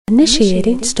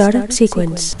Initiating startup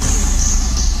sequence.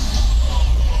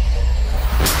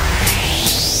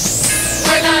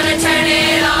 We're gonna turn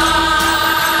it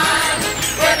on.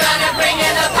 We're gonna bring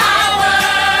in the power.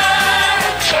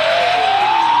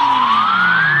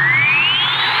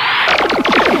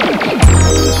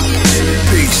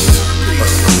 Peace.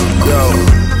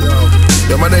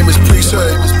 Yo, my name is Priest.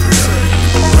 I'm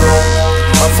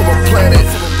from a planet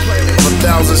of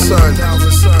 1,000 suns, a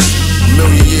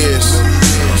million years.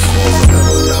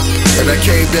 And I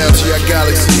came down to your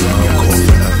galaxy,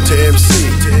 to MC,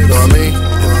 you know what I mean?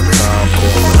 I'm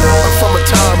from a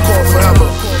time called forever.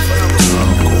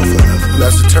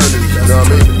 That's eternity, you know what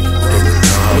I mean?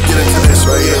 I'm gonna get into this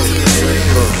right here.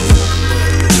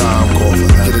 Time called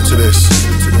forever. Get into this.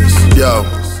 Yo.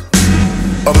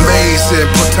 Amazing,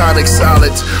 platonic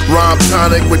solids, rhyme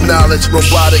tonic with knowledge,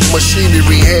 robotic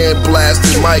machinery, hand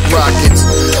blasted mic rockets.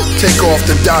 Take off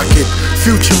the docket,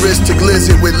 futuristic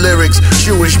lizard with lyrics,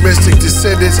 Jewish mystic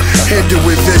descendants, Hindu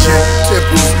with vision,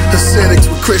 temples, Hasidics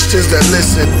with Christians that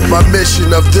listen. My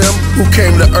mission of them who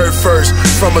came to earth first,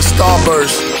 from a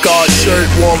starburst. God's shirt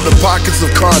warmed the pockets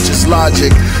of conscious logic,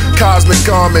 cosmic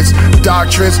garments,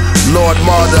 doctrines, Lord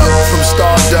Marduk from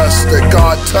stardust that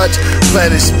God touched,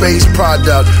 planet space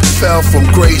product. Fell from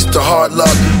grace to hard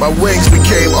luck. My wings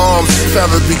became arms,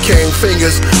 feathers became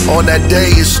fingers. On that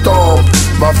day it stormed.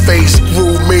 My face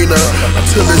grew meaner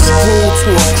until it grew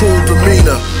to a cruel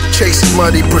demeanor. Chasing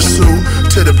money, pursue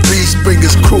to the beast bring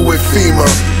his crew with FEMA.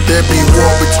 There be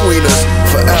war between us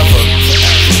forever.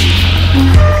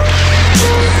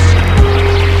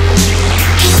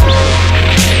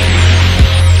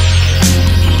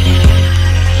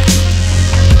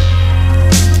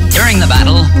 During the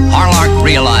battle, Harlark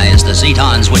realized the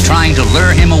Zetons were trying to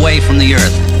lure him away from the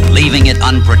Earth, leaving it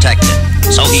unprotected.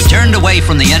 So he turned away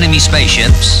from the enemy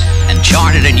spaceships and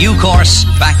charted a new course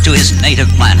back to his native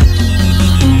planet.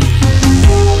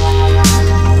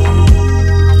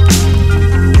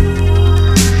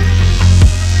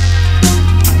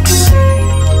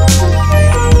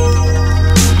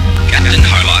 Captain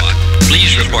Harlark,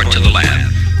 please report to the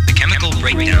lab. The chemical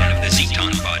breakdown of the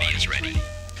Zeton body is ready.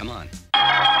 Come on.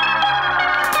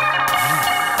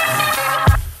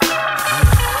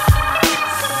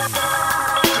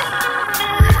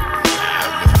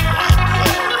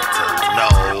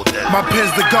 My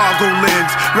pen's the gargle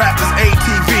lens, rappers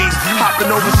ATVs, hopping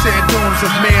over sand dunes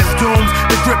of man's dooms.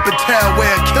 The grip and tell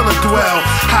where a killer dwell.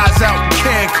 Highs out in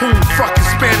Cancun, fucking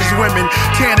Spanish women,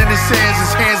 tanning his sands,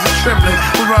 his hands are trembling.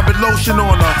 We're rubbing lotion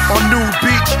on her, on New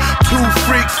Beach, two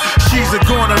freaks. She's a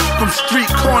goner from street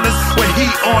corners with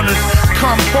heat on us.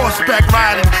 Come horseback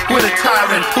riding with a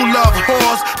tyrant who loves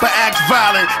whores but acts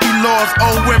violent. He lures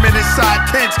old women inside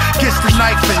tents, gets the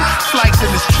knifing, slicing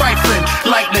his trifling.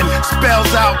 Lightning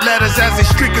spells out letters as they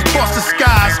streak across the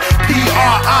skies.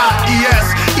 P-R-I-E-S,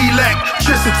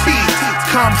 electricity.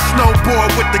 Come snowboard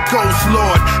with the Ghost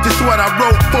Lord. This what I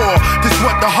wrote for, this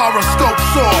what the horoscope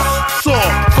saw.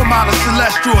 From out of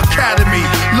Celestial Academy.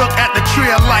 Look at the tree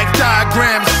of life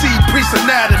diagram, see priest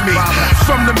anatomy.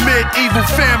 From the medieval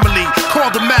family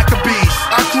called the Maccabees.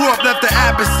 I grew up at the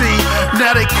Abbassy,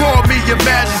 now they call me your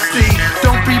majesty.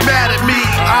 Don't be mad at me,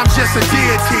 I'm just a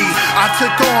deity. I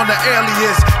took on the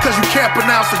alias, cause you can't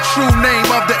pronounce the true name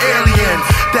of the alien.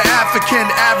 The African,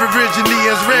 Aborigine,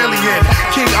 Israelian,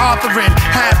 King Arthurin,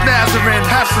 half Nazarene,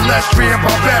 half Celestian,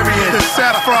 barbarian. The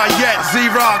Sapphire yet,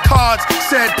 Zero cards,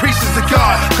 said priest is the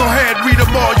God. Go ahead, read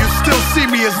them all, you still see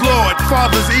me as Lord.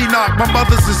 Father's Enoch, my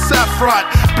mother's a Sapphirot.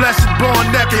 Blessed,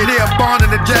 born naked, here born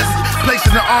in the desert, placed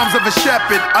in the arms of a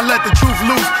shepherd. I let the truth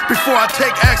loose before I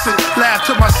take exit. Laugh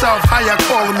to myself, how y'all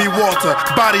calling me Walter?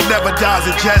 Body never dies,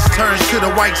 it just turns to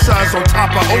the white suns on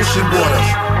top of ocean water.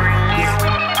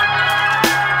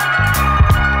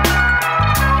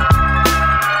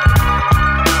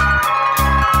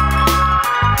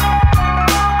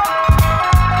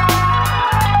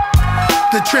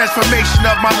 The transformation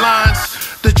of my lines,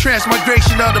 the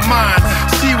transmigration of the mind.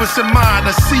 See what's in mind,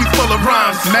 a sea full of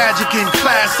rhymes. Magic and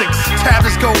classics,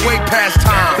 tablets go way past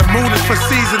time. The moon is for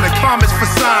season, the comets for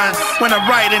signs. When I'm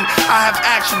writing, I have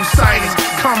actual sightings.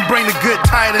 Come bring the good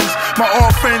tidings, my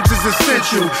all friends is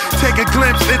essential. Take a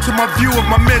glimpse into my view of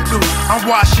my mental. I'm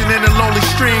washing in the lonely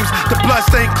streams, the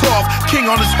bloodstained cloth, king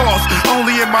on his horse.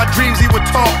 Only in my dreams he would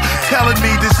talk, telling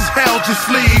me this is hell, just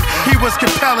leave. He was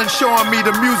compelling, showing me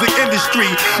the music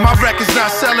industry. My record's not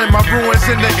selling, my ruins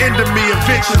in the end of me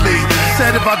eventually.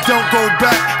 Said if I don't go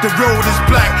back, the road is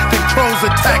black. The controls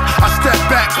attack. I step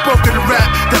back, spoken rap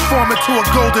that form into a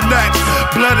golden axe.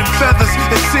 Blood and feathers,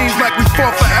 it seems like we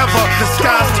fought forever. The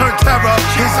skies turned terror,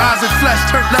 his eyes and flesh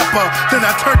turned leper. Then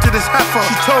I turned to this heifer.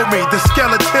 She told me the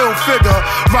skeletal figure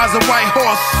rides a white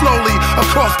horse slowly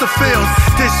across the fields.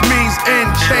 This means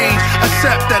end change.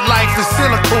 Accept that life is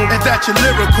cyclical and that you're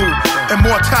lyrical.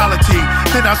 Immortality.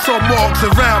 Then I saw morgues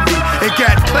around me. It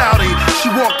got cloudy. She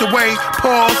walked away,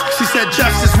 paused. She said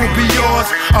justice will be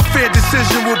yours. A fair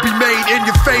decision will be made in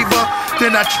your favor.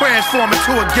 Then I transform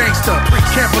into a gangster.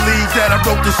 Can't believe that I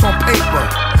wrote this on paper.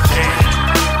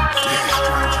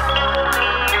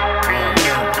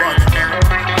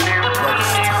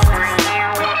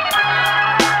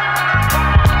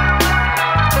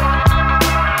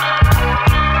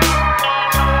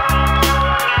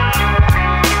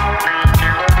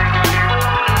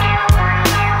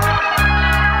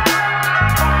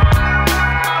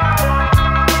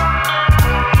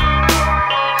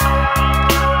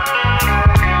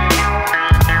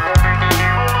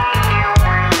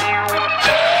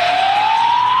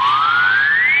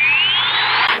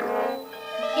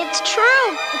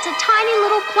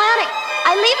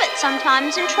 I leave it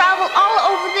sometimes and travel all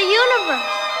over the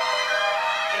universe.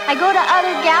 I go to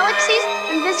other galaxies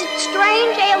and visit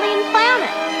strange alien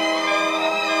planets.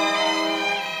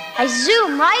 I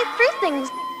zoom right through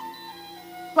things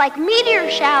like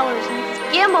meteor showers and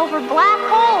skim over black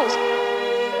holes.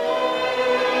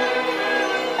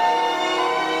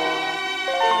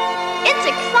 It's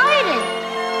exciting.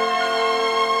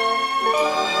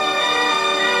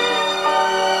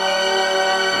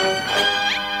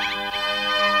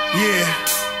 Yeah,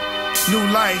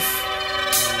 new life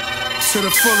to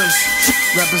the fullest.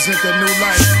 Represent that new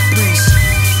life, please.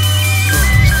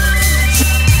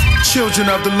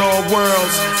 Children of the lower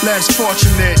worlds, less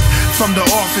fortunate. From the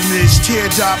orphanage,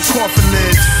 teardrop coffin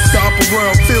lids. The upper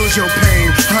world feels your pain.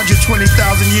 120,000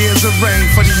 years of reign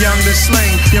for the young and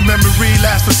slain. Your memory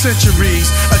lasts for centuries.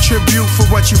 A tribute for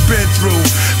what you've been through.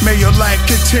 May your life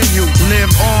continue.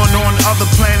 Live on other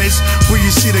planets where you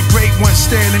see the great ones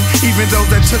standing. Even those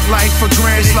that took life for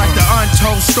granted. It's like the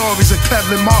untold stories of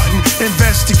Cleveland Martin.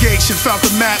 Investigation found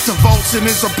the maps of votes in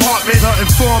his apartment. The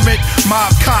informant,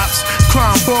 mob cops,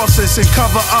 crime bosses, and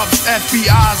cover-ups,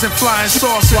 FBI's and flying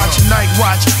saucers. Watching Night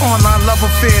Watch, online love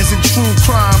affairs and true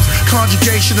crimes.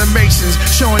 Conjugation of Masons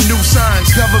showing new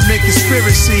signs. Government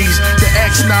conspiracies. The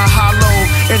X now hollow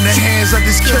in the hands of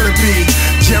this killer bee.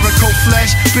 Jericho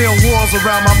flesh build walls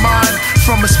around my mind.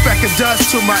 From a speck of dust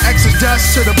to my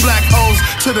exodus, to the black holes,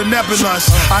 to the nebulous.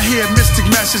 I hear mystic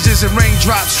messages and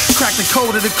raindrops. Crack the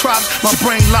code of the crops, my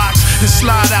brain locks and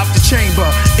slide out the chamber.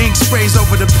 Ink sprays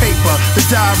over the paper, the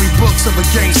diary books of a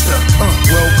gangster.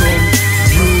 Welcome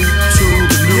you to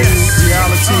the new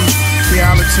reality.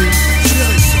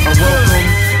 I welcome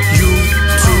you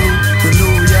to the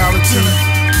new reality.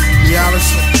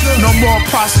 No more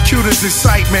prosecutors'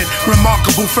 incitement.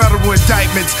 Remarkable federal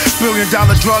indictments. $1 billion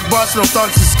drug bust, no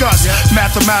thugs discuss.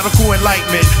 Mathematical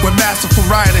enlightenment with masterful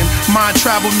writing. Mind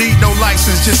travel need no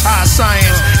license, just high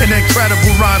science and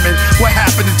incredible rhyming. What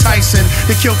happened to Tyson?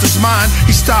 They killed his mind,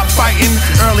 he stopped fighting.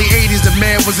 Early 80s, the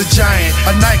man was a giant.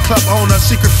 A nightclub owner,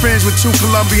 secret friends with 2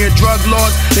 Colombian drug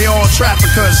lords. They all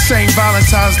traffickers. St.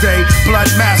 Valentine's Day, blood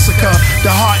massacre.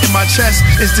 The heart in my chest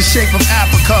is the shape of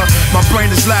Africa. My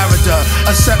brain is lavender.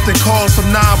 Accepting calls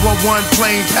from 911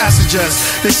 plane passengers.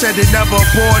 They said they never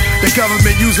aboard. The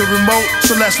government use a remote,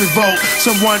 so let's revolt.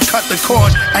 Someone cut the cord.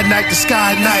 At night the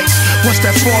sky nights. What's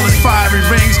that falling fiery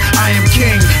rings? I am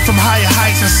king from higher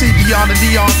heights and see beyond the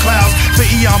neon clouds. For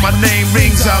eon my name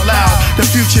rings out loud. The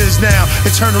future is now.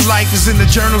 Eternal life is in the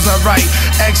journals I write.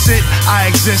 Exit, I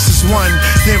exist as one.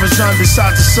 There is none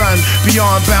besides the sun.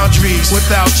 Beyond boundaries,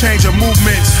 without change or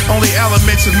movements. Only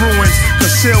elements and ruins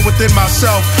concealed within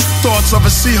myself. Thoughts of a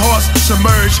seahorse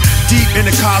submerged deep in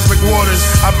the cosmic waters.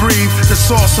 I breathe the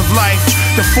source of life.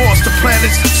 The force, the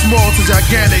planets, small to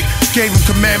gigantic. Gave him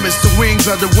commandments, the wings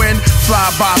of the wind. Fly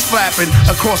by flapping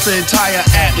across the entire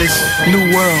atlas.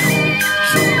 New world.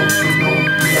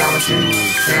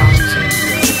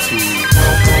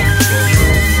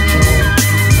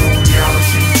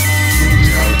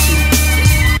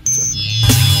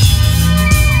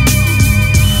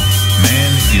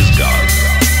 Man is God.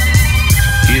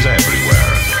 He's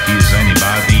everywhere. He's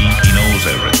anybody. He knows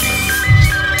everything.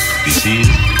 This is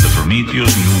the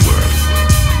Prometheus New World.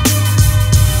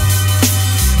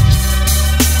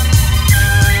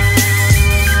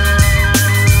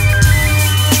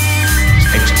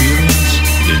 Experience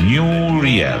the new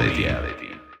reality.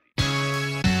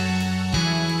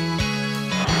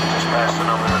 Just passing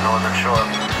over the northern shore.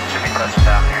 Should be touching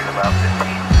down here in about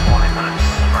 15-20 minutes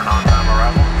for an on-time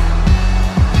arrival.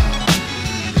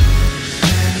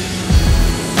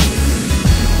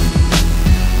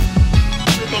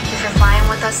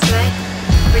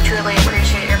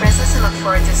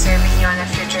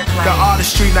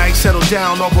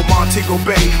 down over Montego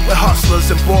Bay, where hustlers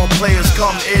and ball players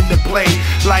come in to play.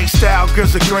 Lifestyle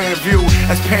gives a grand view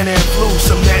as Pan Am flew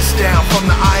some nets down from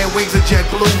the iron wings of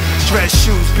JetBlue. Dress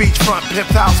shoes, beachfront,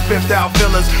 pimped house, pimped out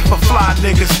villas for fly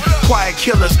niggas, quiet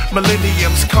killers,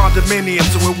 millenniums,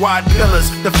 condominiums with wide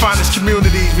pillars. The finest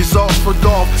communities, resorts for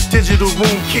golf, digital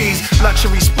room keys,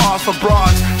 luxury spas for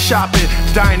broads, shopping,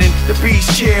 dining, the beach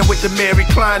chair with the mirror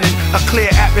reclining, a clear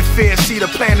atmosphere, see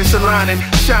the planets aligning,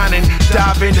 shining,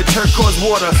 dive into turquoise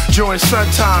water during sun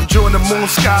time, during the moon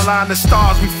skyline, the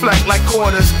stars reflect like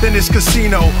quarters. Then it's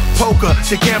casino, poker,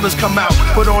 the gamblers come out,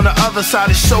 but on the other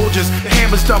side is soldiers, the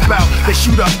hammers dump out, they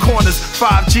shoot up corners,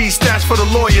 5G stats for the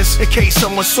lawyers, in case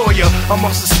someone saw you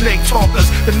amongst the snake talkers,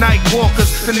 the night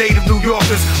walkers, the native New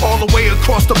Yorkers, all the way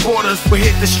across the borders. We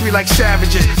hit the street like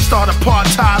savages, start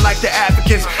apartheid like the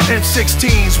Africans,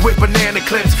 M16s with banana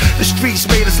clips. The streets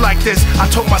made us like this, I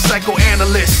told my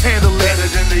psychoanalyst, handle it. Better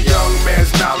than the young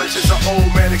man's knowledge is an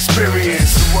old man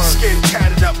experience. Skin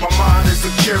tatted up, my mind is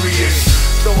luxurious.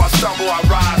 Though I stumble, I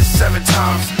rise 7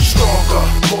 times stronger,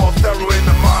 more thorough in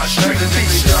the mind. Better than the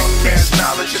young man's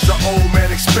knowledge is an old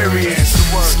man experience.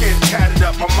 Skin tatted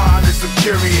up, my mind is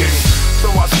luxurious.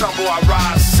 Though I stumble, I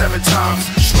rise 7 times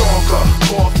stronger,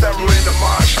 more thorough in the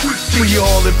mind. We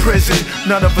all in prison,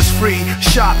 none of us free.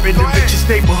 Shop in the richest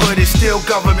neighborhood, it's still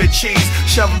government cheese.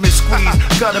 Shove them and squeeze,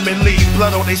 gut them and leave.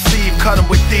 Blood on their sleeve, cut them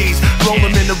with these. Roll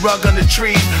them in the rug under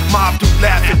trees. Mob through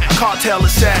laughing, cartel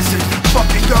assassins.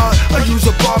 Fucking God, I use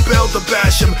a barbell to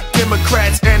bash them.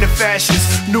 Democrats and the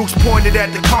fascists. Nukes pointed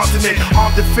at the continent.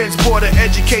 Armed defense, border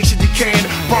education decaying.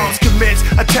 Bombs commence,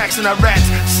 attacks in Iraq.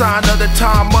 Sign of the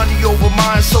time, money over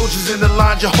mine. Soldiers in the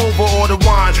line, Jehovah order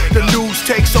wine. The news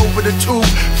takes over the tube.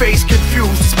 Face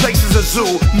confused, this place is a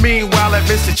zoo. Meanwhile, at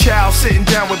Mr. Child sitting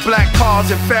down with black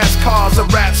cars and fast cars of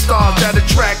rap stars that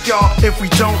attract y'all. If we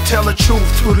don't tell the truth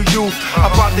to the youth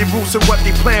about their roots and what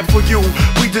they plan for you,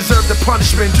 we deserve the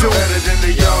punishment due. Better than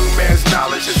the young man's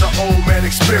knowledge is an old man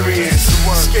experience.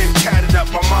 Skin tatted up,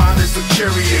 my mind is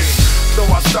luxurious. Though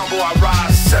I stumble, I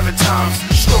rise 7 times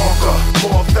stronger,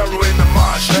 more thorough in the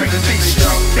mind. Better than the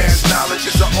young man's knowledge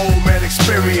is an old man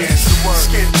experience.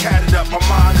 Skin tatted up, my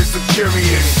mind is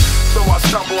luxurious. Though I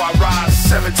stumble, I rise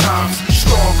 7 times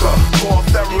stronger, more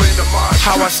thorough in the mind.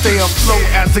 How I stay afloat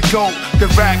as a goat.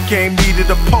 The rap game needed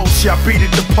a pulse. Y'all beat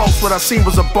it the pulse. What I seen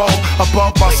was a bow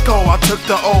above my skull. I took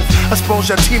the oath. I suppose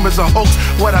your team is a hoax.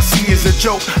 What I see is a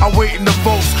joke. I'm waiting the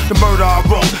votes. The murder I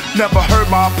wrote. Never heard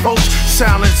my approach.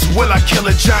 Silence. Will I kill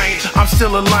a giant? I'm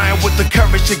still a lion with the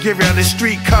courage to give y'all the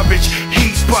street coverage.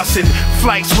 Heat busting.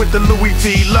 Flights with the Louis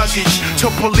V luggage.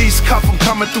 Till police cuff him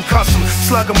coming through customs.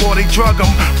 Slug him or they drug him.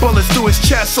 Bullets through his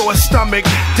chest or his stomach.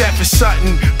 Death is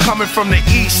sudden. Coming from the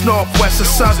east, northwest, or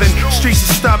southern. Streets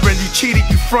are stubborn. You cheated,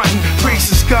 you frontin'.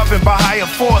 Priests is governed by higher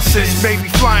forces. Maybe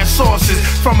flying saucers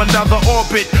from another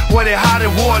orbit where they're hot in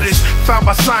waters. Found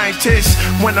by scientists.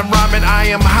 When I'm rhyming,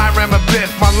 I am Hiram Abiff.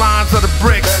 My lines are the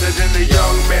bricks. Better than the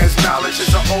young man's knowledge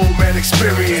is an old man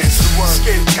experience.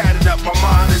 Skin tatted up, my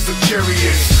mind is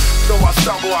luxurious. Though I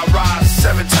stumble, I rise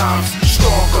 7 times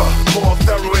stronger, more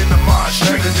thorough in the mind.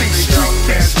 Better than the young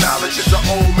man's knowledge is an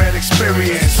old man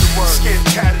experience. Skin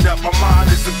tatted up, my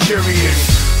mind is luxurious.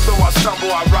 Though I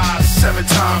stumble, I rise 7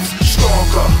 times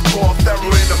stronger, more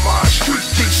thorough in the mind. Street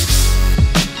thesis.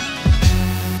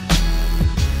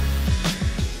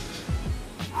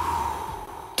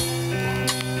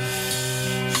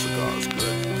 Cigar's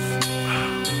good.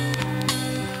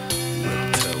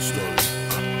 Tell stories.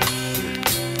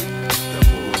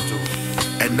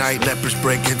 At night, lepers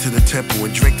break into the temple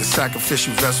and drink the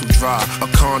sacrificial vessel dry. A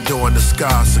condor in the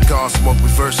sky, cigar smoke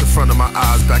reverse in front of my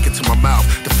eyes, back into my mouth.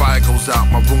 The fire goes out,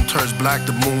 my room turns black,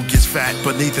 the moon gets fat.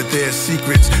 Beneath it there's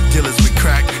secrets, dealers with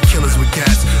crack, killers with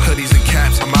cats, hoodies and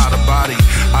caps, I'm out of body.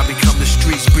 I become the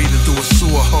streets breathing through a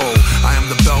sewer hole. I am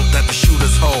the belt that the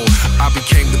shooters hold. I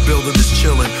became the builder that's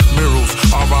chilling. Murals,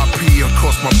 R.I.P.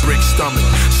 across my brick stomach.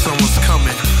 Someone's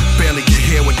coming, barely can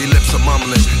hear what their lips are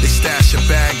mumbling. They stash a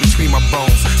bag between my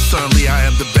bones. Suddenly I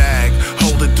am the bag,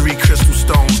 holding 3 crystal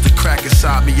stones. The crack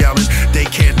inside me yelling, they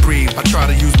can't breathe. I try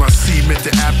to use my cement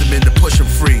to abdomen to push them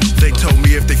free. They told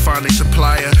me if they find a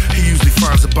supplier, he usually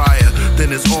finds a buyer.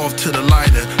 Then it's off to the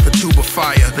lighter, the tube of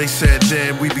fire. They said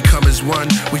then we become as run,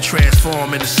 we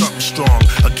transform into something strong.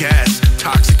 A gas,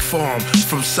 toxic form,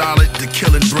 from solid to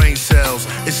killing brain cells.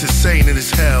 It's insane and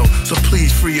it's hell, so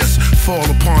please free us. Fall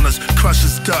upon us, crush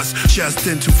us dust. Just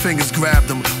then 2 fingers grabbed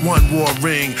him, 1 wore a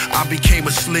ring. I became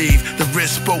a sleeve, the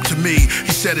wrist spoke to me.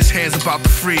 He said his hands about to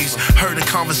freeze. Heard a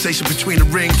conversation between the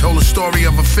ring, told a story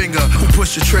of a finger who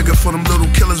pushed the trigger for them little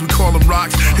killers, we call them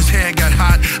rocks. His hand got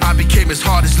hot, I became his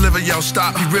hard as liver. Yo,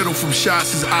 stop, he riddled from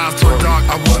shots, his eyes turned dark.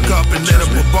 I woke up and lit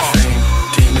up a bar.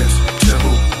 Demons,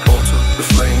 temple, altar, the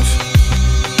flames,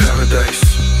 paradise,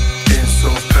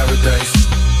 insult, paradise,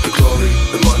 the glory,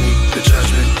 the money, the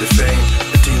judgment, the fame,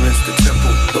 the demons, the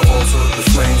temple, the altar, the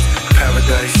flames,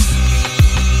 paradise,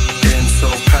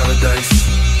 insult, paradise.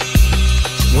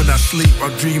 When I sleep,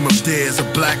 I dream of days of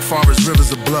black forest,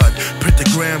 rivers of blood,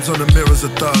 pentagrams on the mirrors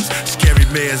of thugs, scary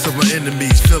mares of my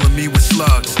enemies, filling me with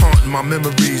slugs, haunting my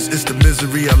memories. It's the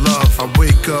misery I love. I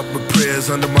wake up with prayers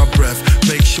under my breath,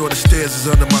 make sure the stairs is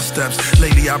under my steps.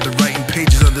 Lately I've been writing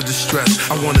pages under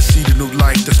distress. I wanna see the new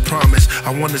life that's promised.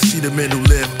 I wanna see the men who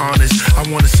live honest. I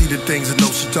wanna see the things that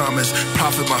Nostradamus,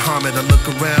 Prophet Muhammad. I look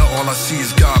around, all I see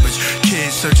is garbage.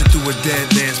 Kids searching through a dead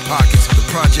man's pockets. The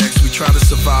projects, we try to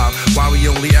survive, while we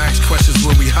only ask questions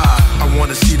when we hide. I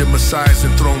wanna see the Messiah's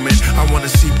enthronement. I wanna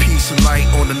see peace and light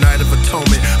on the night of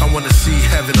atonement. I wanna see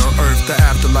heaven on earth, the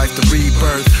afterlife, the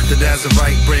rebirth. The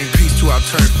Nazarite bring peace to our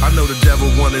turf. I know the devil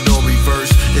wanted all reverse.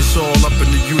 It's all up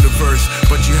in the universe,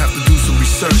 but you have to do some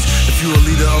research. If you're a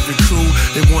leader of your crew,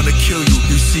 they wanna kill you.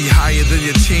 You see higher than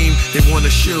your team, they wanna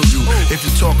shield you. If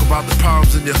you talk about the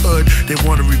problems in your hood, they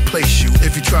wanna replace you.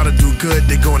 If you try to do good,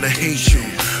 they're gonna hate you.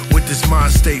 With this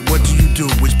mind state, what do you do?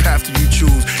 Which path do you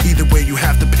choose? Either way, you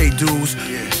have to pay dues.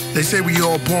 They say we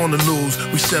all born to lose,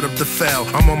 we set up to fail.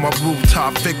 I'm on my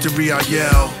rooftop, victory I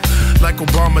yell. Like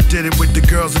Obama did it with the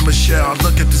girls in Michelle. I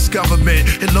look at this government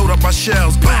and load up my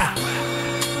shells. Bah!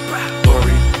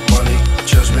 Glory, money,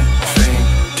 judgment, fame,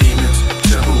 demons,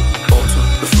 temple, altar,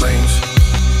 the flames,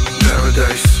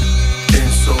 paradise,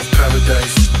 insult,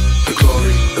 paradise, the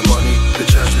glory, the money, the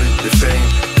judgment, the fame,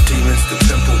 the demons, the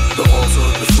temple, the altar,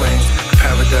 the flames,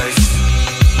 paradise,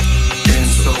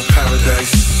 insult,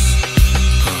 paradise.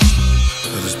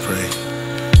 Let us pray.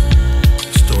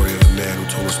 The story of a man who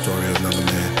told a story of another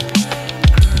man.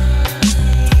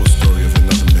 Told a story of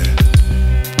another man.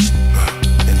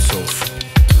 Insult.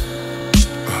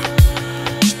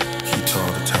 Guitar,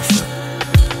 the tough.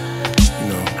 You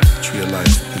know, tree of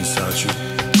life inside you.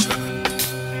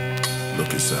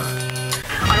 Look inside.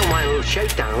 I don't mind a little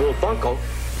shakedown, a little bunko,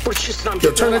 but it's just not.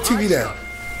 Yo, turn that TV down.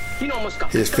 You know, almost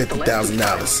got Here's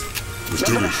 $50,000. Let's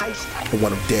do this. I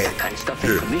want him dead. Kind of stuff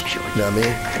ain't for me, George. You know what I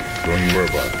mean? Don't even worry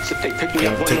about it. So if they pick me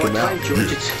up one take more him out. time,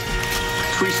 George, it's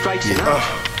 3 strikes and out.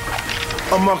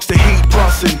 Amongst the heat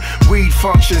bustin', weed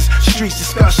functions, streets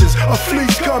discussions, a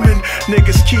fleet's coming.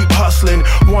 Niggas keep hustling,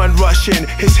 one rushing,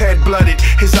 his head blooded,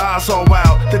 his eyes all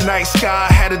wild. The night sky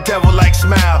had a devil-like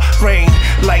smile. Rain,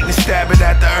 lightning stabbing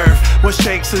at the earth. What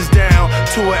shakes us down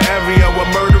to an area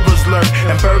where murderers lurk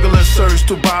and burglars surge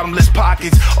through bottomless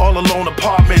pockets. All alone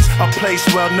apartments, a place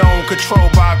well known,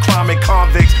 controlled by crime and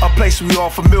convicts. A place we all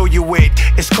familiar with.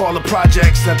 It's called the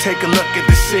projects. Now take a look at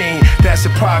the scene that's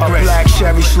in progress. A black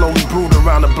Chevy slowly brewed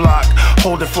around the block,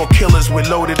 holding 4 killers with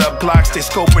loaded up Glocks. They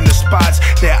scoping the spots,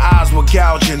 their eyes were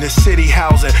gouging. The city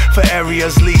housing for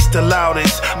areas least the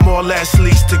loudest, more or less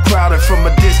least the crowded. From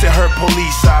a distance heard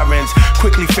police sirens,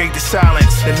 quickly fade to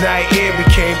silence. The night air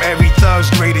became every thug's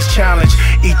greatest challenge.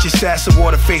 Each assassin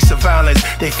wore the face of violence.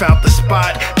 They found the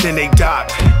spot, then they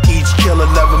docked. Each killer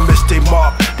never missed their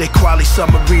mark. They quietly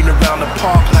submarine around the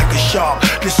park like a shark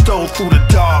that stole through the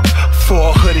dark.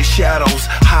 4 hooded shadows,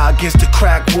 high against the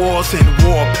crack walls and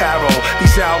war apparel.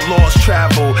 These outlaws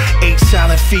travel, 8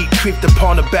 silent feet creeped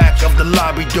upon the back of the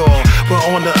lobby door, where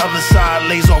on the other side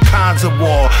lays all kinds of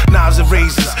war. Knives and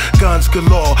razors, guns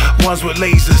galore, ones with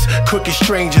lasers, crooked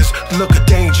strangers, look of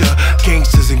danger.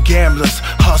 Gangsters and gamblers,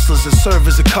 hustlers and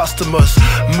servers and customers,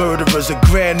 murderers and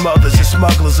grandmothers and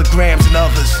smugglers of grams and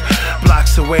others.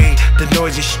 Blocks away, the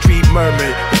noisy street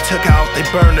murmured. They took out their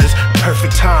burners,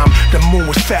 perfect time. The moon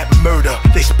was fat with murder.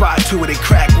 They spot 2 of their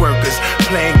crack workers,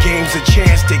 playing games of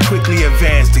chance. They quickly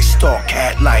advance, they stalk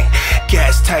cat light.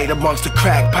 Gas tight amongst the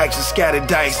crack pipes and scattered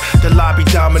dice. The lobby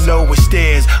domino with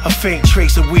stairs, a faint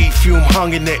trace of weed fume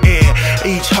hung in the air.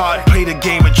 Each heart played a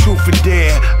game of truth and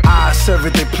dare. Eyes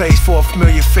served their place for a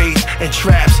familiar face and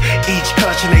traps. Each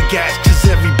clutching their gas, cause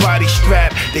everybody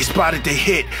strapped. They spotted the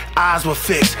hit, eyes were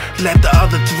fixed. let the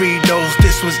other three knows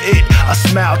this was it. A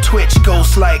smile twitch,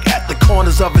 ghost-like at the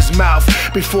corners of his mouth.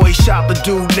 Before he shot the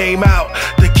dude name out,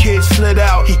 the kid slid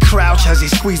out. He crouched as he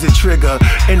squeezed the trigger.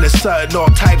 In the sudden, all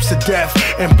types of death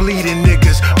and bleeding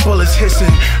niggas. Bullets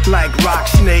hissing like rock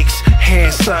snakes.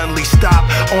 Hands suddenly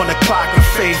stopped on the clock of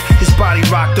faith. His body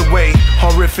rocked away.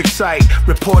 Horrific sight.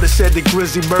 Reporters said the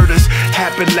grisly murders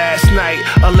happened last night.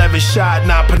 11 shot,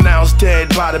 not pronounced dead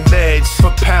by the meds.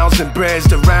 For pounds and breads,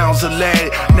 the rounds of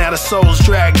lead. Now the soul's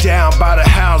dragged down by the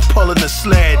hounds pulling the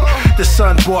sled. The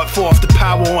sun brought forth the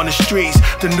power on the streets.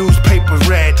 The newspaper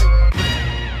read.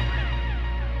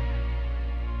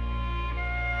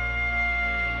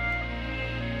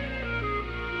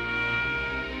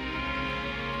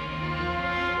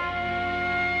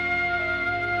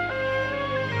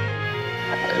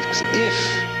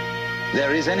 If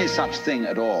there is any such thing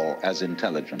at all as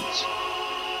intelligence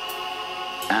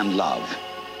and love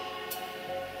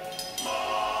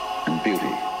and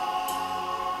beauty,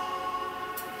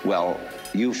 well,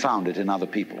 you found it in other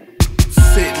people.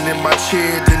 Sitting in my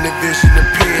chair, then the vision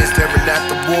appears. Staring at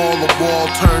the wall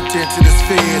turned into the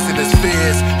spheres. And the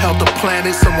spheres held the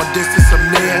planet, someone distant, some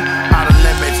near. Out of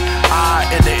limits, I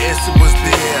in the instant was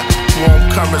there.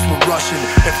 Warm currents were rushing,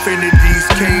 infinities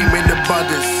came in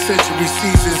abundance. Century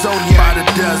seasons only by the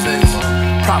dozens.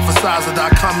 Prophesied that I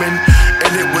coming,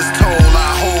 and it was told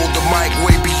I hold the mic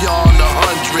way beyond the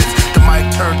hundreds. The mic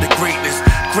turned to greatness.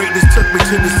 Greatness took me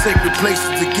to the sacred places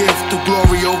to give through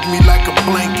glory over me like a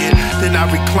blanket. Then I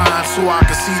reclined so I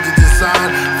could see the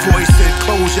design. Voice said,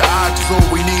 close your eyes, cause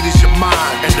all we need is your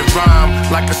mind. And the rhyme,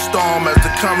 like a storm as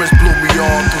the currents blew me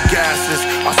on through gases.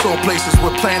 I saw places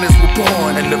where planets were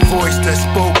born. And the voice that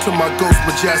spoke to my ghost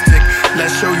majestic.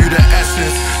 Let's show you the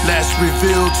essence. Let's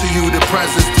reveal to you the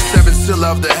presence. The seventh seal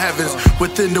of the heavens.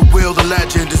 Within the will, the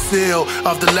legend, the seal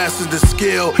of the lesson, the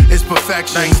skill is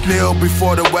perfection. Thanks kneel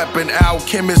before the weapon,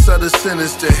 alchemy. Of the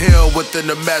sinners to heal within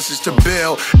the message to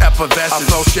build effervescence.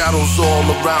 I felt shadows all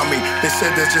around me. They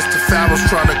said that's just the pharaohs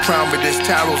trying to crown me. There's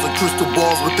tarots and crystal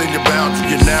balls within your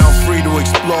boundaries. You're now free to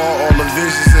explore all the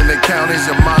visions and encounters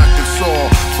your mind can soar.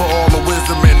 For all the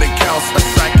wisdom and accounts, a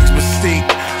psychic's mystique.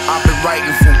 I've been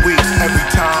writing for weeks. Every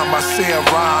time I say a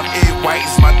rhyme, it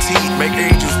whitens my teeth. Make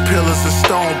angels pillars of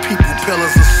stone, people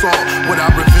pillars of salt. What I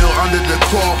reveal under the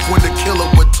cloth when the killer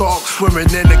would talk. Swimming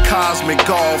in the cosmic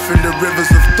gulf, in the rivers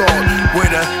of thought, where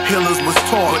the healers was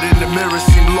taught, but in the mirror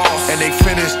seemed lost. And they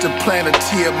finished the planet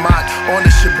Tiamat on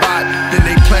the Shabbat. Then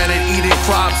they planted eating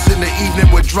crops in the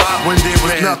evening would drop. When there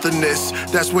was nothingness,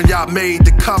 that's when y'all made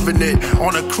the covenant.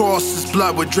 On the cross, his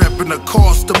blood would drip in the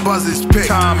course, the buzzards pick.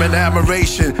 Time and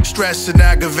admiration, stress and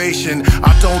aggravation.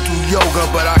 I don't do yoga,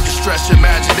 but I can stretch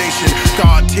imagination.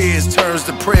 God tears turns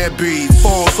to prayer beads,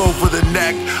 falls over the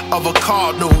neck of a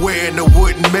cardinal wearing a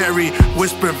wooden Mary,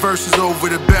 whispering verses over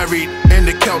the buried in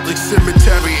the Celtic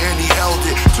cemetery. And he held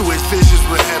it to his visions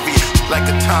were heavy, like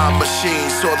a time machine.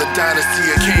 Saw the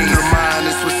dynasty of kings. The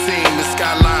minds was seen, the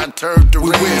skyline turned to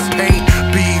rain. We wear paint,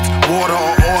 beads, water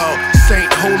or oil.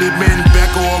 Saint, holy men,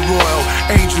 beggar or royal.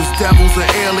 Angels, devils or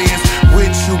aliens,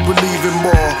 which you believe in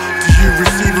more? Do you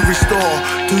receive or restore?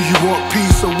 Do you want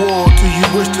peace or war? Do you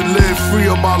wish to live free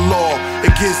or by law?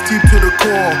 It gets deep to the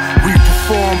core. We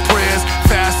perform prayers,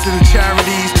 fasting and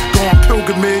charities, go on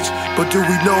pilgrimage, but do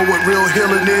we know what real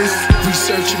healing is?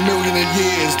 Research a million of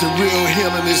years, the real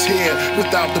healing is here.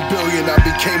 Without the billion, I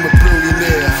became a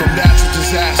billionaire. From natural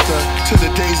disaster to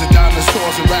the days of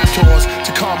dinosaurs and raptors,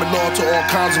 to common law, to all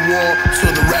kinds of war, to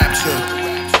the rapture.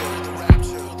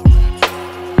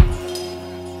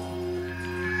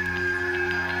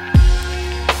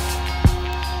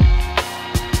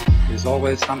 There's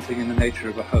always something in the nature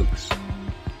of a hoax,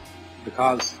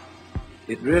 because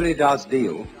it really does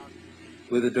deal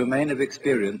with a domain of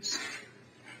experience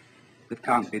that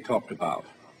can't be talked about.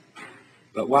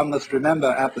 But one must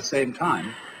remember at the same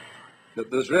time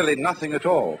that there's really nothing at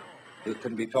all that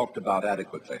can be talked about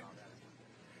adequately.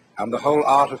 And the whole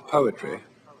art of poetry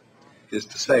is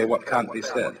to say what can't be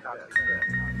said.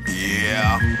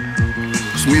 Yeah.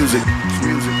 It's music. It's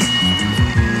music.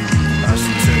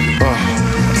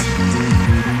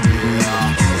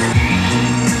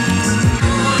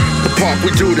 The park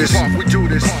we do this.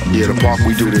 Yeah, the park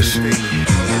we do this.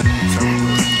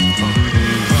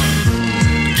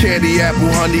 candy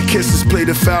apple, honey kisses. Play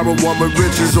the pharaoh, woman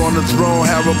riches on the throne.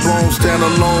 Harrow bones, stand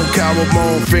alone, carol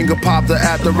bone. Finger pop the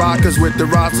at the rockers with the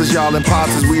rosters. Y'all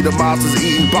imposters, we the monsters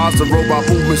eating pasta. Robot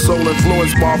movement, soul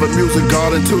influence, Marvin music.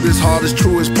 Garden to this hardest,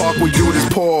 truest park with you this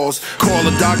pause. Call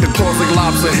a doctor, claws like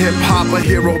lobster. Hip hopper,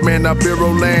 hero man, I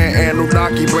bureau land.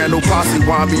 Anunnaki, brand new posse,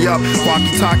 wind me up.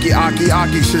 Walkie talkie, aki,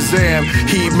 Shazam.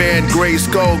 He-Man, gray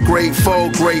skull, great foe,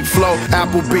 great flow.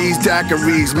 Applebee's,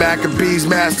 daiquiris, Maccabees,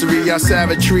 mastery. Y'all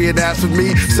savagery, and as for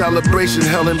me, celebration.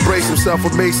 Hell embrace himself,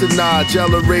 a mason, nah,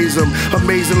 Jella raise him.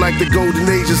 Amazing like the golden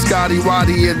age of Scotty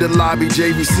Waddy in the lobby.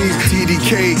 JVC's,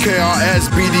 TDK, KRS,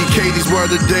 BDK. These were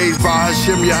the days by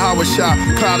Hashim Yahweh Shah.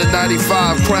 Cloud of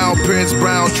 95, Crown Prince,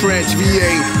 Brown Trench,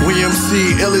 VA,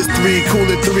 WMC, Illis 3,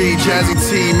 Cooler 3, Jazzy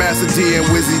T, Master D, and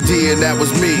Wizzy D, and that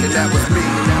was me. And that was me.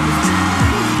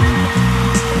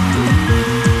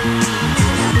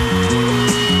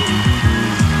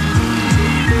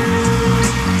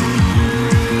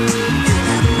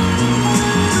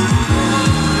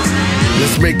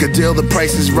 Make a deal, the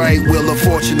price is right. Wheel of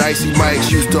Fortune, icy mics.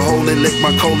 Used to hold it, lick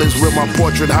my colons with my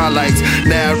portrait highlights.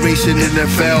 Narration in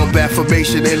NFL,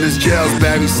 Baphoration in his jails.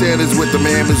 Barry Sanders with them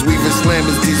hammers, weaving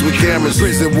slammers, these with cameras.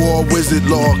 Prison war, wizard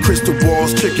law, crystal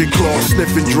balls, chicken claws,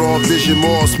 sniffing draw, vision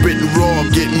more, spitting raw,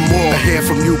 getting more. I hear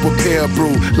from you, prepare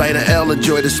brew. Light a L,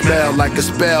 enjoy the smell, like a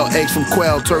spell. Eggs from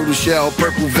quail, turtle shell,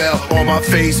 purple veil on my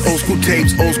face. Old school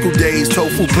tapes, old school days,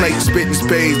 tofu plate, spitting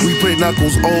spades. We play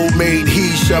knuckles, old maid, he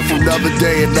shuffle, another day.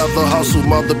 Another hustle,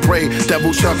 mother pray,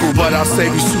 devil chuckle, but I'll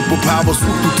save you superpowers,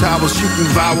 swoop through towers, shooting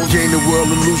vowels, gain the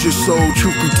world and lose your soul,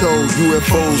 truth be told,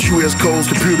 UFOs, US codes,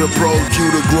 computer pros,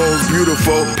 Judah grows,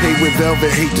 beautiful, paid with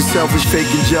velvet, hate the selfish, fake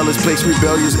and jealous, place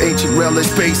rebellious, ancient relish,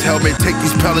 face helmet, take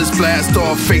these pellets, blast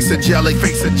off, face angelic,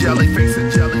 face angelic, face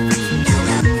angelic.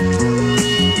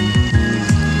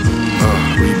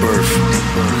 Rebirth,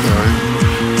 alright,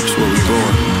 that's where we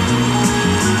going.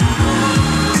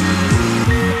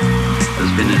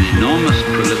 Been an enormous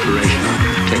proliferation of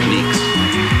techniques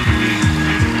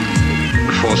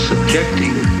for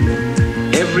subjecting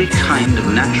every kind of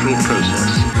natural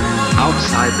process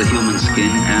outside the human skin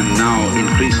and now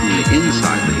increasingly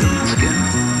inside the human skin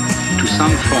to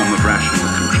some form of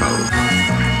rational control.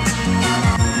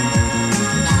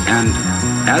 And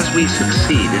as we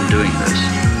succeed in doing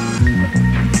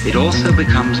this, it also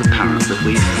becomes apparent that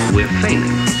we're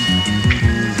failing,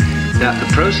 that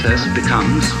the process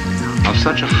becomes of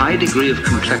such a high degree of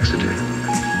complexity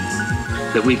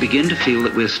that we begin to feel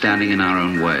that we're standing in our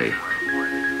own way.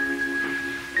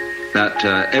 That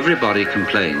everybody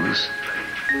complains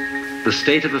the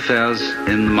state of affairs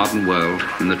in the modern world,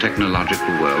 in the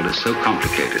technological world, is so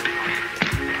complicated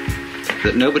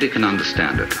that nobody can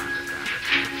understand it.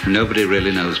 Nobody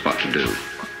really knows what to do.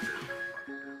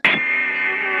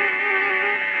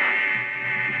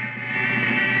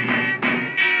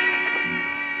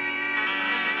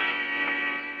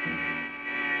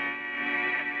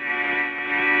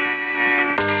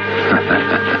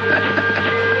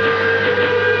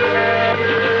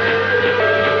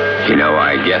 You know,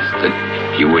 I guessed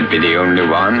that you would be the only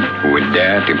one who would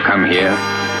dare to come here.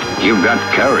 You've got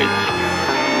courage.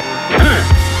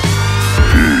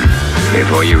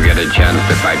 Before you get a chance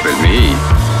to fight with me,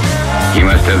 you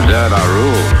must observe our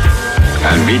rules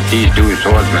and beat these two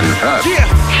swordsmen first. Yeah,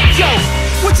 yo,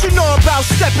 what you know about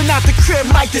stepping out the crib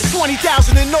like this? 20,000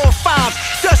 in all fives,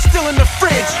 dust still in the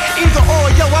fridge. Either or,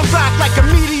 yo, I rock like a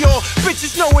meteor.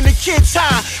 Bitches know when the kid's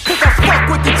high, cause I fuck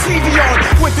with the TV on.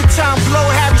 Winter time blow,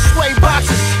 Harry Sway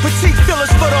boxes. Petite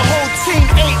fillers for the whole team,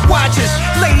 8 watches.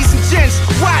 Ladies and gents,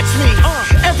 watch me.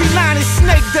 Every line is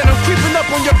snake venom, creeping up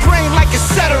on your brain like a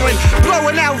Ceterin.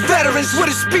 Blowing out veterans with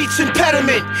a speech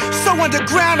impediment. So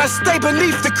underground, I stay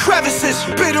beneath the crevices.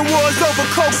 Bitter wars over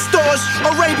coke stores,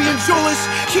 Arabian jewelers.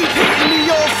 Keep hitting me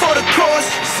all for the cause.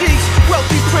 Sheiks,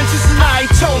 wealthy princes and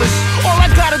Ayatollahs. All I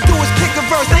gotta do is pick a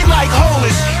verse, they like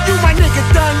holies. You my nigga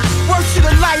done, work to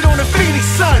the light on the Phoenix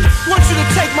sun. Want you to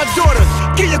take my daughter,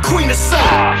 give your queen a son.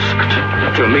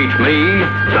 Asked to meet me?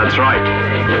 That's right.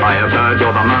 I have heard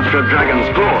you're the master of dragon's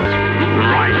claws.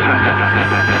 Right.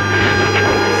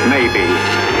 Maybe,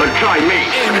 but try me.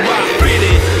 NY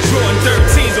fitted, drawing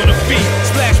 13s on the feet.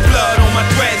 Splash blood on my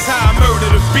threads, how I murder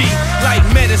the beat. Like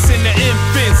medicine to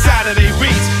infants out of their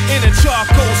reach. In a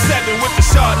charcoal 7 with the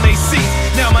Chardonnay seats.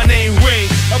 Now my name ring.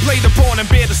 I played the pawn and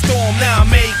bear the storm, now I'm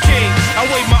made king. I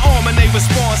wave my arm and they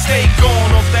respond, stay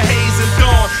gone off the haze and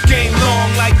dawn. Game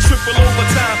long like triple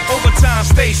overtime, overtime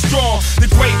stay strong. The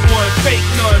great one, fake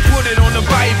none, put it on the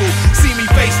Bible. See me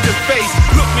face to face,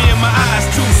 look me in my eyes,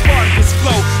 two Spartacus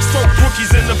flow. Stroke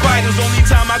rookies in the vitals, only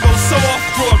time I go soft.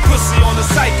 Broad pussy on the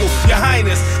cycle, your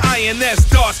highness, INS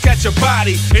darts, catch at your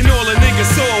body, and all a nigga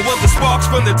saw was the sparks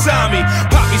from the Tommy.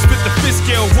 Poppy spit the fist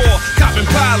scale raw, copping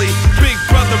poly. Big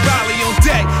brother Raleigh on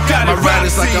deck, got it. My ride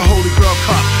is like a holy grail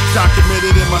cup,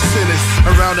 documented in my sentence.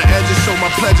 Around the edges, show my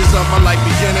pledges of my life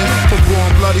beginning. From warm,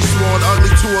 bloody, sworn,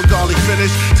 ugly to a garlic finish.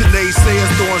 To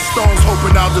naysayers throwing stones,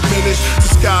 hoping I'll diminish.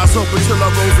 The skies open till I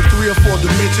rose in 3 or 4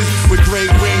 dimensions. With great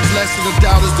wings, less than a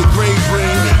doubt as the grave bring.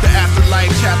 The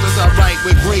afterlife chapters I write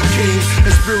with great kings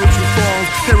and spiritual forms,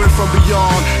 hearing from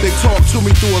beyond. They talk to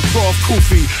me through a cloth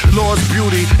kufi, Lord's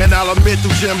beauty, and I'll admit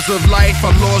through gems of life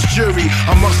I lost jury.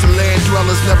 Amongst the land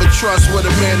dwellers, never trust what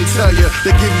a man to tell you.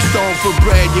 They give you stone for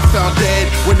bread, you found dead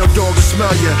when no dog will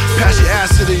smell you. Pass your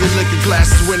acid in your liquor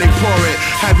glasses when they pour it.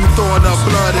 Have you throwing up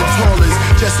blood in toilets?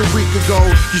 Just a week ago,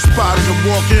 you spotted them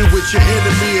walking with your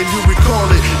enemy and you recall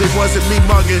it. They wasn't me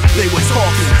mugging, they were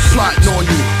talking, plotting on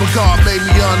you. But God made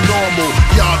me unnormal.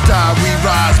 Y'all die, we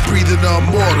rise, breathing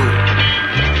immortal.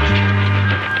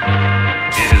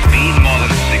 It has been more than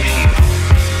 6 years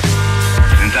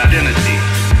since our dynasty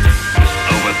was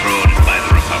overthrown by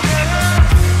the Republic.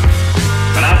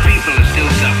 But our people are still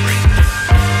suffering.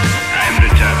 I am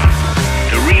determined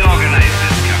to reorganize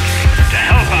this country, to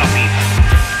help our people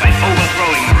by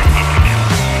overthrowing the Republic.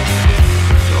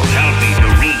 So help me to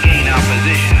regain our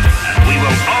position, and we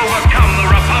will overcome the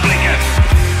Republicans.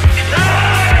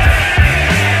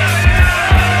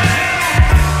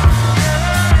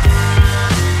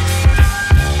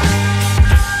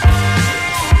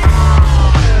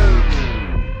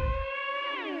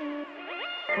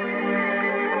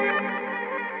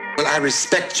 Well, I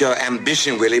respect your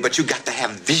ambition, Willie, but you got to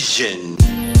have vision.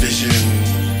 Vision,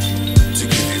 to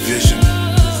give you vision.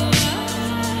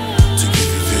 To give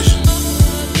you vision.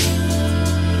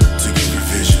 To give you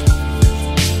vision.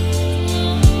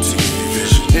 To give you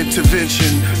vision.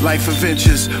 Intervention, life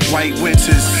adventures, white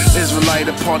winters. Israelite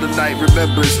upon the night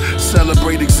remembers.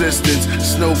 Celebrate existence.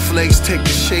 Snowflakes take the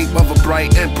shape of a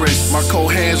bright empress. My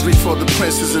cold hands reach for the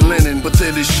princes and linen. But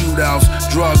then it's shootouts,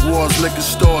 drug wars, liquor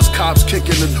stores, cops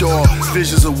kicking the door.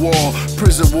 Visions of war,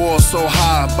 prison walls so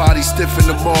high, bodies stiff in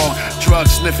the morgue. Drug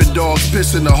sniffing dogs,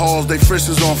 pissing the halls. They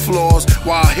friskers on floors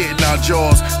while hitting our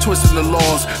jaws, twisting the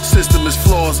laws. System is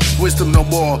flaws, wisdom no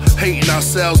more. Hating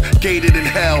ourselves, gated in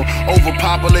hell.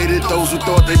 Overpopulated, those who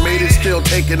thought they made it still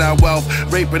taking our wealth.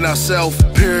 Raping ourselves,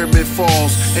 pyramid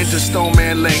falls into stone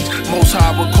man links. Most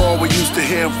high recall we used to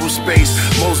hear from space.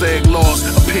 Mosaic laws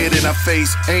appeared in our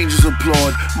face. Angels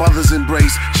applaud, mothers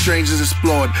embrace, strangers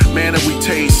explored. Manna we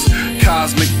taste,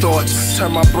 cosmic thoughts.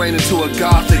 Turn my brain into a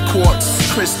gothic quartz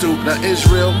crystal. Now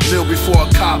Israel knew before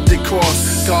a Coptic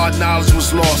cross. God knowledge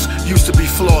was lost, used to be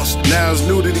flossed. Now it's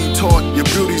nudity taught, your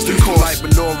beauty's the course. Light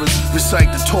menorahs,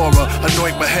 recite the Torah.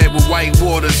 Anoint my head with white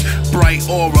waters, bright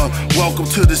aura. Welcome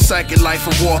to the second life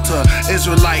of water.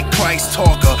 Israelite, Christ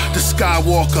talker, the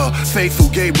Skywalker. Faithful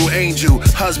Gabriel angel,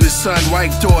 husband, son,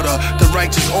 wife, daughter. The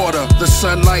righteous order, the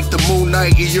sunlight, the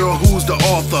moonlight. You're who's the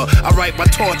author. I write my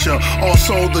torture,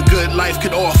 also the good life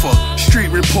could offer. Street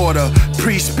reporter,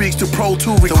 priest speaks to Pro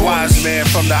 2 recorder. The wise man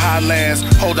from the highlands,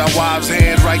 hold our wives'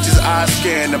 hand, righteous eyes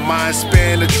scan. The mind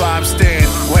span, the tribe stand.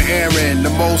 We're Aaron, the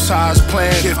most high's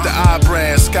plan. Gift the eye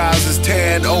brand, skies is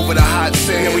tan over the hot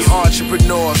sand. Yeah, we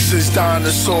entrepreneurs since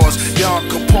dinosaurs. Yom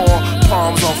Kippur,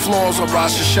 palms on floors on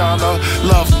Rosh Hashanah.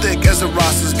 Love thick as a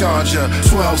Rasta's ganja.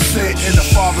 12 sit in the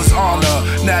Father's honor.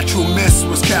 Natural mist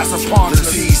was cast upon us.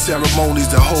 The tea ceremonies,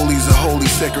 the holies of holy,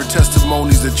 sacred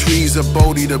testimonies. The trees of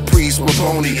Bodhi, the priests were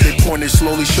bony. They pointed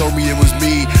slowly, showed me it was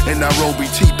me in Nairobi.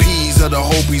 TPs of the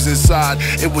Hopis inside.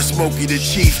 It was Smokey the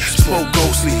chief, spoke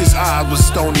ghostly. His eyes was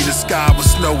stony, the sky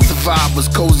was snowy. The vibe was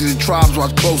cozy, the tribes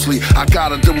watched closely. I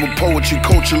gotta do with poetry,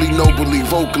 culturally, nobly,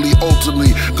 vocally,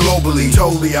 ultimately, globally.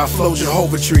 Totally, I flow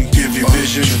Jehovah tree. Give you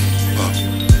vision.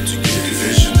 To give you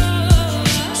vision.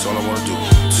 That's all I wanna do.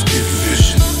 To give you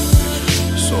vision.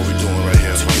 That's all we doing right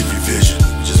here. To give you vision.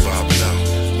 Just vibing out.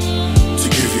 To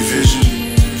give you vision.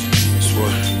 That's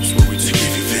what we do. To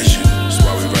give you vision. That's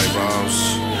why we write rhymes.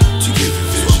 To give you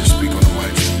vision. Speak on the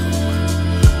mic.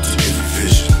 To give you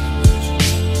vision.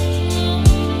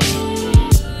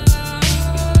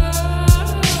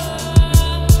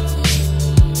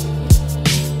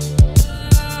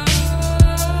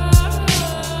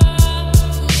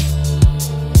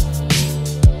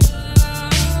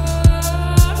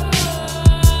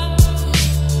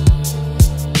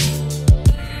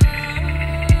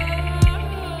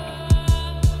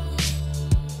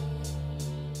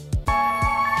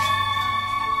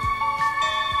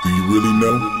 Do you really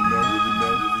know?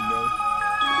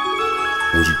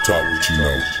 Or you talk what you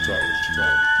know?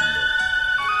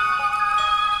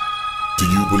 Do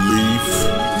you believe?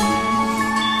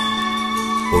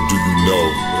 Or do you know?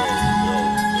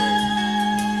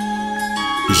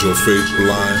 Is your faith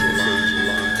blind?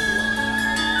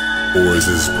 Or is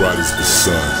it as bright as the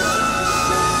sun?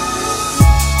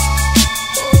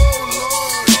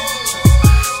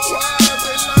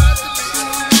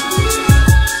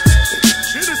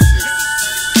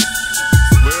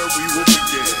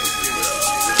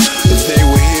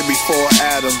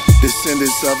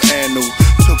 Descendants of Anu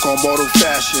took on mortal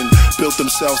fashion, built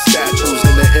themselves statues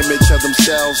in the image of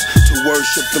themselves to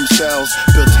worship themselves,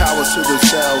 built towers to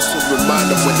themselves to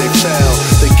remind them when they fell.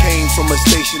 They came from a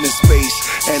station in space,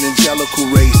 an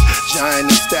angelical race, giant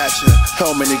in stature,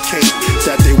 helmet and cape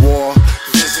that they wore.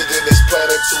 Visiting this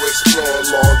planet to explore a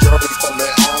long journey from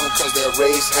their own cause their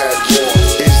race had war.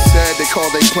 It's said they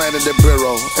called their planet the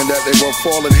Bureau and that they were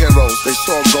fallen heroes. They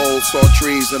saw gold, saw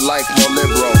trees and life more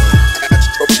liberal.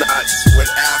 Astronauts with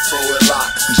afro and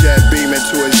locks, jet beaming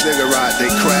to a ziggurat. They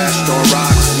crashed on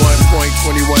rocks.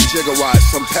 1.21 gigawatts,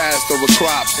 some passed over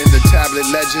crops. In the tablet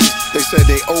legends, they said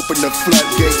they opened the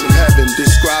floodgates of heaven,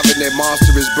 describing their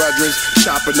monstrous brethren,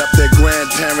 chopping up their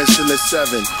grandparents in the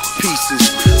 7 pieces.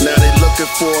 Now they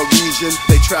looking for a region,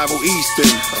 they travel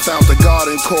eastern, found a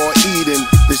garden called Eden.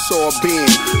 They saw a being,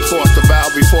 forced to bow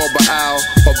before Baal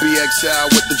or be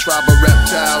exiled with the tribe of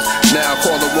reptiles. Now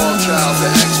call the Rothschilds the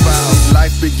X-Files.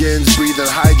 Life begins breathing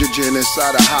hydrogen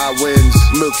inside of high winds.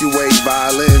 Milky Way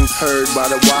violin heard by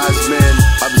the wise men,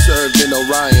 observed in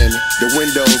Orion. The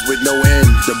windows with no end,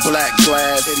 the black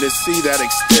glass in the sea that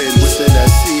extend. Within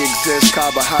that sea exist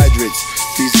carbohydrates.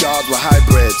 These gods were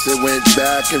hybrids. They went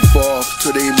back and forth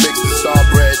till they mixed the star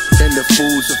bread in the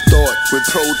foods of thought with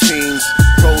proteins.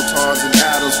 Protons and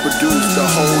atoms produce the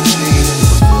whole gene.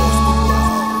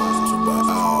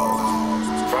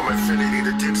 From infinity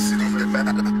to density, the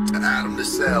matter to atom to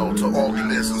cell to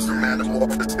organisms to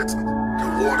metamorphosis, the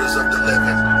waters of the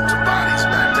living to bodies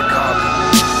back to carbon.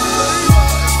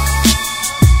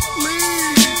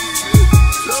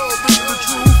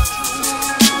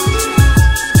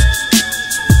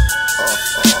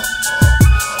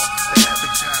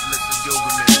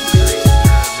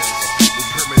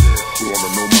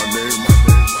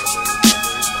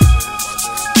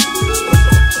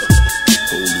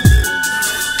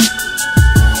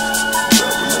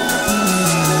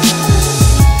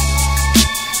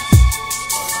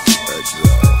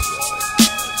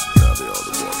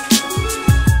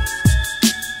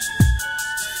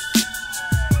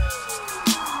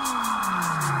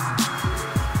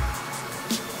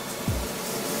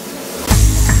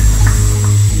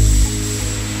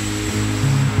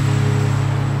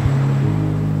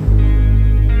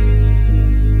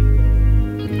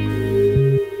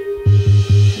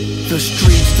 The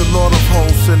streets, the Lord of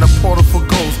hosts, and a portal for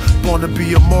ghosts. Born to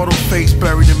be a mortal face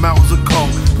buried in mountains of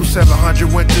cold. Through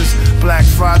 700 winters, Black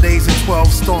Fridays, and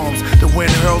 12 storms. The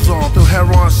wind hurls on. Through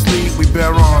herons sleep, we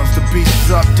bear arms. The beast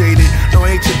is updated. No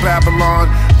ancient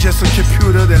Babylon, just a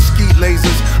computer that skeet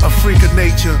lasers. A freak of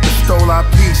nature that stole our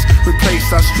peace, replaced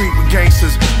our street with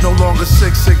gangsters. No longer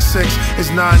 666,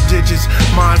 it's 9 digits.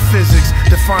 Mind physics,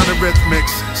 define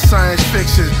arithmetics. Science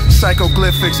fiction,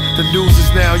 psychoglyphics. The news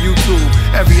is now YouTube.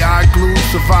 Every eye glued,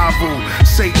 survival.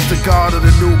 Satan's the God of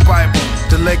the new Bible.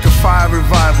 The lake of fire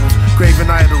revivals, graven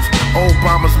idols.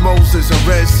 Obama's Moses, a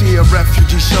Red Sea of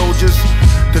refugee soldiers.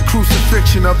 The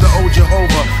crucifixion of the old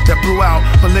Jehovah that blew out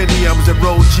millenniums and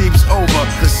rolled jeeps over.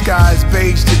 The sky's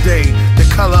beige today. The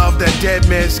color of that dead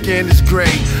man's skin is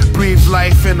gray. Breathe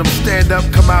life in them, stand up,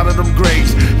 come out of them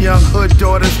graves. Young hood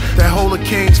daughters that hold the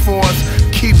king's for us.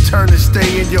 Keep turning,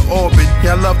 stay in your orbit.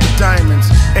 Y'all love the diamonds,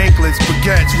 anklets,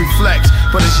 baguettes, reflects,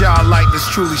 but it's y'all light that's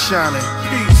truly shining.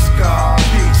 Peace, God,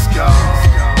 peace, God,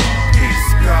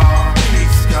 peace, God,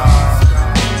 peace, God,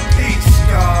 peace,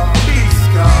 God, peace,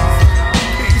 God,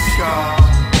 peace, God,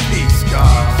 peace,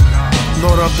 God.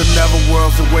 Lord of the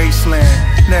netherworld's a wasteland.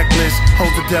 Necklace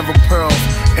holds the devil pearls.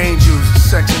 Angels,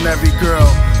 sex in every girl.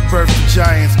 Birth to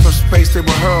giants, from space they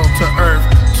were hurled to earth.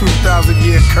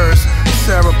 2,000-year curse.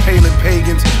 Sarah Palin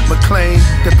pagans, McLean,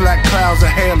 the black clouds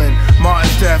are hailing.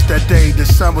 Martin's death that day, the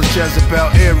sun was Jezebel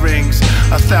earrings.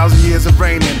 1,000 years of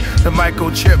reigning, the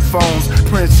microchip phones.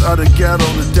 Prince of the ghetto,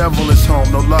 the devil is home.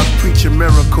 No luck, preaching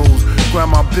miracles.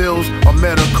 Grandma bills are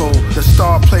medical. The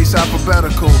star place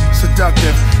alphabetical.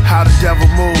 Seductive, how the devil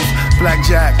moves.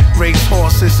 Blackjack, race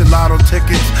horses and lotto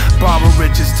tickets. Borrow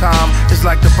riches, time is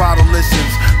like the bottle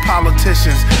listens.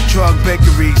 Politicians, drug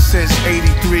bakeries since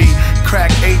 83. Crack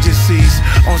agencies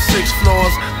on 6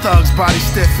 floors. Thugs body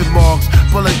stiff in morgues.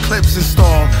 Bullet clips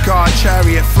installed. God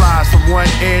chariot flies from one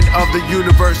end of the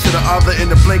universe to the other in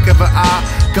the blink of an eye.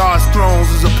 God's thrones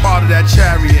is a part of that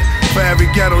chariot. For every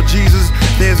ghetto Jesus,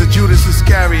 there's a Judas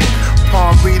Iscariot.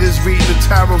 Palm readers reading the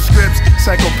tarot scripts.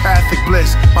 Psychopathic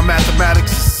bliss. My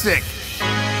mathematics is sick.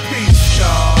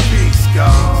 peace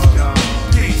God,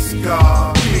 peace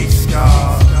God, peace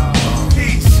God,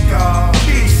 peace God,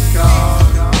 peace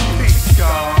God, peace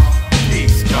God,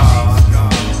 peace God.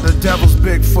 The devil's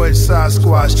Bigfoot,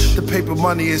 Sasquatch. The paper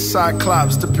money is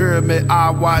Cyclops. The pyramid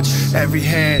I watch. Every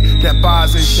hand that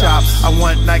buys in shops. I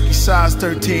want Nike size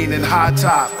 13 and high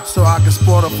top, so I can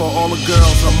sport it for all the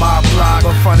girls on my block.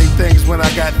 But funny things when I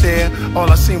got there, all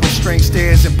I seen was strange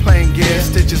stares and plain gear.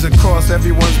 Stitches across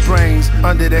everyone's brains,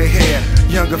 under their hair.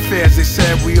 Younger fears, they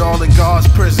said we all in God's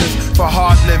prisons for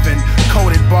hard living.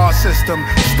 Coded bar system,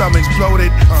 stomachs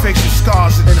bloated, facial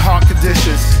scars and heart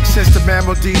conditions. Since the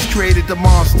Mammodies created the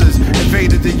monsters,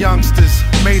 invaded the youngsters,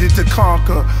 made it to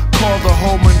conquer. Called the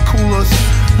homunculus,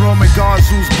 Roman gods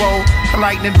whose bow,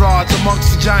 lightning rods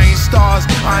amongst the giant stars.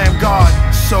 I am God,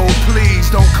 so please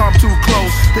don't come too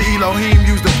close. The Elohim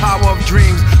used the power of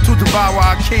dreams to devour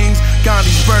our kings.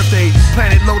 Gandhi's birthday,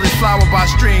 planted lotus flower by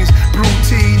streams. Brew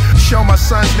tea, show my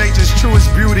son's nature's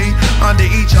truest beauty. Under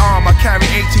each arm I carry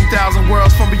 18,000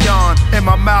 worlds from beyond. In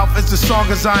my mouth is the song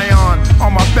of Zion.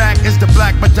 On my back is the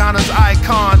Black Madonna's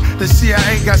icon. The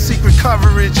CIA got secret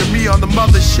coverage of me on the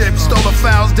mothership. Stole the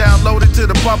files downloaded to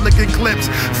the public in clips.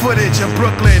 Footage of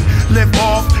Brooklyn, live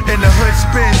off in the hood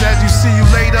spins as you see you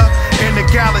later. In the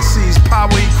galaxies,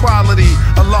 power equality.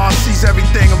 Allah sees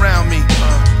everything around me.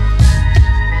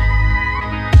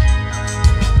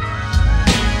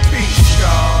 Peace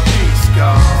God, peace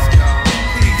God,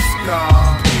 peace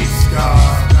God, peace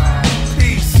God,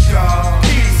 peace God,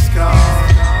 peace God,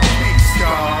 peace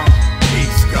God,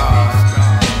 peace God,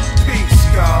 peace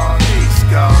God, peace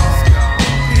God,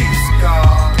 peace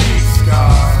God, peace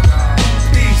God,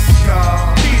 peace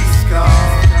God, peace God,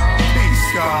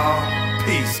 peace God,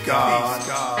 peace God.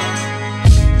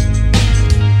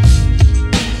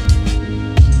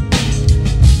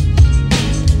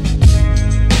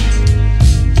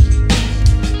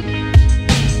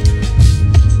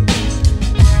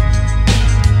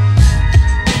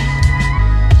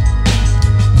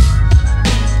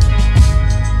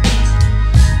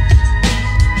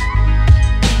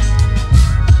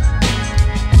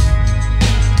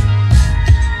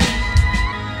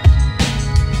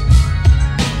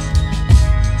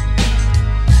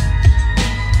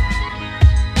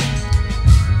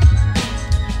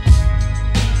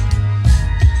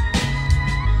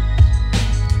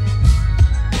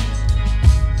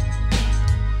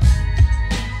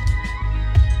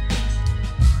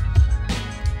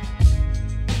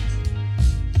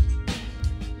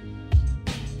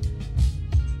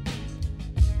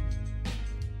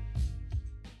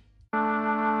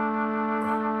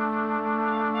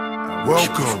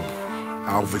 Welcome,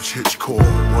 Alvich Hitchcock,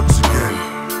 once again.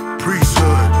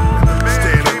 Priesthood,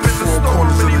 stand at the four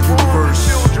corners of the universe,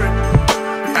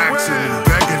 asking and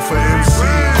begging for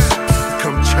MCs to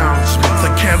come challenge me.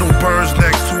 The candle burns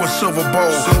next to a silver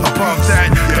bowl. Above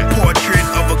that, the portrait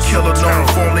of a killer known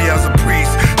formerly as a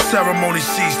priest. Ceremony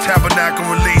ceased, tabernacle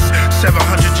release. 700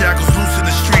 jackals loose in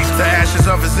the streets. The ashes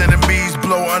of his enemies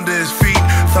blow under his feet.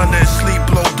 Thunder and sleep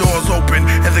blow doors open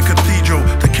in the cathedral.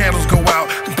 The candles go out,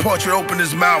 the portrait open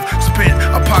his mouth. Spit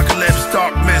apocalypse,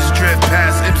 dark mist drift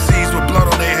past MCs with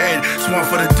blood on their head. Sworn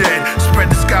for the dead,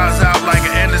 spread the skies out like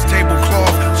an endless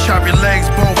tablecloth. Chop your legs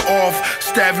both off,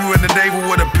 stab you in the navel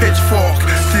with a pitchfork.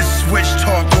 This is witch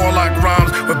talk, warlock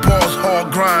rhymes with balls,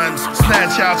 hog grinds.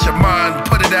 Snatch out your mind,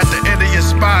 put it at the end of your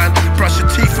spine. Brush your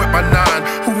teeth with my nine.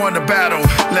 Who won the battle?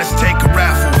 Let's take a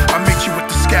raffle. I meet you with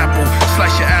the scalpel,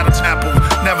 slice your Adam's apple.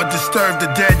 Never disturb the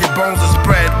dead, your bones are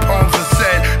spread. Poems are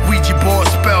said, Ouija board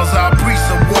spells out breach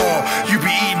of war. You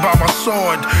be eaten by my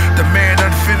sword. The man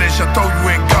unfinished, I throw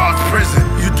you in God's prison.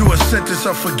 You do a sentence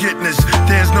of forgiveness.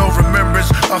 There's no remembrance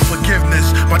of forgiveness.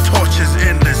 My torch is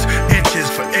endless, inches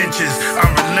for inches. I'm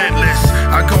relentless.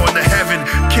 I go into heaven,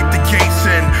 kick the gates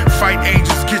in. Fight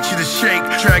angels, get you to shake.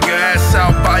 Drag your ass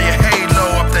out by your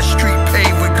halo, up that street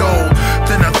paved with gold.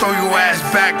 Then I throw your ass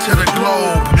back to the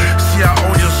globe. See, I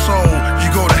own your soul. You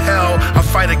go to hell. I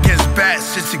fight against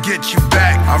bats just to get you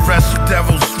back. I wrestle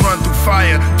devils, run through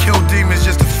fire, kill demons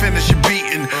just to finish your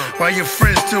beating. While your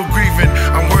friends still grieving,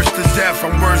 I'm worse than death,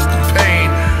 I'm worse than pain.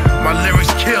 My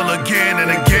lyrics kill again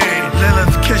and again.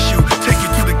 Lilith kiss you, take you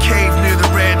to the cave near the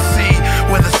Red Sea,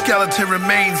 where the skeleton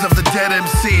remains of the dead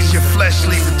MCs. Your flesh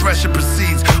leaves, the thresher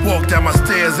proceeds. Walk down my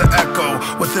stairs and echo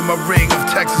within my ring of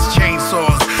Texas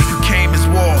chainsaws. You came as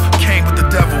war, came with the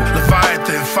devil.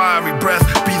 Leviathan, fiery breath,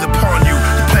 breathe upon you.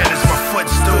 The planet's my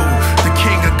footstool. The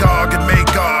king of Gog and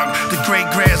Magog, the great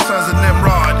grandsons of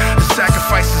Nimrod. The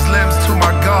sacrifices limbs to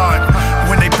my God.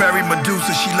 When they buried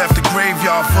Medusa, she left a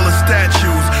graveyard full of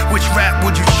statues. Which rap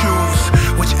would you choose?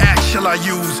 Which axe shall I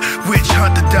use? Which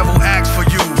hunt the devil axe for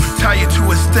you? tie you to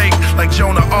a stake like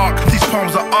Joan of Arc. These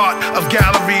poems are art of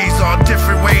galleries, all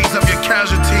different ways of your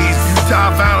casualties. You die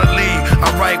violently,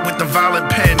 I write with the violent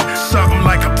pen, something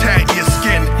like I'm tatting your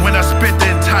skin. When I spit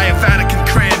the entire Vatican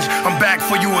cringe, I'm back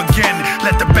for you again,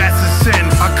 let the bastards sin.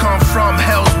 I come from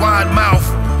hell's wide mouth,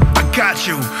 I got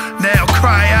you, now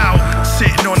cry out.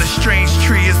 Sitting on a strange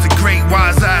tree is the great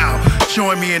wise owl.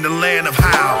 Join me in the land of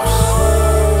howls.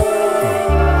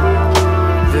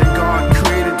 Then God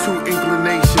created two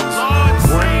inclinations,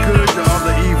 one good, the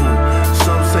other evil.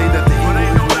 Some say that the evil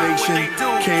inclination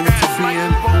came into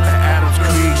being at Adam's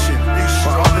creation,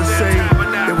 while others say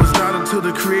it was not until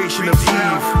the creation of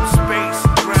Eve.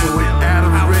 So when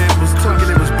Adam's rib was taken,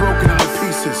 it was broken into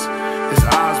pieces. His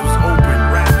eyes was open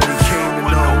and he came to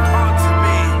know.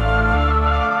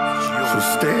 So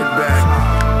stand back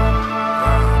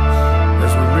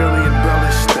as we really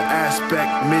embellish the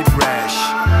aspect mid-rash.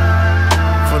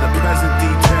 For the present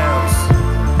details,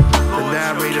 the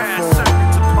narrated form,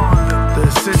 the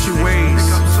essential ways,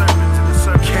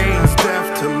 Cain's death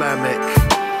to Lamech,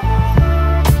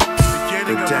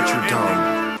 the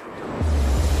Detradon.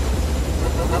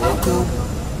 Welcome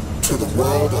to the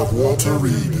world of Walter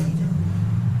Reed.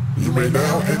 You may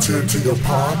now enter into your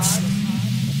pods,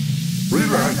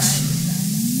 relax,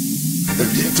 and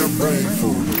eat your brain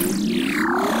food.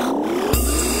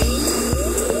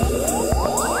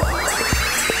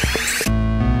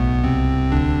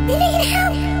 We need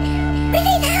help! We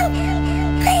need help!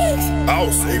 Please!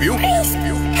 I'll save you. Please!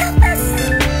 Help us!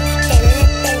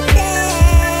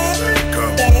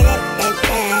 Come.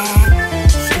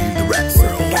 Save the rap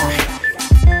world.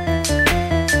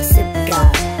 Super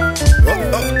God.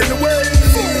 Up in the way.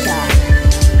 Super God.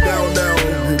 Down, down,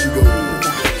 here we go.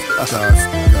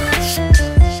 Gosh.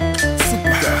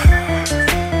 Super God.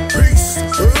 Priest.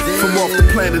 From off the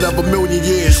planet of a million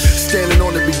years, standing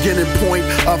on the beginning point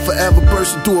of forever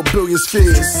bursting through a billion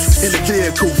spheres. In a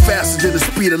vehicle faster than the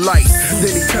speed of light.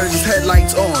 Then he turns his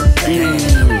headlights on.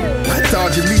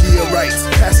 Dodging meteorites,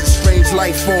 passing strange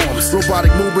life forms.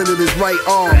 Robotic movement in his right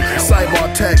arm.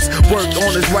 Cyborg text worked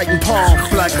on his right palm.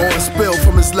 Black oil spill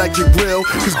from his electric grill.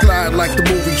 His glide like the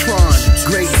movie Tron.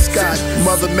 Great Scott,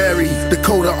 Mother Mary,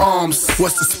 Dakota arms.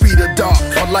 What's the speed of dark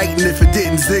or lightning if it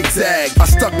didn't zigzag? I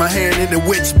stuck my hand in the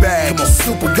witch bag. Come on,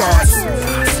 super gods.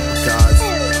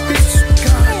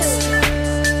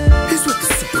 He's with the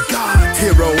super gods.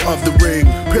 Hero of the ring,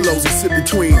 pillows he sit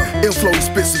between. Inflow he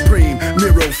spit supreme,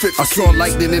 Miro 50. I saw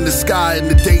lightning in the sky in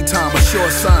the daytime, a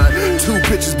sure sign. Two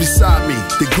pictures beside me,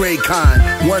 the gray kind.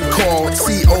 One called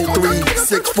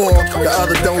CO364, the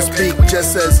other don't speak,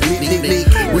 just says neat, neat, neat.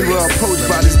 We were approached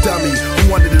by this dummy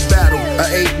who wanted to battle.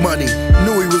 I ate money,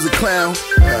 knew he was a clown,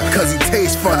 cause he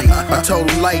tastes funny. I told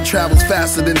him light travels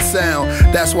faster than sound.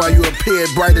 That's why you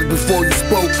appeared brighter before you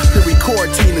spoke. To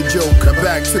record Tina joke,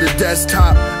 back to the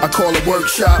desktop, I call it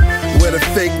workshop, where the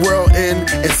fake world end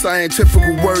and scientific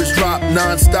words drop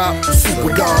non-stop.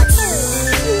 Super gods.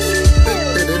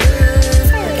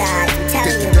 Super God, I'm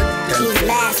telling you, he's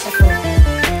masterful.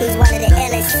 He's one of the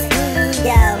illest.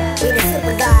 Yo, we the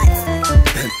super gods.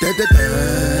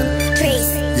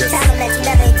 Priest, tell him that you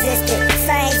never existed.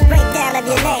 Science breakdown of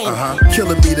your name.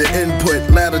 Killing me the input,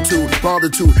 latitude,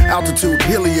 longitude, altitude,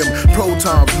 helium,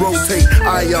 protons, rotate,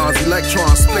 ions,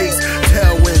 electrons, space,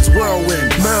 tailwinds,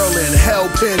 whirlwind, Merlin, hell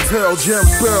pin, pearl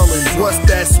gems, Berlin. What's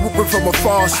that swooping from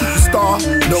afar, superstar?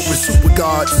 Nope, it's super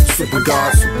gods, super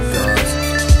gods, super gods.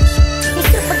 He's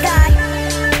super God.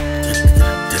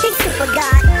 He's super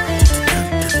God.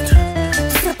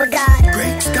 Super God.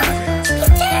 Great Scott. He's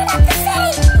tearing up the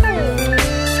city.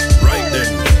 Right then.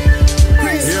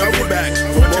 Here we're back.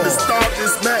 Put you to start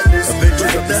this madness.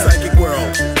 Adventures of the psychic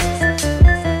world.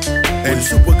 And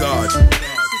super god.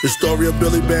 The story of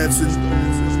Billy Manson.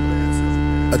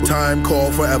 A time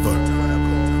called forever.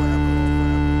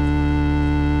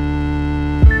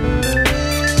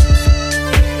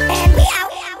 And we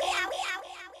out.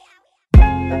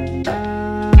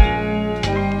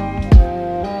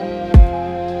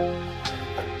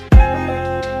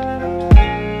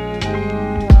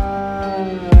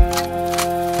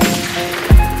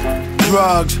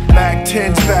 Drugs, Mac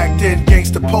 10s back then,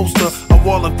 gangsta poster, a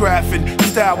wall of graphing,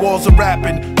 style walls of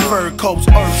rapping, fur coats,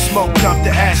 earth smoke, dump the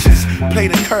ashes, play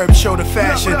the curb, show the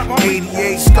fashion,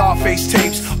 88 Scarface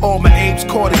tapes, all my apes,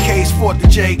 caught a case, fought the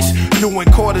Jakes, doing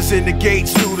quarters in the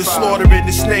gates, through the slaughter in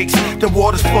the snakes, the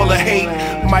water's full of hate,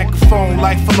 microphone,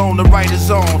 life alone, the writer's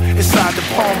on, inside the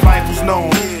palm rifles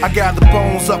known, I got the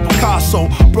bones of Picasso,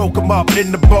 broke them up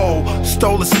in the bowl,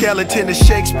 stole a skeleton of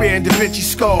Shakespeare and Da Vinci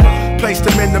skull, placed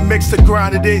them in the mixer,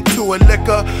 grinded it to a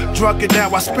liquor, drunk it now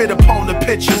I spit upon the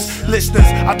pictures, listeners,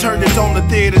 I turned it on the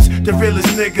theaters niggas, the realest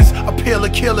niggas, appeal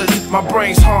of killers. My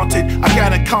brain's haunted, I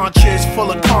got a conscience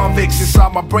full of convicts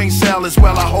inside my brain cell as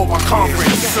well. I hold my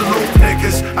conference. Salute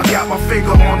niggas, I got my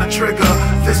finger on the trigger.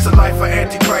 This the life of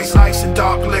Antichrist, ice and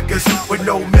dark liquors with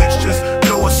no mixtures.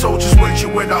 No soldiers with you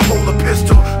when I hold a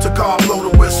pistol. To God blow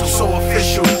the whistle, so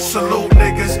official. Salute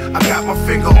niggas, I got my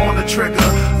finger on the trigger.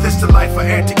 This the life of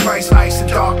Antichrist, ice and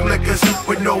dark liquors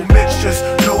with no mixtures.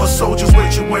 No soldiers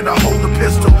with you when I hold a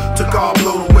pistol. To God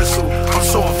blow the whistle, I'm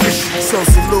so official. So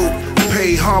salute,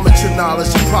 pay homage to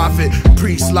knowledge and profit.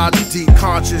 Priest, logic, deep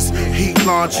conscious, heat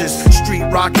launches, street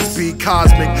rockets, be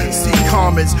cosmic, see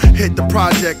comments, hit the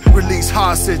project, release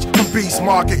hostage, from Beast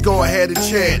Market, go ahead and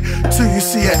chant. Till you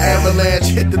see an avalanche,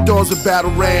 hit the doors of battle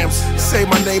rams. Say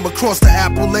my name across the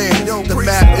apple land, the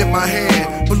map in my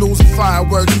hand. Balloons and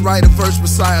fireworks, write a verse,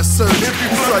 Messiah search. We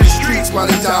flood the streets while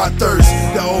they die of thirst.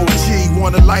 The OG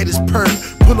wanna light his perk.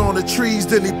 Put on the trees,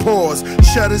 then he pours.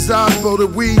 Shut his eyes, blow the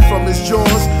weed from his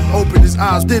jaws. Open his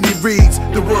eyes, then he reads,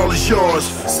 the world is yours.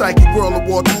 Psychic world of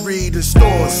Walter Reed in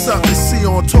stores. Something to see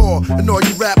on tour. And all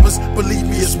you rappers, believe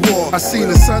me, it's war. I seen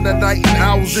the sun at night and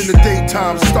owls in the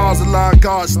daytime. Stars align,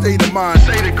 God's state of mind.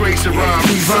 Say the grace of rhyme.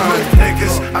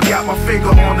 Niggas, I got my finger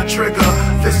on the trigger.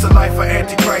 This the life of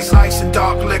Antichrist, ice and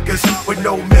dark liquors with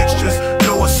no mixtures.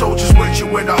 No soldiers with you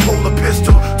when I hold a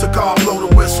pistol. To God blow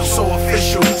the whistle, so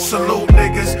official. Salute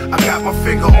niggas, I got my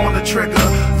finger on the trigger.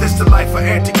 This the life of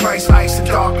Antichrist, ice and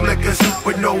dark liquors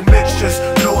with no mixtures.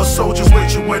 No soldiers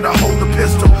with you when I hold the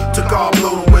pistol. To God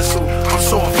blow the whistle, I'm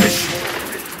so official.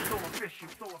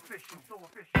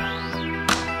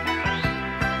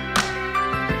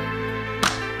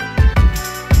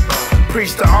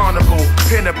 Priest the honorable,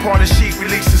 pen upon the sheet,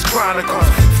 releases chronicles.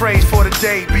 Phrase for the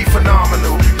day, be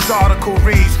phenomenal. His article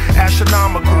reads,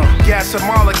 astronomical. Gas and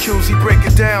molecules, he break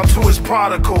it down to his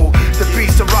particle. The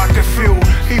beast of rocket fuel,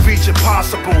 he reach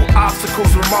impossible.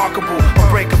 Obstacles remarkable,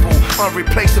 unbreakable,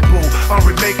 unreplaceable,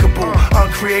 unremakeable,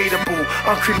 uncreatable,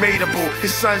 uncrematable.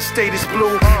 His sun's state is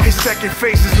blue, his second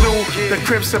face is new. The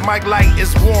crimson mic light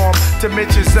is warm,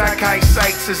 dimension Zakai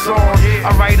sights is on.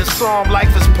 I write a psalm,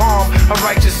 life is palm, a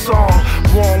righteous song.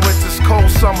 Warm winters, cold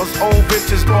summers, old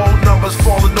bitches, bold numbers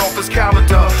falling off his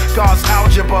calendar. God's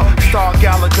algebra, Star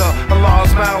Gallagher, Allah's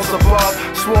miles above.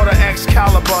 Slaughter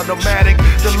Excalibur, nomadic,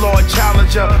 the Lord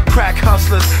Challenger. Crack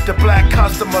hustlers, the black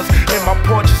customers. In my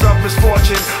porches of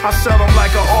misfortune, I sell them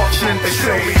like an auction. They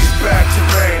say he's back to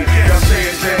reign. Y'all say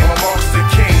his name amongst the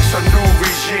kings. A new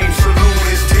regime, salute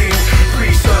his team.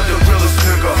 Priest of the realest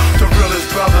nigga, the realest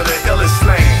brother, the illest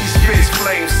slain. He spits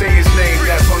flames, say his name,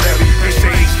 that's on every. They say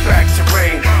he's back to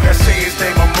reign. Y'all say his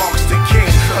name amongst the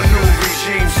kings. A new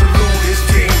regime, salute his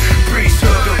team. Priest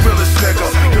of the realest nigga,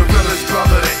 the realest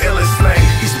brother, the illest slain.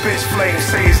 He spits flames,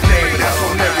 say his name, that's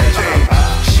on everything.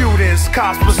 Shootings,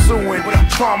 cops pursuing,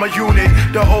 trauma unit,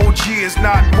 the OG is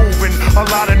not moving. A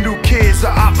lot of new kids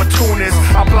are opportunists.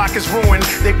 Our block is ruined,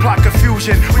 they plot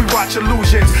confusion. We watch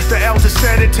illusions, the elders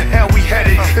said it, to hell we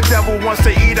headed. The devil wants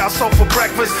to eat our soul for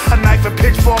breakfast. A knife and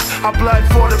pitchfork, our blood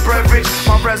for the beverage.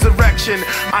 My resurrection,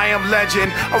 I am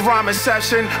legend. A rhyme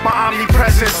inception, my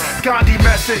omnipresence. Gandhi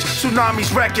message,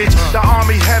 tsunami's wreckage. The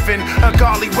army heaven,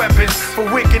 ungodly weapons. For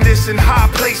wickedness in high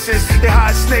places. They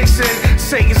hide snakes in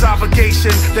Satan's obligation.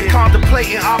 They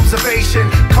contemplating observation.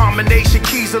 Combination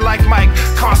keys are like Mike,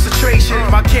 concentration.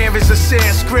 My canvas is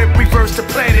Sanskrit, reverse the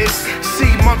planets.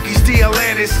 Sea monkeys, the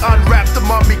Atlantis. Unwrap the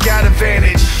mummy, got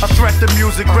advantage. A threat to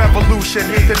music revolution.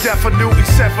 The death of Newton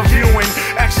set for viewing.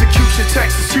 Execution,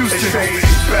 Texas, Houston. They say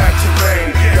he's back to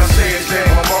reign. Y'all say his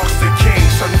name amongst the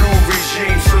kings. A new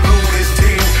regime, salute his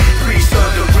team. Priest of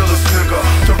the realest nigga,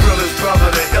 the realest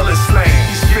brother, the illest slain.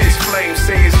 He spits flames,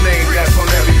 say his name, that's on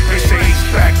every. They say he's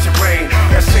back to reign.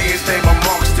 Y'all say his name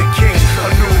amongst the kings. A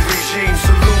new regime,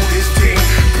 salute his team.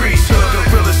 Priest of the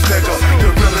realest nigga, the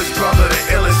realest brother, the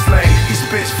illest slain. He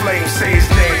spits flames, say his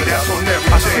name, that's on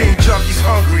everything. I seen junkies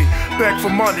hungry, beg for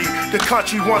money, the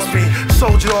country wants me.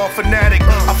 Soldier or fanatic,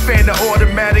 I fan the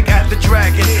automatic at the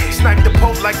dragon. Snipe the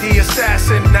Pope like the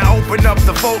assassin. Now open up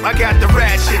the vote, I got the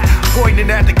ratchet. Pointing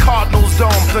at the Cardinals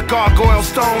dome, the gargoyle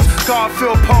stones,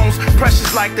 God-filled poems,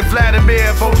 precious like the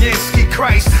Vladimir Voyinsky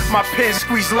Christ. My pen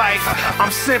squeeze life,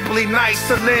 I'm simply nice.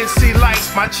 The lens see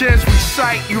lights, my gems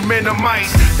recite, you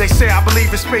minimize. They say I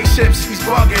believe in spaceships, he's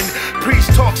bugging.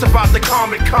 Priest talks about the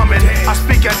comet coming. I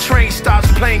speak at train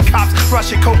stops, plane cops,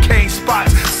 Russian cocaine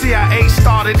spots. CIA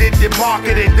started it, then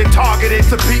marketed, then targeted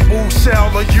the people who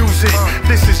sell or use it.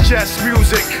 This is just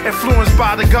music, influenced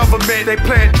by the government. They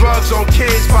plant drugs on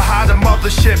kids behind the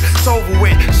mothership. It's over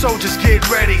with, soldiers get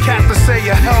ready. Captain say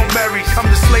a Hail Mary, come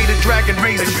to slay the dragon,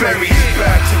 raise the berry. He's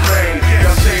back to reign,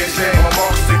 y'all say his name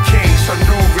amongst the kings. A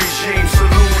new regime,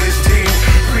 salute his team.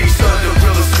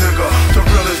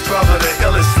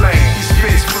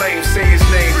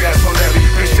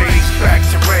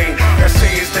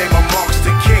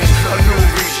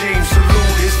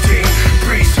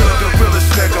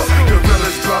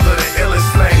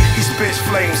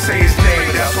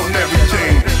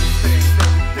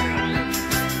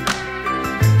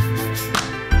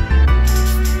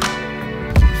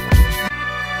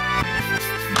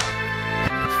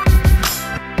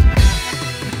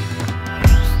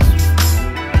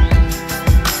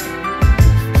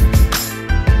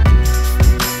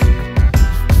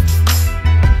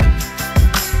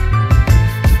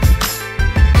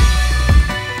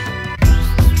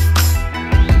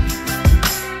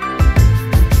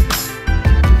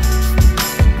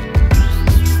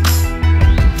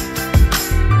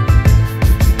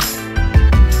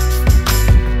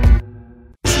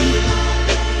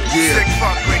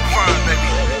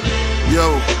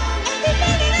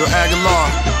 Yo, Ayatollah,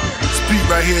 this beat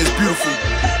right here is beautiful.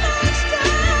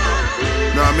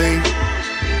 You know what I mean?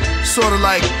 Sort of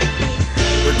like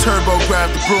when Turbo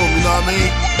grabbed the broom, you know what I mean?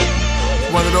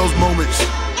 One of those moments.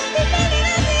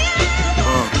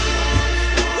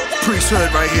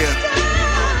 Priesthood right here.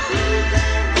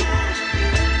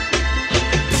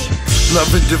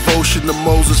 Love and devotion to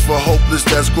Moses for hopeless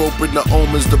that's groping the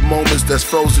omens, the moments that's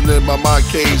frozen in my mind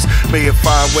caves. May it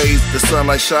find ways, the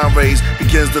sunlight shine rays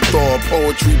begins to thaw,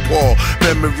 poetry pour,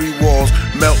 memory walls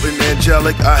melting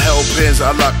angelic. I held pins,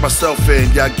 I lock myself in.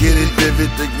 Y'all get it,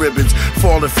 vivid, the ribbons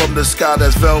falling from the sky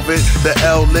that's velvet. The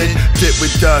L lit, dipped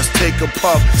with dust, take a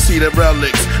puff, see the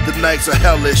relics. The nights are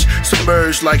hellish,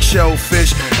 submerged like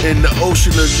shellfish in the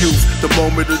ocean of youth. The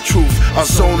moment of truth, I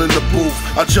zone in the booth,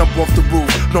 I jump off the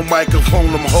roof, no microphone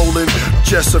I'm holding,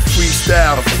 just a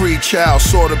freestyle, a free child,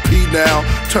 sort of P now,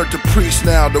 turned to priest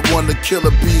now, the one to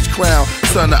Killah B's crown,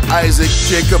 son of Isaac,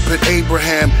 Jacob and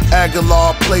Abraham,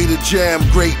 Ayatollah played the jam,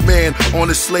 great man on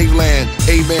the slave land,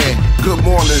 amen. Good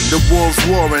morning, the wolves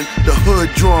warring, the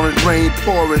hood drawing, rain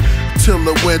pouring, till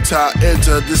the winter I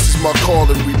enter, this is my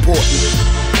calling, reporting.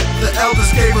 The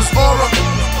elders gave us aura,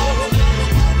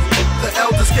 the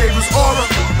elders gave us aura,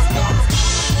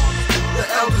 the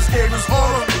elders gave us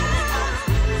aura.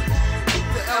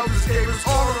 The elders gave us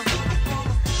aura.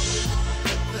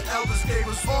 The elders gave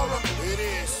us aura. It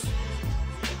is.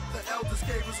 The elders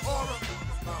gave us aura.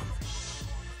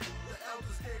 The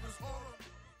elders gave us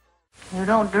aura. You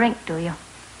don't drink, do you?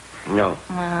 No.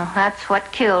 Well, that's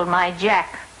what killed my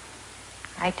Jack.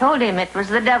 I told him it was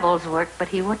the devil's work, but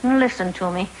he wouldn't listen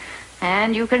to me.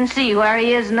 And you can see where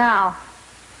he is now.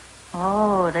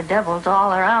 Oh, the devil's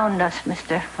all around us,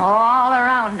 mister. All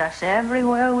around us,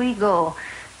 everywhere we go.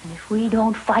 And if we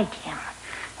don't fight him,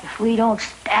 if we don't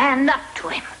stand up to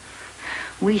him,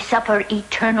 we suffer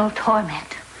eternal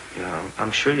torment. Yeah, I'm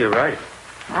sure you're right.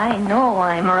 I know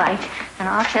I'm right, and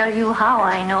I'll tell you how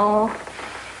I know.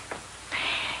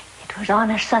 It was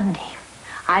on a Sunday.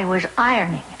 I was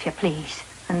ironing, if you please,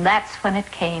 and that's when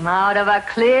it came out of a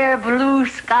clear blue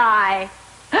sky.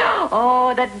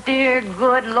 Oh, the dear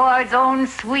good Lord's own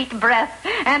sweet breath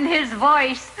and his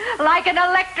voice like an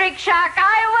electric shock.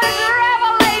 I was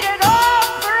revelated.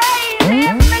 Oh, praise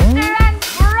him, mister, and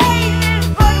praise his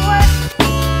good work.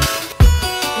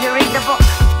 You read the book.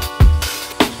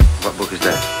 What book is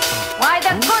that? Why,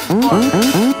 the good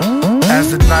book.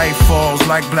 As the night falls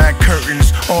like black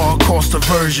curtains, all cost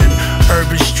aversion.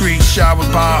 Urban streets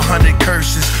showered by 100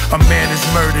 curses. A man is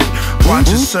murdered. Watch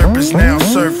his serpents now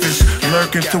surface,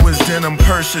 lurking through his denim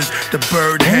purses. The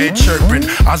bird head chirping.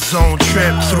 I zone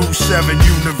trip through 7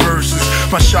 universes.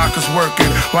 My chakras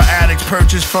working while addicts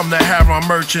purchase from the harem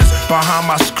merchants. Behind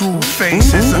my screw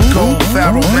face is a gold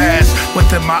pharaoh mask.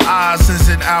 Within my eyes is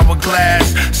an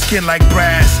hourglass, skin like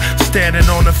brass. Standing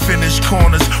on the finished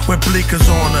corners with bleakers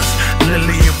on us.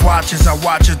 Lily of watches, I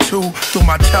watch it too through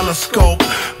my telescope.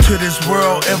 To this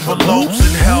world envelopes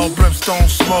and hell brimstone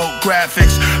smoke.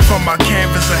 Graphics from my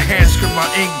canvas, a hand script, my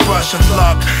ink brush of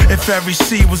luck. If every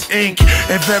sea was ink,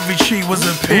 if every tree was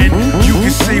a pen, you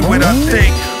can see what I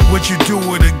think. Would you do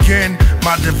it again?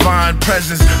 My divine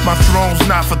presence, my throne's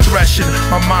not for threshing.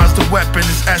 My mind's the weapon,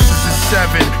 its essence is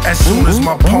 7. As soon as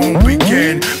my poem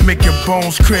begin, make your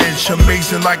bones cringe.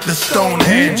 Amazing like the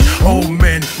Stonehenge. Old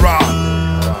men rock.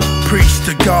 Priest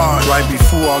to God. Right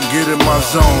before I get in my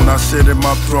zone, I sit in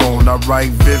my throne. I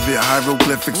write vivid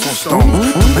hieroglyphics on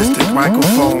stones. Mystic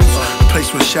microphones,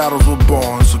 place where shadows were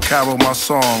born. So carol my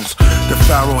songs. The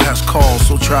Pharaoh has called,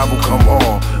 so travel come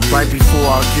on. Right before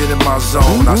I get in my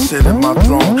zone, I sit in my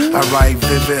throne. I write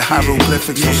vivid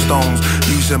hieroglyphics on stones,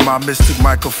 using my mystic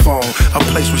microphone. A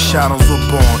place where shadows were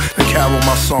born. To carol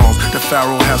my songs. The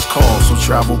Pharaoh has called, so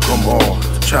travel come on.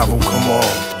 Travel come on.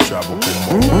 Travel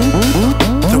come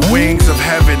on. The wings of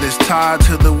heaven is tied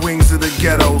to the wings of the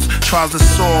ghettos. Tries to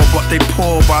soar, but they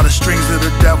pull by the strings of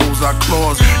the devils. Our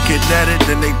claws get netted,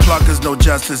 then they pluck us, no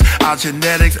justice. Our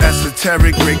genetics,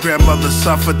 esoteric, great-grandmother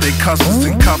suffered. They cuss us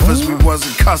and cuff us, we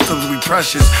wasn't customs, we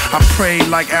precious. I prayed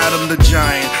like Adam the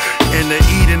giant, in the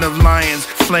Eden of lions.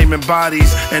 Flaming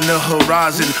bodies in the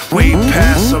horizon, way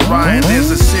past Orion.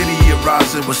 There's a city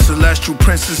arising with celestial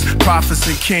princes, prophets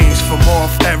and kings from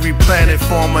off every planet,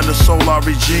 forming a solar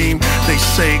regime. They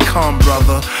say, come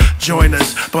brother, join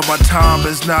us, but my time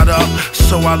is not up,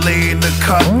 so I lay in the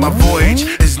cut. My voyage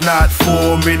is not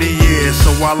for many years,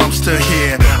 so while I'm still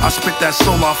here, I spit that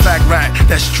solar fact rat,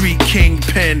 that street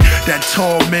kingpin, that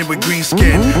tall man with green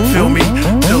skin. Feel me?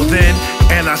 Till then,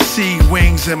 and I see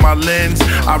wings in my lens.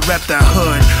 I rep that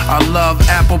hood. I love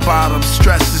apple bottoms.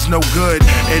 Stress is no good.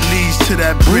 It leads to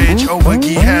that bridge over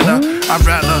Gehenna. I'd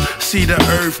rather see the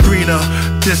earth greener.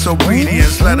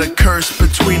 Disobedience, let a curse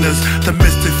between us. The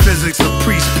mystic physics of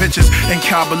priest pictures and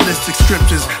Kabbalistic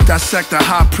scriptures. Dissect the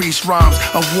high priest rhymes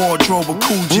of wardrobe of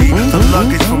Coogee. The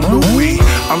luggage from Louis.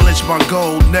 I lynch my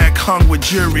gold neck hung with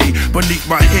jewelry. Beneath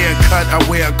my haircut, I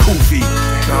wear a kufi.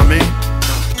 Know what I mean?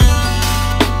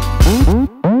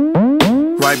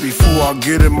 Right before I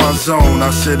get in my zone,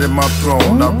 I sit in my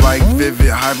throne. I write vivid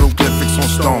hieroglyphics on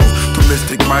stones. Through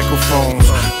mystic microphones,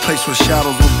 place where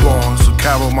shadows were born. So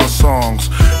carol my songs.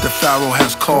 The Pharaoh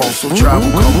has called, so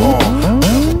travel come on.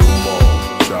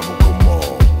 Travel come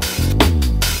on.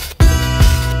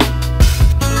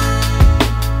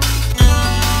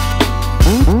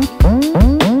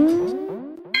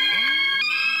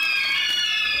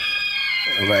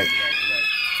 Alright,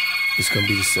 it's gonna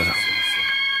be the setup.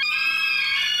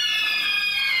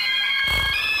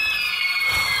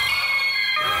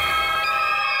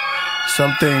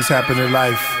 Some things happen in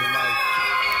life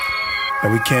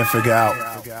that we can't figure out.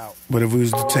 But if we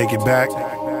was to take it back,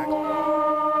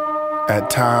 at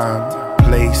time,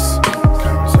 place,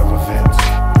 some events.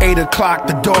 8 o'clock,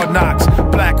 the door knocks.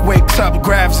 Black wakes up,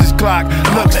 grabs his Glock,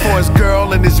 looks for his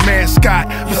girl and his man Scott.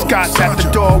 But Scott's at the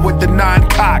door with the 9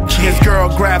 cock. His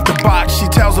girl grabs the box. She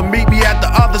tells him meet me at the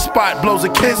other spot. Blows a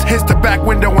kiss, hits the back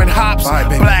window and hops.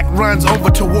 Black runs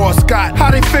over towards Scott. How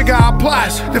they figure out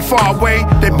plots? They're far away,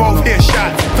 they both hear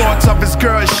shots. Thoughts of his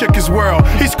girl shook his world.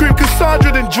 He screamed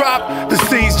Cassandra, then dropped. The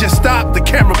scenes just stopped, the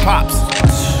camera pops.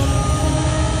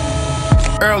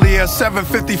 Earlier,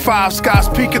 7:55, Scott's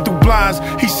peeking through blinds.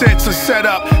 He said to set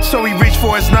up, so he reached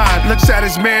for his 9. Looks at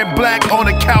his man Black on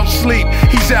the couch sleep.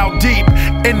 He's out deep.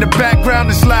 In the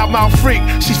background, this loudmouth freak.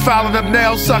 She's filing up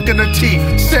nails, sucking her teeth,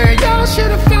 saying, y'all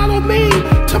should've followed me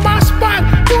to my spot.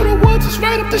 Through the woods, it's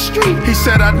right up the street. He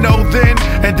said, I know then,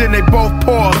 and then they both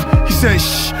paused. He said,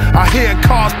 shh, I hear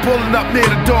cars pulling up near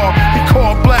the door. He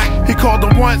called Black, he called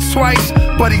him once, twice,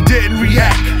 but he didn't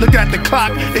react. Looked at the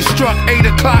clock, it struck 8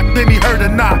 o'clock, then he heard a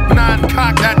knock. 9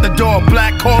 cocked at the door,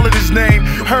 Black calling his name.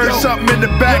 Heard something in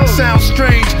the back, sound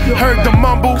strange. Heard the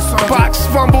mumble, box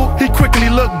fumble. He quickly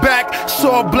looked back,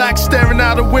 saw Black staring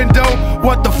out a window.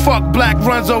 What the fuck? Black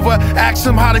runs over, asked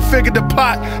him how they figured the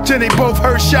plot. Then they both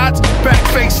heard shots, back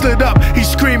face slid up. He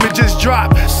screaming, just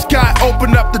dropped. Scott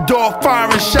opened up the door,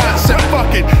 firing shots. Said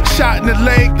fuck it, shot in the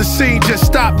leg. The scene just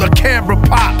stopped, the camera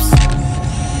pops.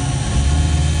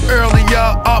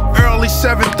 Earlier, up early,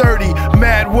 7:30,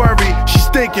 mad worry. She's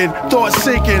thinking, thoughts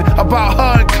sinking about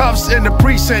her in cuffs in the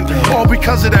precinct. All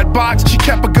because of that box. She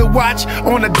kept a good watch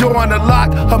on the door and the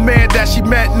lock. Her man that she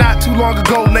met not too long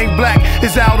ago named Black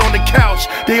is out on the couch.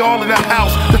 They all in the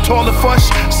house. The toilet flush,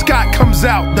 Scott comes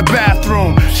out the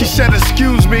bathroom. She said,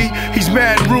 excuse me, he's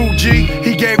mad rude, G.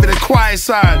 He gave it a quiet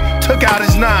sign, took out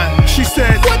his 9. She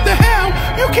said, what the hell?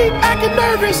 You keep acting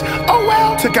nervous. Oh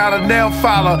well. Took out a nail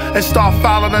filer and started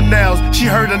filing her nails. She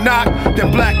heard a knock,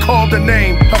 then Black called her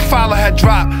name. Her filer had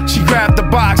dropped. She grabbed the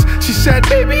box. She said,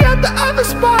 meet me at the other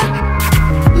spot.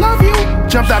 Love you.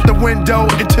 Jumped out the window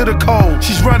into the cold.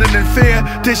 She's running in fear,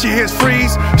 then she hears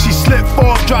freeze. She slipped,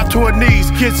 falls, dropped to her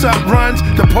knees. Gets up, runs,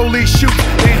 the police shoot.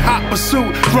 In hot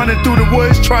pursuit, running through the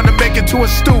woods, trying to make it to a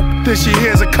stoop. Then she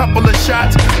hears a couple of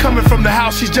shots coming from the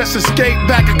house. She just escaped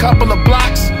back a couple of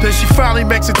blocks. Then she finally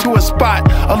makes it to a spot,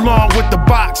 along with the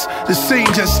box. The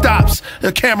scene just stops,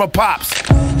 the camera pops.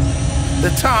 The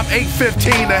time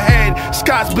 8:15 ahead.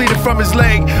 Scott's bleeding from his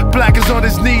leg. Black is on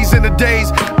his knees in the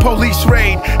daze. Police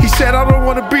raid. He said, I don't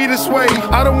want to be this way.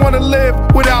 I don't want to live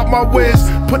without my whiz.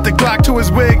 Put the Glock to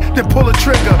his wig, then pull a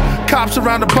trigger. Cops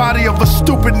around the body of a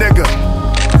stupid nigga.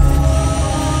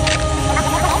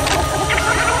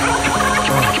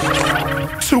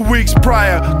 2 weeks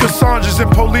prior, Cassandra's in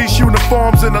police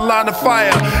uniforms in the line of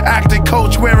fire. Acting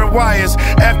coach wearing wires.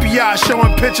 FBI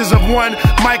showing pictures of one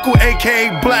Michael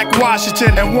aka Black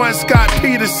Washington and one Scott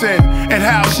Peterson, and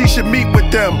how she should meet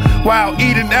with them while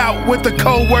eating out with the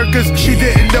co-workers. She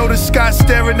didn't notice Scott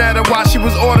staring at her while she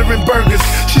was ordering burgers.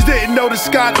 She didn't notice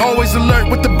Scott always alert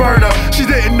with the burner. She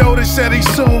didn't notice that he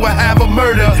soon would have a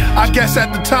murder. I guess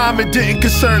at the time it didn't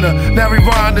concern her. Now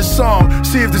rewind the song,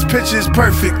 see if this picture is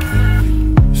perfect.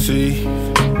 See,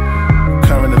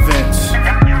 current events.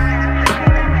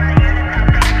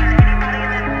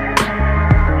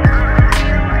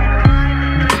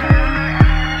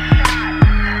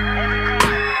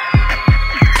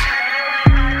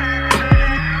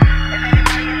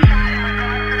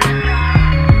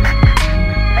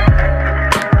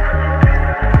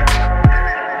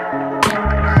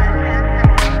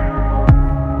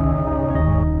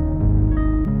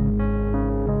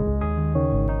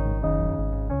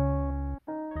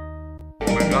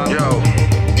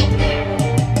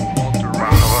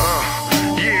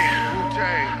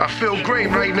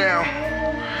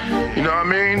 You know what I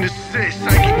mean? This is it,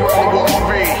 Psychic World of Walter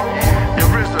Reed. Yo,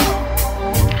 RZA.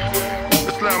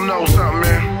 Let's let them know something,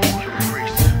 man.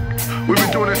 We've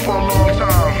been doing this for a long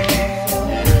time.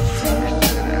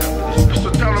 So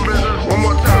tell them, RZA, one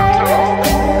more time. Tell them.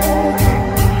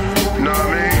 You know what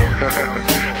I mean?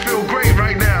 Feel great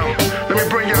right now. Let me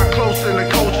bring y'all closer in the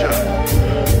culture.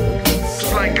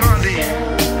 Just like Gandhi,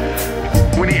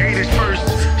 when he ate his first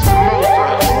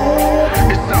samosa.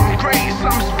 It's something great, it's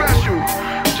something special.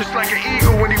 Just like an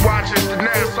eagle when he watches the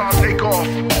Nassau take off.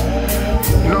 You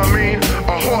know what I mean?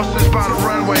 A horse is by the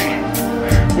runway,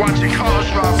 watching cars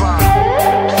drive by.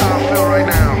 That's how I feel right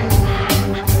now.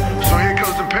 So here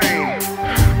comes the pain.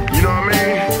 You know what I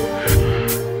mean?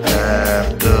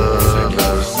 After the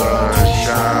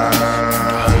sunshine.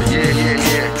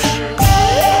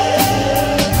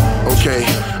 Okay,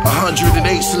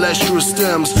 108 celestial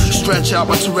stems stretch out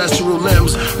my terrestrial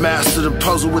limbs. Master the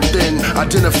puzzle within.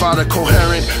 Identify the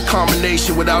coherent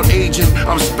combination without aging.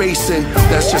 I'm spacing,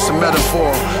 that's just a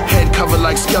metaphor. Head covered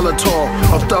like Skeletor,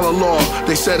 Othello law.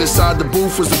 They said inside the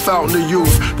booth was the fountain of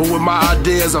youth, but with my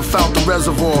ideas I found the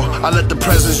reservoir. I let the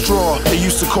presence draw. They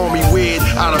used to call me weird,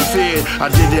 out of fear. I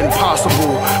did the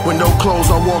impossible. With no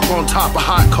clothes I walk on top of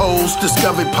hot coals.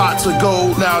 Discovered pots of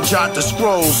gold, now jot the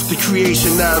scrolls. The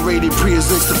creation narrated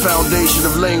pre-exists the foundation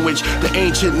of language. The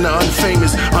ancient and the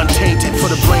unfamous, untainted for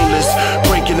the blameless.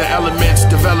 Breaking the elements,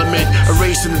 development,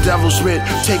 erasing the devil's smith.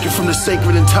 Taken from the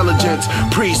sacred intelligence,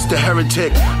 priest, the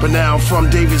heretic. But now I'm from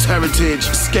David's heritage.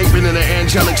 Escaping in an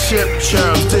angelic ship.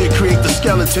 Cherubs did create the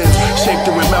skeletons, shaped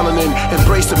it with melanin,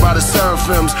 embraced it by the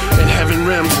seraphims. In heaven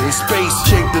rims, in space,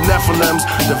 shaped the Nephilims.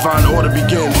 Divine order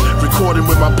begins, recorded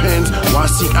with my pens. Why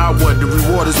seek outward, the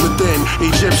reward is within.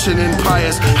 Egyptian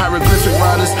empires, hieroglyphic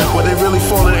writers. Were they really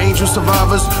fallen angel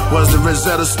survivors? Was the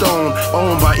Rosetta Stone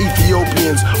owned by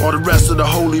Ethiopians or the rest of the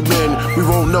holy men? We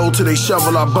won't know till they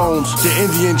shovel our bones. The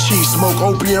Indian chiefs smoke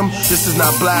opium. This is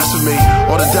not blasphemy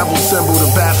or the devil's symbol to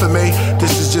baphomet.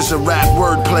 This is just a rap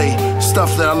wordplay,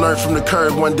 stuff that I learned from the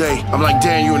curb one day. I'm like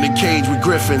Daniel in the cage with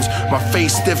griffins. My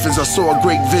face stiffens, I saw a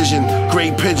great vision.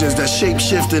 Great pigeons that shape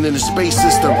shifting in the space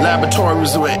system.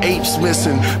 Laboratories with apes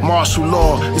missing. Martial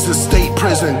law is a state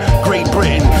prison. Great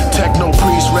Britain, techno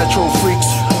priest, retro freaks.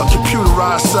 A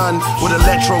computerized son with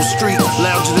electro street.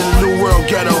 Lounging in the new world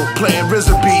ghetto, playing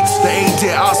RZA beats. The ain't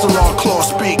dead Ocelot claw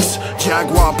speaks.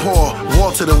 Jaguar paw,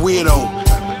 Walter the weirdo.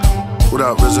 What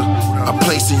up, RZA? I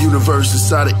place the universe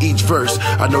inside of each verse.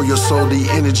 I know your soul need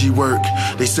energy work.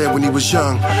 They said when he was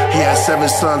young, he had 7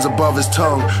 sons above his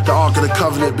tongue. The Ark of the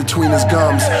Covenant between his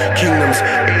gums. Kingdoms,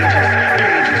 ages,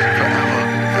 pages, forever,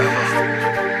 ever.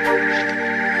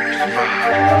 Survive.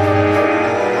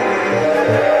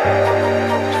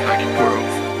 Psychic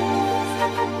World.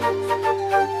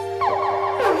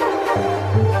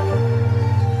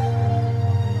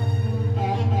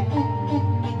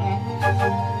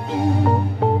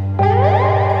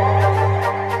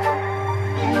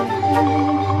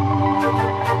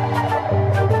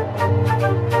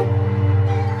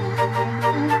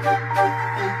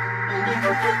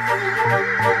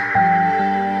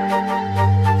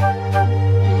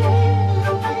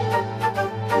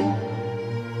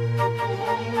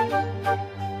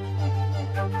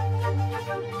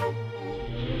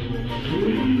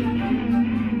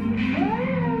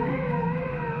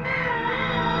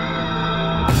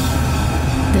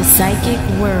 The Psychic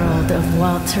World of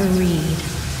Walter Reed.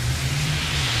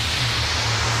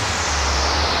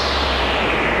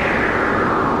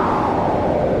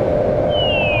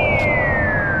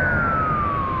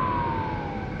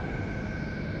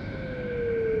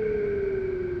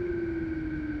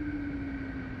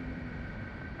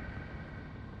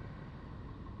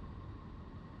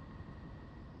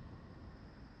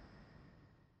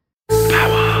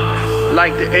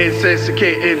 Like the incense to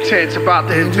get intense about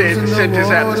the event, sentence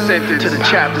after sentence, to the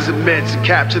chapters immense and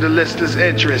capture the listener's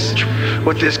interest.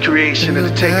 With this creation,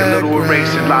 it'll take a little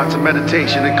erasing, lots of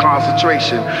meditation and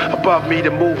concentration. Above me, the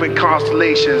moving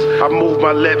constellations. I move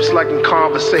my lips like I'm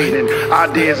conversating.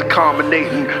 Ideas are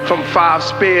combinating from 5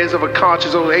 spears of a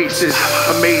conscious oasis.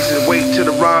 Amazing, wait till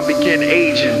the rhyme begin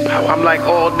aging. I'm like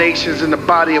all nations in the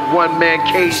body of one man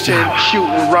caged in,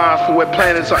 shooting rhymes for where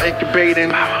planets are incubating.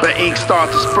 The ink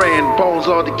starts to spray and bones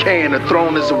are decaying, the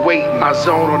throne is awaiting. I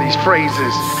zone on these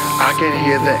phrases, I can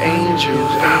hear the angels.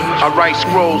 I write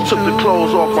scrolls, took the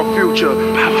clothes off my future.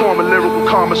 Perform a lyrical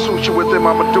Kama Sutra within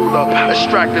my medulla.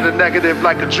 Extracted a negative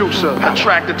like a juicer.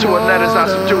 Attracted to her letters, I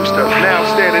seduced her. Now I'm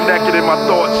standing naked in my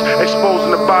thoughts, exposing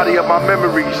the body of my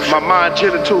memories. My mind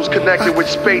genitals connected with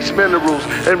space minerals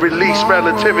and release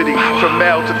relativity. From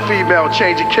male to female,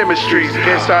 changing chemistry.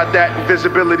 Inside that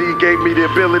invisibility gave me the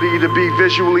ability to be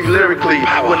visually, lyrically.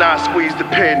 When I squeezed the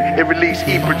pen, it released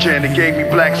estrogen. It gave me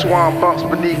black swan bumps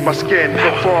beneath my skin.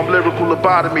 Perform lyrical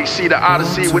lobotomy. See the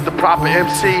Odyssey with the proper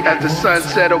MC. As the sun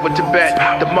set over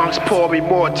Tibet, the monks pour me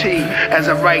more tea as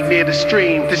I write near the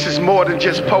stream. This is more than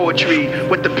just poetry.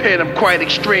 With the pen, I'm quite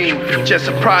extreme. Just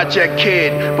a project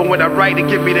kid, but when I write, it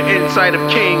gives me the insight of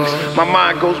kings. My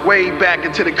mind goes way back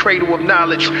into the cradle of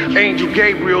knowledge. Angel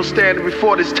Gabriel standing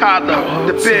before this toddler.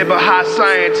 The bib of high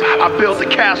science. I built a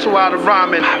castle out of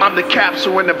rhyming. I'm the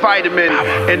capsule and the vitamin.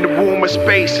 In the womb of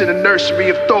space, in the nursery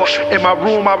of thought. In my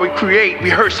room, I would create,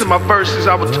 rehearsing my verses,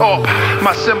 I would talk.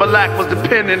 My symbol act was the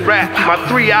pen and rap. My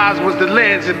three eyes was the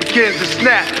lens, it begins to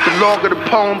snap. The longer the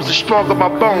poems, the stronger my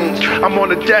bones. I'm on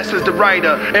the desk as the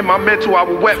writer. In my mental, I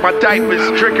would wet my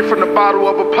diapers. Drinking from the bottle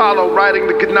of Apollo, writing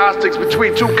the gnostics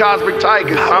between two cosmic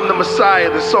tigers. I'm the messiah,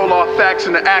 the solar facts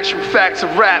and the actual facts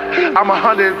of rap. I'm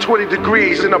 120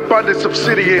 degrees, an abundance of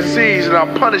obsidian seas, and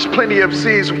I'll punish plenty of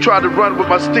seas who try to run with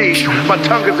my steed. My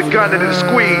tongue is a gun and a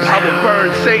squeeze. I will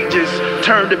burn sages,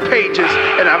 turn the pages,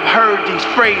 and I've heard these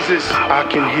phrases. I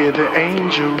can hear the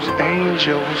angels,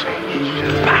 angels.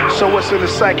 So what's in the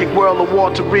psychic world of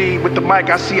Walter Reed? With the mic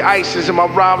I see ISIS, and my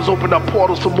rhymes open up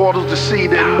portals for mortals to see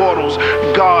the immortals.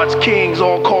 Gods, kings,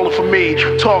 all calling for me.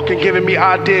 Talking, giving me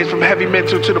ideas from heavy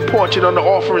mental to the portrait on the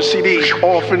offering CD.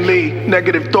 Orphanly,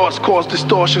 negative thoughts cause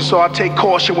distortion, so I take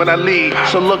caution when I lead.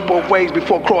 So look both ways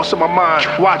before crossing my mind.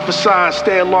 Watch for signs,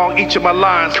 stay along each of my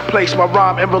lines. Place my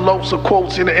rhyme envelopes or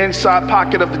quotes in the inside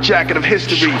pocket of the jacket of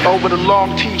history. Over the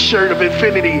long t-shirt of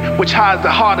infinity, which hides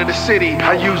the heart of the city.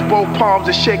 I use both palms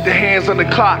to shake the hands on the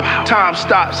clock. Time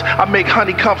stops, I make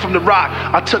honey come from the rock.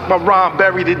 I took my rhyme,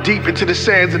 buried it deep into the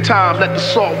sands of time. Let the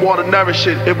salt water nourish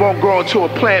it. It won't grow into a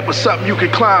plant, but something you can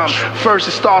climb. First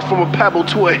it starts from a pebble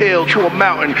to a hill to a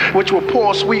mountain, which will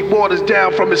pour sweet waters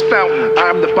down from its fountain.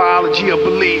 I'm the biology of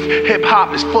belief.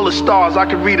 Hip-hop is full of stars. I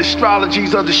can read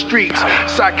astrologies of the streets,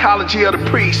 psychology of the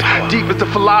priests, deep as the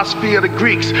philosophy of the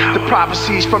Greeks, the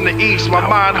prophecies from the east. My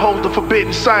mind holds the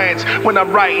forbidden science when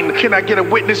I'm writing. Can I get a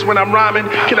witness when I'm rhyming?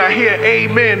 Can I hear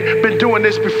amen? Been doing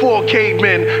this before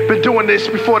cavemen, been doing this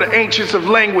before the ancients of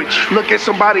language. Look at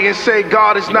somebody and say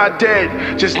God is not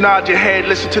dead. Just nod your head,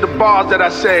 listen to the bars that I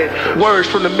said. Words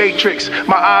from the Matrix,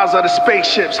 my eyes are the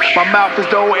spaceships, my mouth is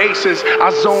the oasis.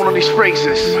 I zone on these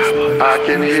phrases. I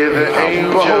can hear the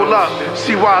angels. But hold up,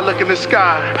 see why I look in the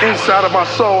sky. Inside of my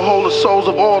soul hold the souls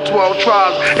of all 12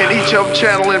 tribes, and each of them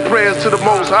channeling prayers to the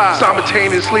Most High,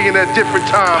 simultaneously and at different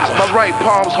times. My right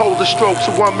palms hold the strokes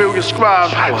of 1 million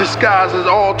scribes, disguised as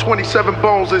all 27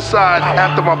 bones inside.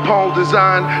 After my poem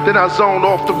design, then I zone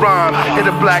off the rhyme. In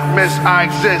the black mist I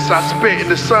exist, I spit and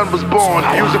the sun was born.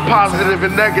 Using positive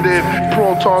and negative,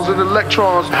 protons and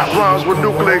electrons. Rhymes with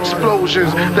nuclear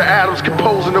explosions, the atoms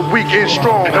composing the weak and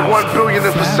strong. At 1 billionth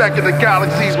of a second the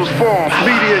galaxies was formed.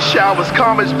 Meteor showers,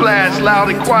 comets blast, loud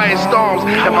and quiet storms.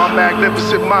 In my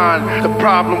magnificent mind, the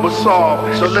problem was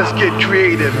solved. So let's get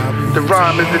creative. The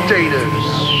rhyme is the data,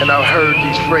 and I've heard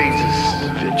these phrases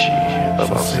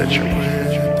about centuries.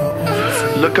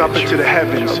 Look up into the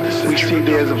heavens, we see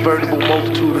there's a veritable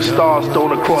multitude of stars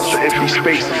thrown across the empty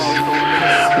spaces,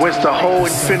 whence the whole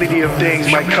infinity of things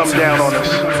might come down on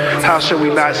us. How shall we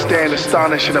not stand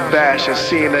astonished and abashed at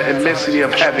seeing the immensity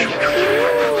of heaven?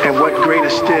 And what greater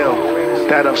still,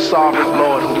 that of sovereign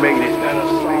Lord who made it.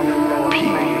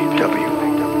 P.W.O.W.R.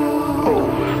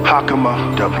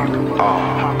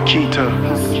 Kita.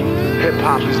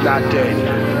 Hip-hop is not dead.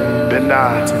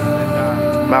 Benai.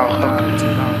 Malcolm.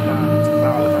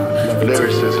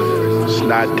 Lyricism is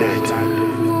not dead.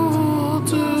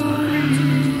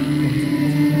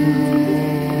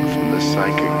 From the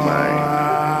psychic mind,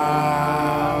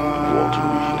 Walter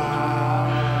Reed.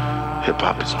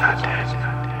 Hip-hop is not dead.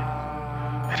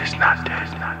 It is not dead.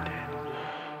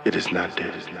 It is not dead.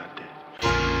 It is not dead.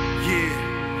 Yeah.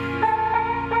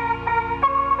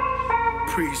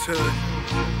 Priesthood.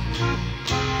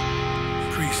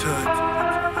 Priesthood.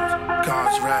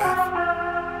 God's wrath.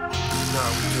 That's how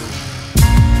we do.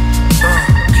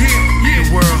 The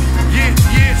world.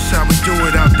 That's how we do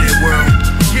it out there, world.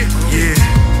 Yeah.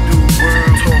 New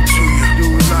world. Talk to you.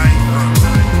 New life.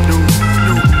 New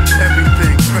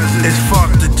everything present. It's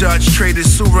fuck the Dutch traded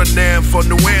Suriname for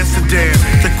New Amsterdam.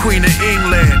 The Queen of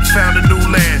England found a new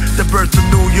land, the birth of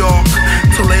New York,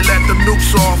 till they let the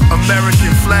nukes off. American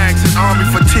flags and army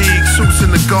fatigue, suits in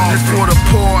the Gulf. And for the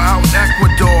poor out in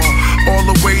Ecuador, all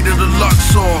the way to the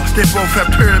Luxor. They both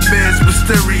have pyramids,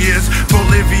 mysterious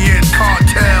Bolivian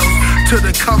cartels. To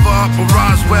the cover up of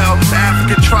Roswell, the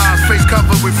African tribes face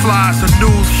covered with flies. The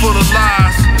news full of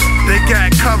lies. They got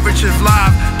coverage of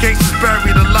live, gangsters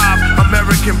buried alive.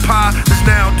 American pie is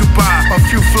now Dubai. A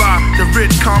few fly, the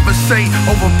rich conversate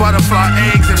over butterfly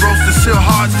eggs and roasted seal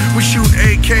hearts. We shoot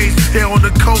AKs, they're on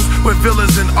the coast with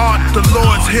villas and art. The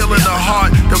Lord's healing the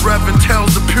heart. The Reverend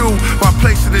tells the pew while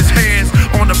placing his hands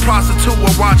on the prostitute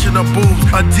while watching her boobs.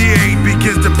 A DA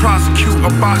begins to prosecute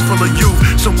a box full of youth.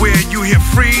 Somewhere you hear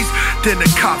freeze, then the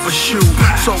cop will shoot.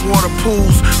 Saltwater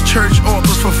pools, church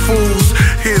altars for fools.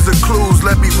 Here's the clues,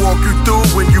 let me walk you through.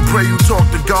 When you pray, you talk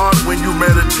to God. When you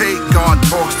meditate, God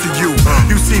talks to you.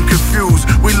 You seem confused.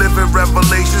 We live in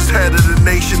Revelations. Head of the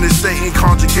nation is Satan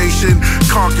conjugation.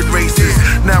 Conquered races.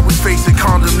 Now we facing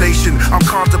condemnation. I'm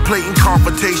contemplating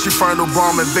confrontation. Final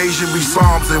bomb invasion. We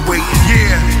bombs and wait.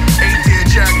 Yeah, 8-deer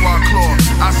Jaguar Claw.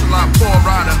 Ocelot Paul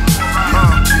Rider.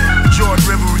 George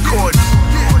River Records.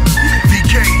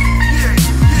 VK.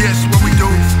 Yes, what we do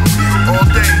all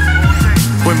day.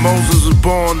 When Moses was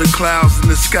born, the clouds in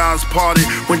the skies parted.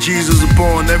 When Jesus was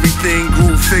born, everything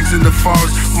grew figs in the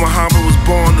forest. When Muhammad was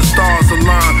born, the stars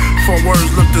aligned. 4 words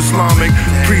looked Islamic.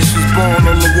 The priest was born,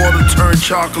 all the water turned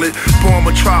chocolate. Born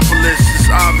metropolis,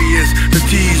 it's obvious. The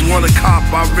D's wanna cop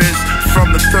our wrist.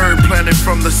 From the third planet,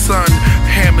 from the sun.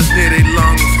 Hammers near their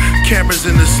lungs. Cameras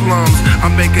in the slums. I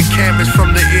make a canvas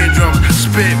from the eardrums.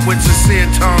 Spit with sincere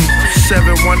tongue.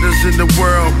 7 wonders in the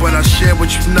world, but I share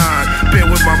with you 9. Bear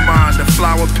with my mind. The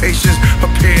flower patience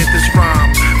prepared this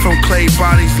rhyme. From clay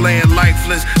bodies laying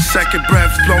lifeless. Second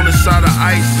breath blown inside of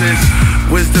ISIS.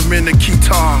 Wisdom in the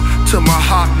guitar. To my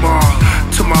Hakmar.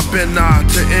 To my Benna.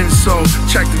 To Inso.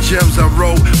 Check the gems I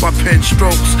wrote. My pen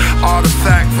strokes.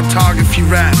 Artifact photography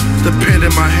rap. The pen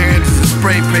in my hand is a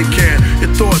spray paint can.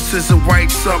 Your thoughts is a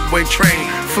white subway train.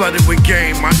 Flooded with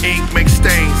game. My ink makes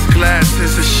stains. Glass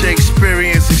is a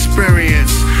Shakespearean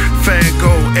experience. Van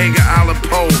Gogh, Edgar Allan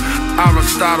Poe,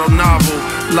 Aristotle novel,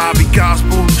 lobby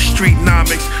gospel,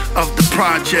 streetnomics of the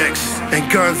projects, and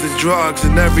guns and drugs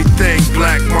and everything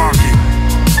black market.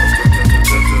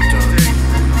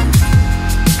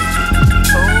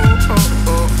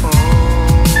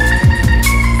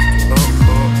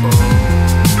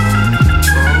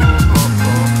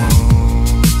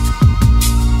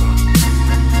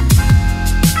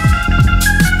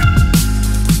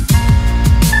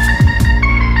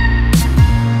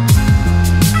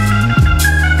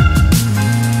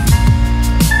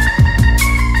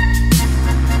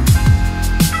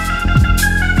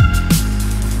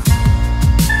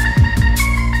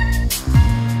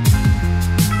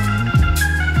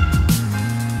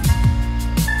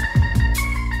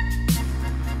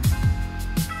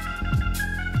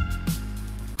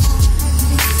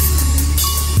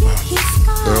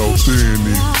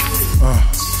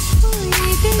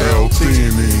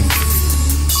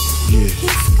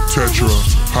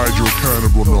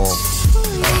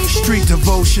 Street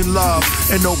devotion, love,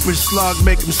 an open slug,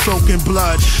 make them soak in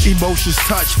blood. Emotions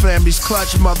touch, families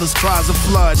clutch, mothers cries of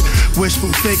flood.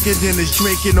 Wishful thinking, then it's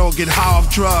drinking or get high off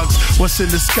drugs. What's in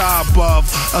the sky above?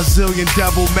 A zillion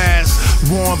devil masks,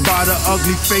 worn by the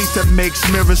ugly face that makes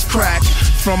mirrors crack.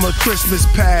 From a Christmas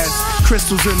past,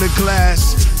 crystals in the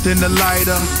glass, then the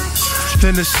lighter,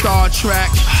 then the Star Trek,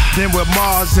 then where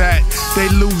Mars at. They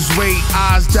lose weight,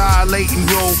 eyes dilating,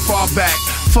 roll far back.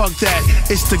 Fuck that,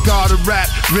 it's the God of rap.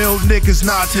 Real niggas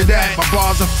nod to that. My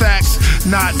bars are facts,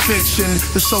 not fiction.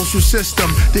 The social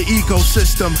system, the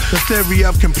ecosystem, the theory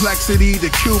of complexity. The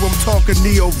cube, I'm talking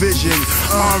Neo Vision.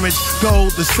 Orange,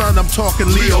 gold, the sun, I'm talking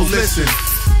Leo. Listen.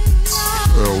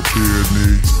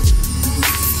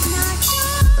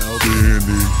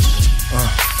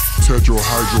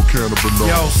 Tetrahydrocannabinol.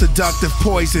 Yo, seductive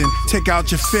poison, take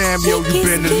out your fam, yo, you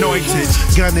been anointed.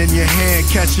 Gun in your hand,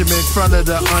 catch him in front of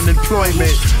the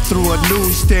unemployment. Through a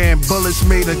newsstand, bullets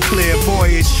made a clear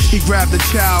voyage. He grabbed the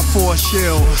child for a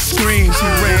shield. Screams, he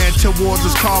ran towards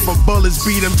his car, but bullets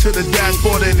beat him to the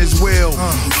dashboard and his wheel.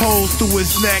 Holes through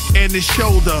his neck and his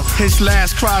shoulder. His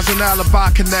last cries an alibi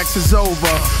connects is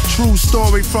over. True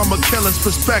story from a killer's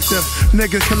perspective.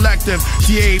 Nigga collective,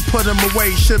 DA put him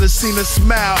away, should've seen a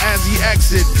smile as he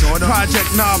exit. Project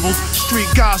novels, street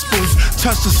gospels,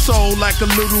 touch the soul like a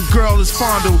little girl is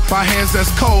fondled by hands that's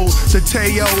cold. The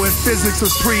Teo and physics of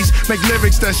priests make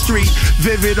lyrics that street,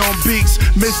 vivid on beats,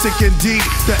 mystic and deep.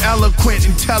 The eloquent,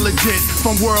 intelligent,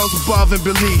 from worlds above and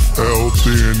beneath.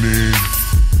 L-theanine.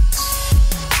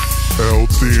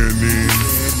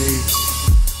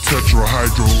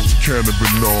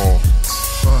 tetrahydrocannabinol.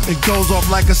 It goes off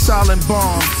like a silent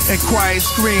bomb and quiet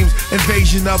screams.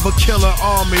 Invasion of a killer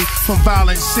army from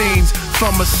violent scenes.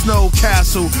 From a snow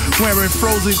castle, wearing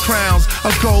frozen crowns,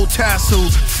 a gold tassel,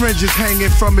 fringes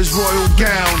hanging from his royal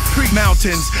gown.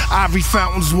 Mountains, ivory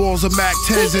fountains, walls of Mac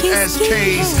 10s and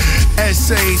SKs.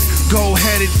 Essays,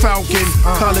 gold-headed falcon,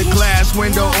 colored glass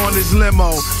window on his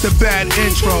limo. The bad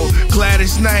intro,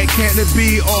 Gladys Knight, can't it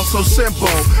be all so simple?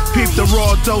 Peep the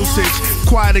raw dosage,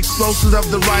 quiet explosives of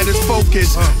the writer's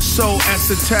focus. So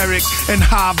esoteric and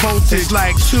high voltage,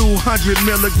 like 200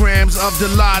 milligrams of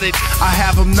Dilaudid. I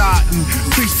have them nodding,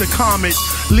 preach the comet,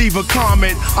 leave a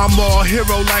comment. I'm all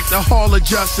hero like the Hall of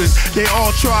Justice. They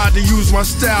all tried to use my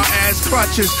style as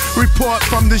crutches. Report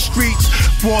from the streets,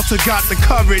 Walter got the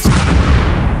courage.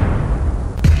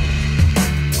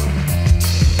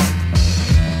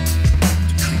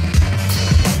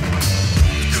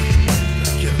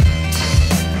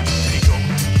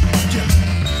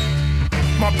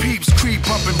 My peeps creep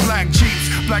up in black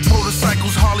Jeeps, black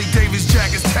motorcycles, Harley Davidson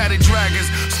jackets, tatted dragons,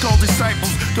 skull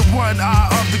disciples, the one eye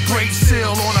of the great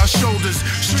seal on our shoulders.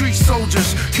 Street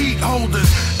soldiers, heat holders,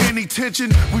 any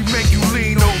tension, we make you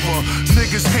lean over.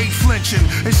 Niggas hate flinching,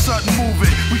 it's sudden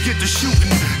moving, we get to shooting.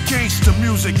 Gangsta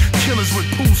music, killers with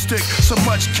pool stick, so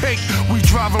much cake, we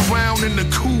drive around in the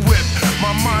cool whip.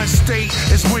 My mind state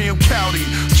is William County,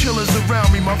 killers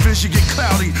around me, my vision get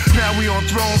cloudy. Now we on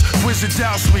thrones, wizard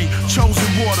douse me, chosen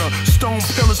water, stone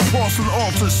pillars, porcelain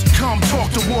altars. Come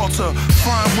talk to Walter,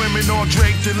 fine women all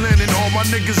draped in linen, all my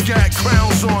niggas got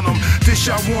crowns on them. This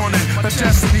y'all wanted, a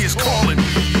destiny is calling.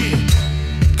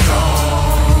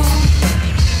 Come,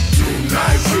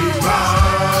 tonight we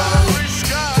rise,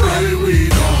 pray we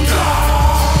don't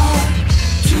die,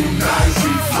 tonight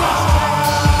we fly,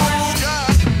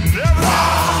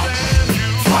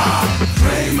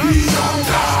 pray we don't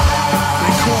die.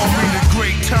 They call me the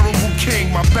great terrible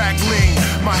king, my back lean,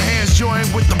 my hands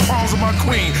joined with the palms of my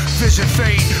queen. Vision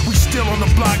fade, we still on the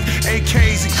block,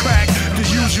 AKs and crack, the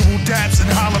usual daps and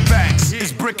hollabacks.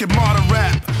 It's brick and mortar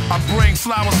rap, I bring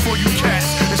flowers for you cats.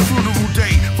 It's funeral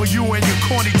day for you and your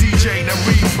corny DJ. Now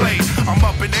replay, I'm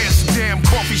up in Amsterdam,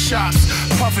 coffee shops,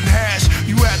 puffin' hash.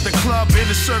 You at the club, in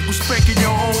a circle, spanking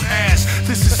your own ass.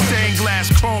 This is stained glass,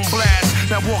 chrome blast.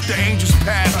 Now walk the angel's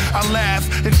path, I laugh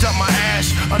and dump my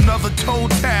ash. Another toe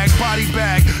tag, body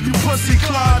bag. You pussy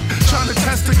clod, trying to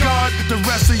test the God. The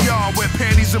rest of y'all wear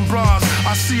panties and bras.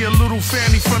 I see a little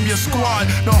fanny from your squad.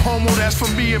 No homo, that's for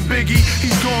me and Biggie.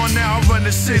 He's gone now, I run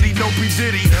the city, no P.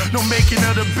 Diddy. No making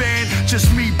of the band,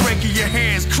 just me breaking your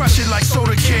hands. Crush it like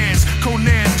soda cans.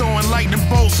 Conan throwing lightning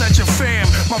bolts at your fam.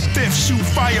 My fifth shoot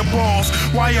fireballs.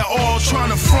 Why you all trying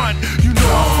to front? You know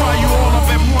I'll fry you all up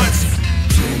at once.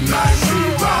 Tonight we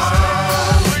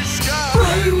rise,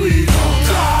 pray we don't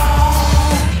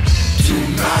die,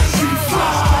 tonight we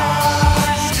fly.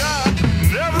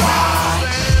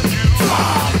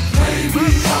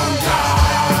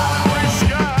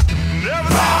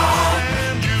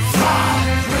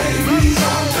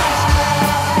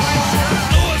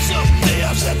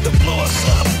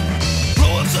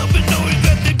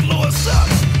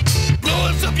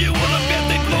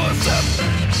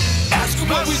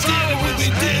 What we did and when we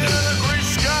did it.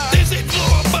 They say blow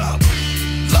them up,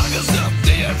 lock us up.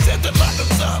 They have said to lock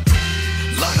us up.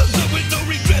 Lock us up with no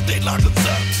regret. They lock us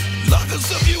up. Lock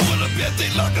us up. You wanna bet they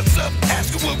lock us up.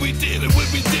 Ask them what we did and when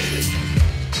we did it.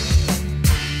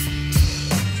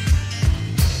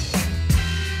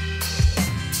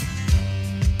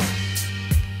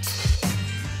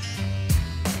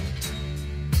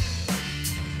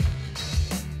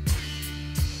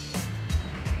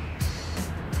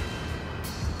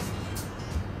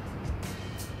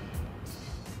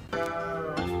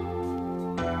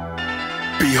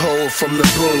 Behold from the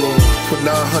burrow, with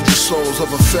 900 souls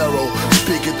of a pharaoh,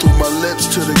 speaking through my lips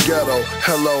to the ghetto.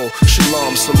 Hello,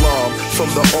 shalom, salam, from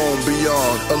the on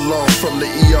beyond, alone from the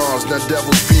eons, now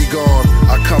devils be gone.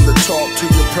 I come to talk to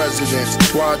your presidents.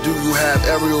 Why do you have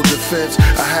aerial defense?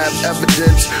 I have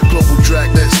evidence, global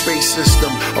dragnet space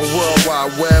system, a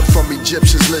worldwide web from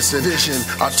Egyptians. Listen, vision,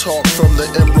 I talk from the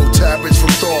emerald tablets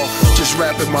from Thor, just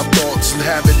rapping my thoughts,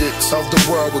 inhabitants of the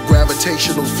world with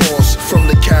gravitational force, from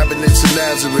the cabinets of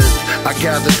Nazareth. I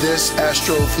gather this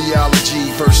astrotheology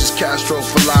versus Castro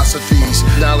philosophies.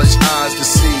 Knowledge eyes to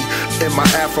see in my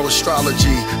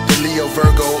Afro-astrology. The Leo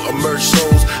Virgo emerge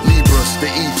souls, Libras, the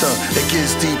ether, it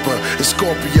gets deeper. In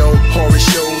Scorpio, horror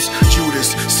shows, Jewish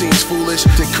Judas seems foolish.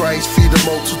 Did Christ feed the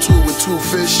multitude with 2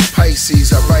 fish?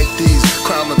 Pisces, I write these,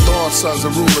 crown the thorn sons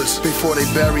of rulers before they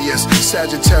bury us.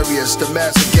 Sagittarius, the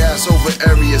massive gas over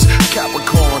areas.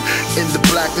 Capricorn, in the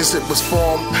blackness it was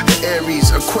formed. The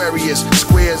Aries, Aquarius,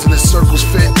 squares and the circles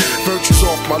fit. Virtues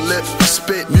off my lip, I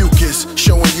spit mucus,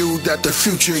 showing you that the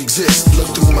future exists.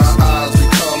 Look through my eyes,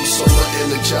 become solar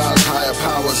energized. Higher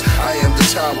powers, I am the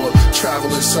tower,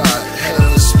 travel inside. Head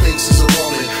of the Sphinx is a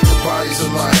woman, the body's a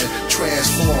lion.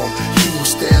 Transform, he who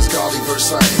stands godly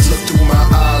versus science. Look through my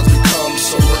eyes, become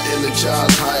solar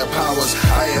energized. Higher powers,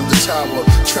 I am the tower,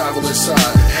 travel inside.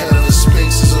 Head of the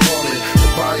Sphinx is a woman, the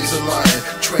body's a lion.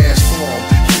 Transform,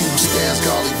 he who stands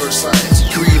godly versus science.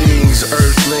 Greetings,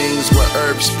 earthlings, where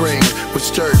herbs spring, which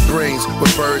dirt brings,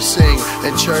 where birds sing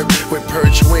and chirp with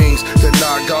perch wings. The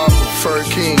Naga with fur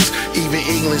kings, even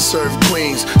England serve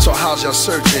queens. So how's y'all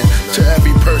searching? To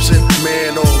every person,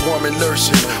 man or woman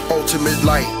nursing ultimate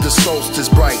light, the solstice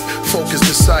bright. Focus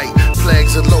the sight,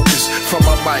 plagues and locusts from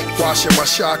my mic. Washing my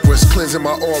chakras, cleansing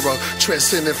my aura.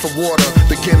 Transcending from water,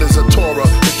 beginners of Torah.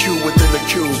 The cube within the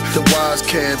cube. The wise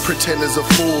can pretend as a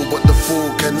fool, but the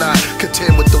fool cannot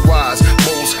contend with the wise.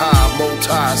 Most high,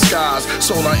 multi skies,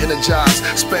 solar energized.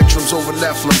 Spectrums over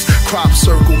Nephilims, crop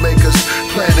circle makers.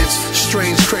 Planets,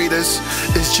 strange craters.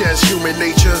 It's just human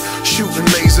nature, shooting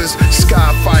lasers.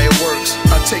 Sky fireworks,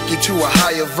 I take you to a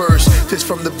higher verse. This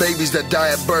from the babies that die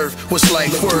at birth. What's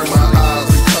life worth? My eyes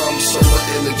become solar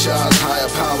energized. Higher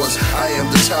powers, I am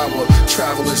the tower,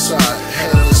 travel inside.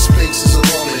 Head of the Sphinx is a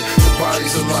woman, the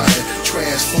body's a lion.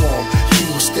 Transform, he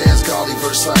who stands godly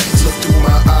versus science. Look through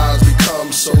my eyes,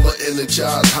 become solar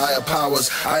energized. Higher powers,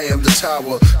 I am the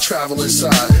tower, travel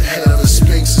inside. Head of the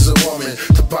Sphinx is a woman,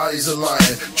 the body's a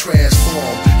lion.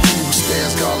 Transform, he who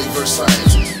stands godly versus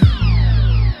science.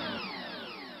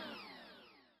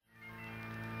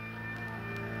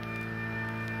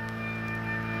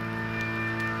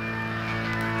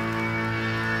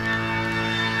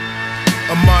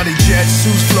 Amani jet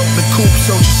suits float the coupe,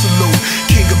 soldier salute.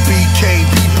 King of BK,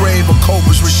 be brave or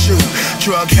cobras reshoot.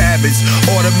 Drug habits,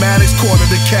 automatics, corner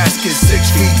the casket. 6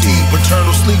 feet deep,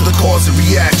 eternal sleep, the cause of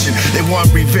reaction. They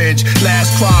want revenge,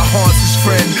 last cry haunts his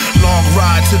friend. Long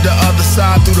ride to the other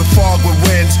side through the fog with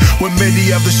winds. With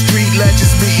many of the street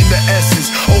legends meeting the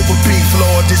essence. Over beef,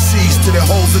 Lord deceased to the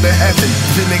holes of the heaven.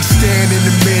 Then they stand in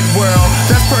the mid-world,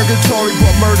 that's purgatory.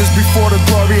 Brought murders before the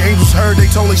glory. Angels heard,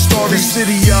 they told a story.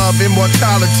 City of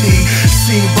immortality,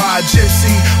 seen by a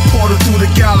gypsy, portal through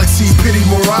the galaxy, pity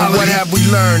morality. But what have we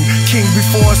learned? Kings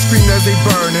before us scream as they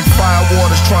burn. And fire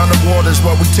waters trying to warn us,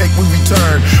 what we take we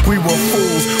return. We were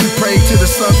fools, we prayed to the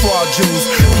sun for our Jews.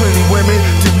 Plenty women,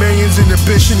 did millions in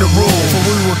ambition to rule. For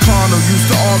we were carnal,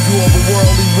 used to argue over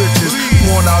worldly riches.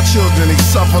 Warn our children, they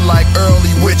suffer like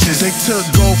early witches. They took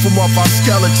gold from off our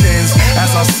skeletons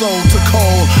as our soul took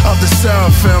hold of the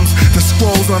seraphims. The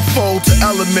scrolls unfold to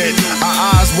element.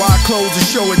 Our eyes wide closed to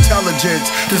show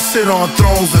intelligence, to sit on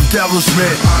thrones of devils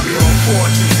meant. I'm your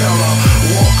fortune teller,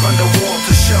 walk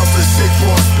underwater shelter, sit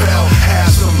for a spell.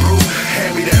 Have some brew,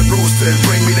 hand me that rooster and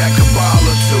bring me that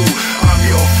Kabbalah too. I'm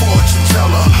your fortune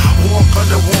teller, walk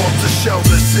underwater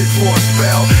shelter, sit for a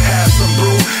spell. Have some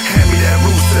brew, hand me that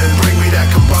rooster and bring me that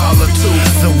Kabbalah too.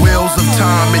 The wheels of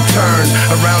time it turns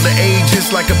around the ages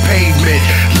like a pavement,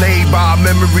 laid by our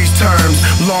memories terms.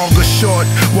 Long or short,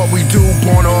 what we do,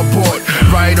 born or abort.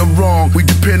 Right or wrong, we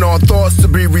depend on thoughts to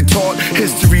be retaught.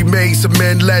 History made some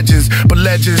men legends, but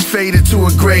legends faded to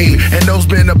a grave. And those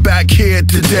men are back here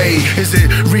today. Is it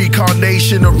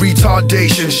reincarnation or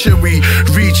retardation? Should we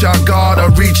reach our God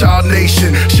or reach our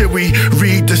nation? Should we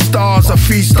read the stars or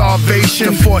feed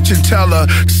starvation? The fortune teller,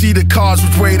 see the cards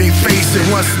which way they facing.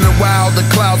 Once in a while the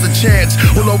clouds of chance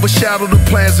will overshadow the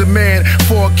plans of man.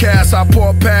 Forecast I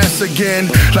pour past again,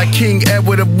 like King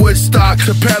Edward of Woodstock.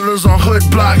 The peddlers on hood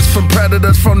blocks, from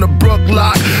predators from the Brook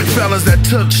Lock. Fellas that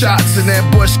took shots and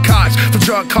ambushed cops for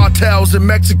drug cartels in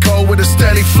Mexico with a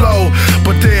steady flow.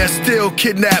 But there's still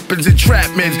kidnappings,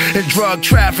 entrapments, and drug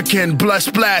trafficking, blood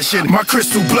splashing, my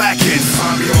crystal blackens.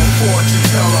 I'm your fortune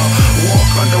teller,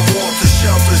 walk underwater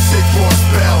shelter, sit for a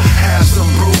spell. Have some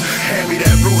brew, hand me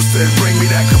that rooster and bring me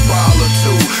that Kabbalah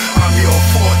too. I'm your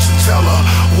fortune teller,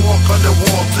 walk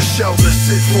underwater shelter,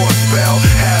 sit for a spell.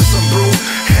 Have some brew,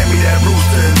 hand me that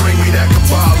rooster and bring me that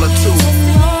Kabbalah too.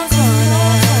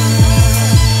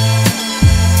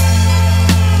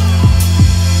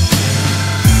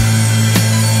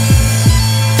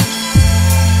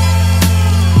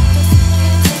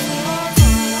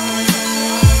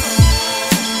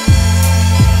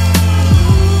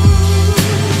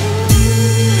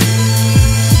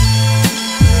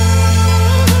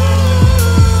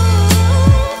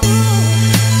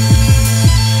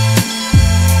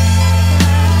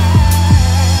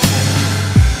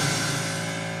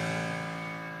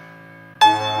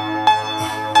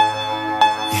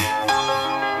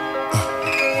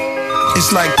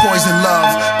 It's like poison love,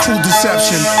 cruel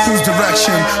deception, whose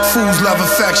direction, fools love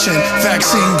affection,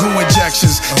 vaccine goo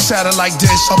injections, satellite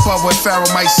dish above where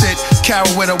Pharaoh might sit, Carol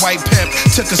with a white pimp,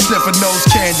 took a sniff of nose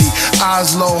candy,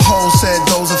 eyes low, hole said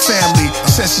those are family,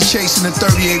 said she's chasing the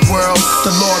 38 world,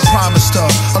 the Lord promised her,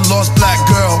 a lost black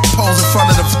girl, pose in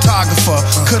front of the photographer,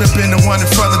 could have been the one in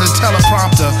front of the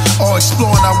teleprompter, or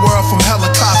exploring our world from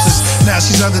helicopters, now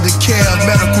she's under the care of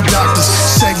medical doctors,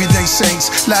 Savior day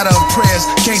saints, ladder of prayers,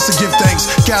 gangster give thanks,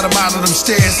 got him out of them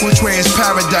stairs, which way is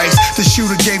paradise, the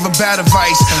shooter gave him bad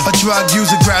advice, a drug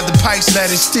user grabbed the pipes, let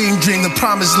his steam dream the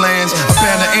promised lands, a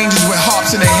band of angels with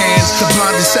harps in their hands, the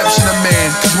blind deception of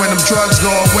man, cause when them drugs go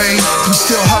away, you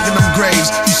still hugging them graves,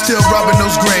 you still rubbing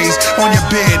those graves on your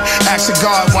bed, asking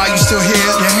God why you still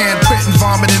here, your hand printing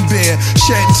vomit and beer,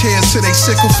 shedding tears till they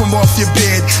sickle from off your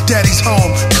bed, daddy's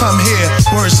home, come here,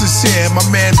 words sincere, my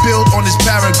man built on this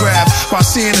paragraph, while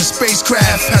seeing a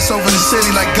spacecraft pass over the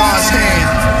city like God's hand.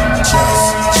 Just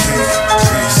take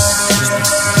grace.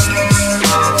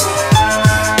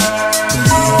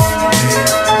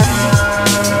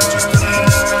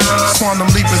 Quantum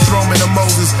leap and throw him into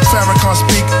Moses. Farrakhan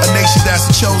speak, a nation that's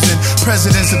chosen.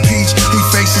 Presidents impeach, he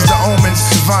faces the omens.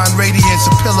 Divine radiance,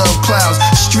 a pillar of clouds.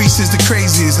 Streets is the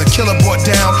craziest, a killer brought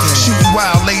down. Shooting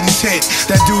wild, ladies hit.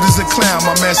 That dude is a clown.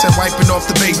 My man said wiping off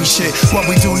the baby shit. What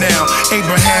we do now,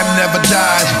 Abraham never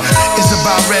died. It's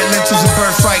about red lentils and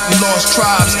birthright and lost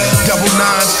tribes. Double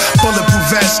nines, bulletproof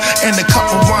vests, and a cup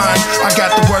of wine. I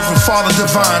got the word from Father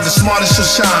Divine. The smartest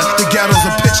shall shine. The ghetto's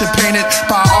a picture painted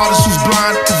by an artist who's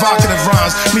blind. Provocative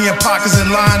rhymes, me and Parker's in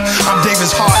line. I'm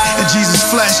David's heart and Jesus'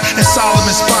 flesh and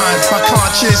Solomon's spine. My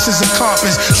conscience is a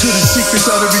compass to the secrets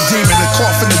of the Redeemer, the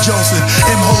coffin of Joseph.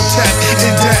 Imhotep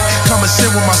in debt, come and sit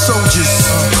with my soldiers.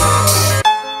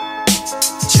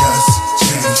 Just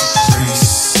change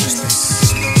grace.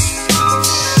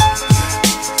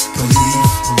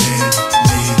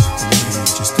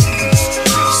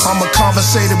 I'm a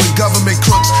conversator with government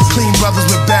crooks, clean brothers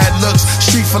with bad looks,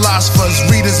 street philosophers,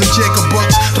 readers of Jacob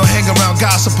books. Don't hang around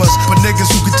gossipers, but niggas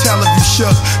who could tell if you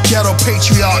shook. Ghetto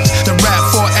patriarchs, the rap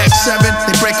 4X7,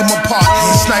 they break them apart,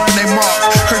 and sniping they mark.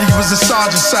 Heard he was a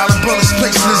sergeant, silent bullets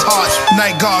placed in his heart.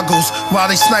 Night goggles,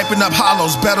 while they sniping up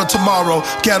hollows. Better tomorrow,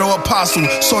 ghetto apostle,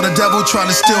 saw the devil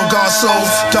trying to steal God's soul.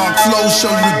 Dark flows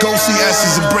show you the ghostly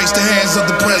essence, embrace the hands of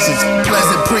the presence.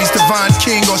 Pleasant priest, divine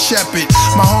king or shepherd.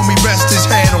 My homie rest his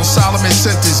head on Solomon's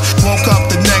sentence. Woke up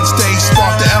the next day,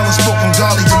 sparked the Ellen spoken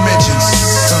godly dimensions.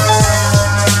 So where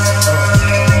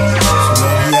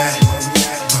we at?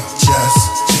 Just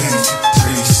change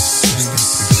grace.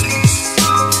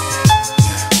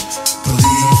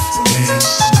 Believe in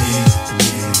me.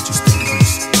 Just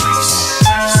grace.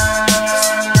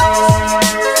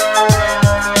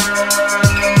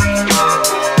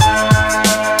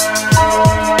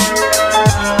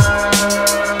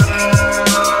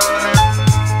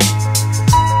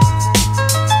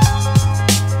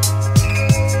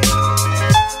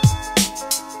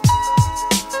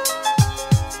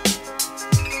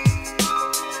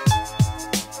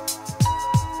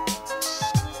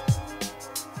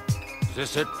 Is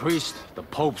this it, Priest? The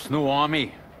Pope's new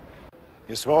army?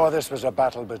 You swore this was a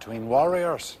battle between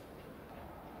warriors.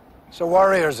 So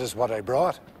warriors is what I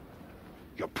brought.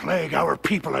 You plague our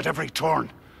people at every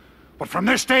turn. But from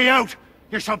this day out,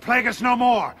 you shall plague us no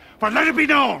more. For let it be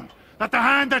known that the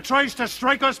hand that tries to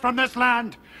strike us from this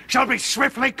land shall be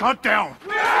swiftly cut down.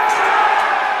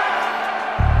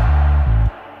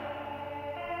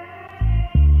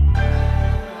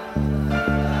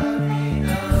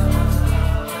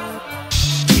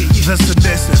 The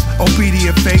submissive,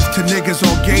 obedient faith to niggas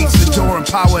on gates, adoring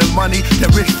power and money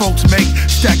that rich folks make.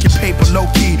 Stack your paper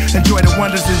low-key, enjoy the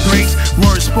wonders and grace.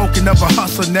 Words spoken of a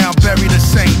hustler, now bury the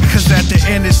saint. Cause at the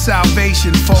end is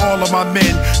salvation for all of my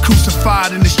men,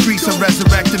 crucified in the streets or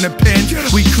resurrecting the pen.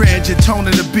 We cringe and tone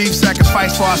of the beef,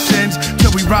 sacrifice for our sins,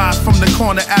 till we rise from the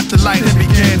corner after light it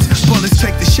begins. Bullets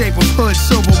take the shape of hoods,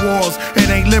 silver walls.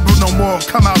 It ain't liberal no more.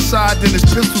 Come outside, then it's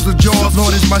pistols or jaws.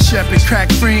 Lord is my shepherd,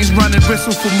 crack fiends, running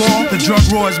whistle for more. The drug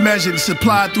roar is measured,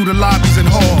 supplied through the lobbies and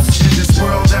halls. In this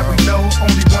world that we know,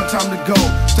 only one time to go.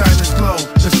 Silence glow,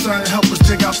 the sun help us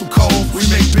dig out the coal. We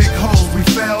make big holes, we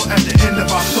fell at the end of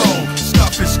our soul.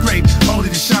 Stuff is scraped, only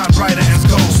to shine brighter as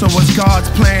gold. So what's God's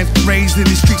plan? Raised in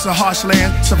the streets of harsh land.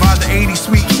 Survive the 80s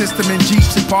sweep system in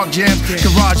Jeeps and park jams.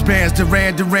 Garage bands,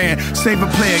 Duran Duran. Save a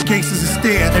player, gangsters and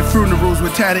stare. And funerals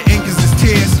with tattered inkers as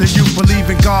tears. The youth believe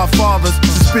in Godfathers.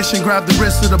 Suspicion grab the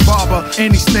wrist of the barber.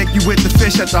 Any snake you with the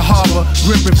fish at the harbor.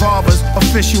 Grip revolvers,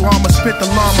 official armor, spit the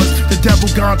llamas. The devil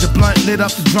ganja blunt lit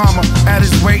up the drama. At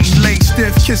his weight, late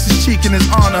stiff, kiss his cheek in his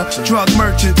honor. Drug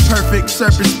merchant, perfect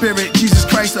serpent spirit. Jesus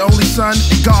Christ, the only son Son,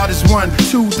 and God is one.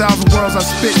 2,000 words I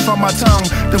spit from my tongue.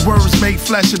 The words make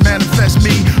flesh and manifest me,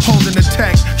 holding the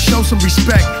tech. Show some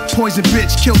respect. Poison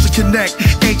bitch, killed to connect.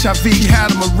 HIV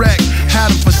had him erect, had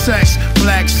him for sex.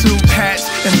 Black suit, hats,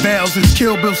 and bells. It's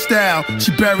Kill Bill style.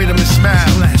 She buried him and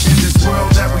smiled. In this world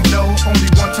that we know, only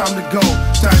one time to go.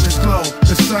 Diamonds glow.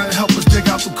 The sun help us dig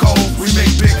out the coal. We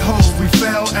make big holes. We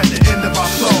fell at the end of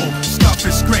our soul. Stuff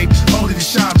is scraped, only to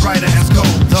shine brighter as gold.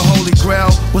 The Holy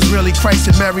Grail was really Christ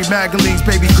and Mary Magdalene's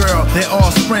baby girl. Their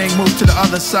offspring moved to the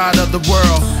other side of the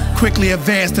world. Quickly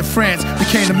advanced to France,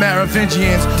 became the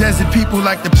Merovingians. Desert people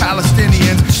like the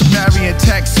Palestinians. Sumerian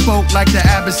text spoke like the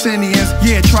Abyssinians.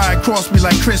 Yeah, try and cross me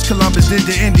like Chris Columbus did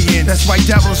the Indians. That's white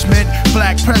devils meant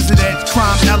black presidents.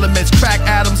 Crime elements, crack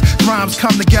atoms. Rhymes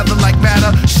come together like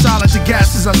matter. Solid to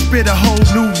gases, I spit a whole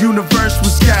new universe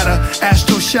with scatter.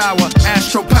 Astro shower,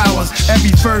 astro powers.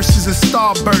 Every verse is a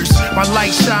starburst. My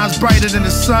light shines brighter than the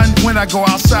sun. When I go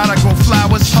outside, I grow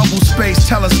flowers. Hubble space,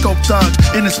 telescope thug.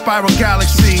 In a spiral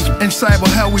galaxy. In cyber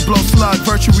hell, we blow slug.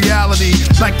 Virtual reality,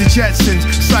 like the Jetsons.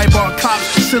 Cyborg cops,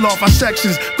 seal off our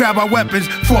sections. Grab our weapons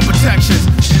for protection.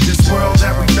 In this world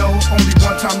that we know, only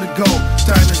one time to go.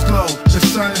 Diamonds glow. The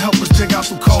sun help us dig out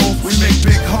the coal. We make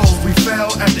big holes. We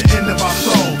fell at the end of our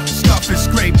soul. Stuff is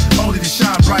scraped, only to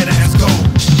shine brighter as gold.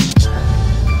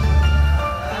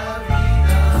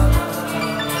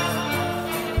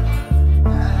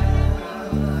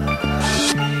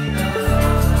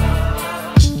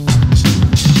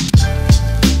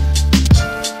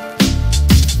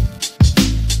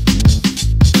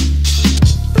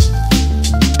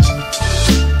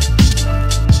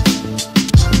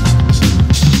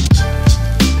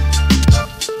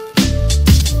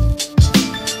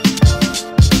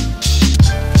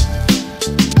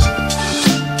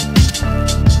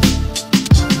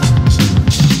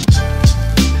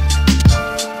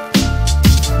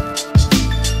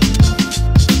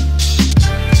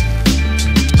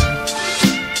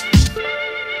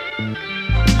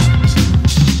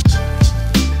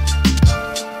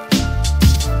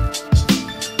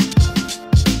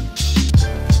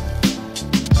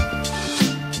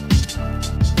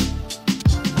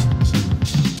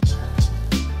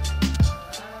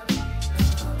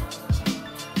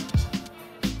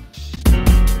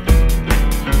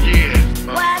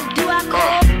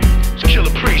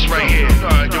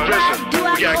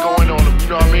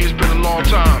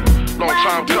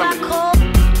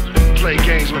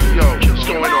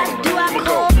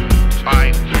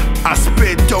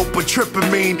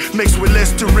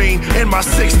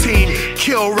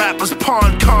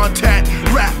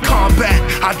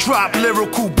 Drop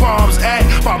lyrical bombs at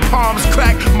my palms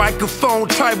crack. Microphone,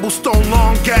 tribal stone,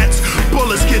 long gats.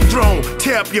 Bullets get thrown,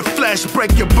 tear up your flesh,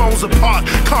 break your bones apart,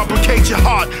 complicate your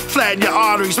heart, flatten your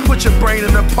arteries, put your brain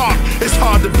in a park. It's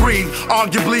hard to breathe.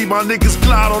 Arguably, my niggas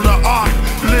glide on the arc.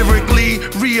 Lyrically,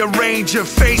 rearrange your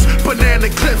face. Banana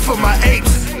clip for my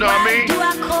apes. Know what I mean?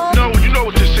 No, you know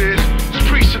what this is. It's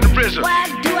Priest in the RZA.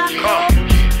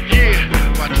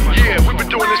 Yeah, we've been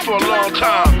doing this for a long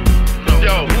time.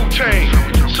 Yo, Wu-Tang,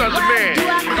 Sons of Man,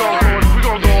 we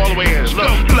gonna go all the way in.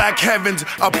 Look. Black heavens,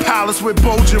 a palace with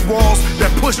bulging walls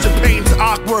that push the paintings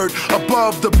awkward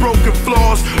above the broken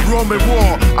floors. Roman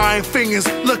war, iron fingers,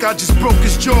 look, I just broke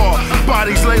his jaw.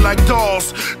 Bodies lay like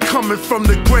dolls, coming from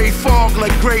the gray fog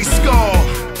like gray skull.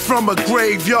 From a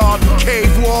graveyard,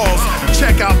 cave walls.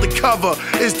 Check out the cover,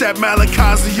 is that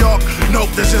Malachi York? Nope,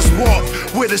 that's just walk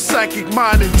with a psychic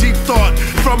mind and deep thought.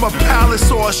 From a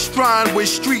palace or a shrine with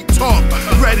street talk,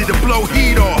 ready to blow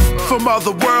heat off. From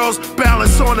other worlds,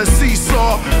 balance on a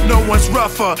seesaw. No one's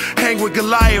rougher, hang with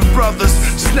Goliath brothers.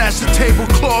 Snatch the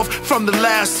tablecloth from the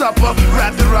Last Supper.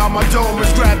 Wrapped around my dome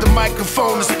and grab the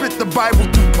microphone and spit the Bible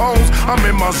through poems. I'm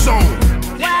in my zone.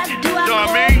 You know what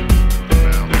I mean?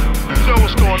 You know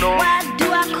what's going on?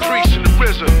 Priest and the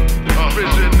RZA.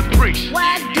 RZA and the Priest. You know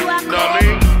what I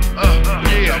mean?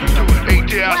 Yeah. 8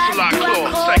 day out Salah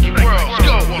Claw. Psychic World. Let's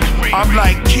go. I'm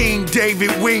like King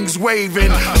David, wings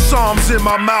waving. Psalms in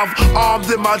my mouth, armed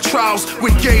in my troughs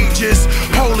with gauges.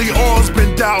 Holy oil's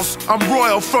been doused. I'm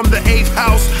royal from the 8th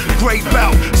house. Great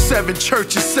bout. 7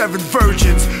 churches, 7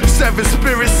 virgins. 7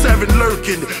 spirits, 7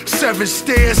 lurking. 7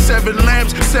 stairs, 7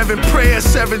 lamps. 7 prayers,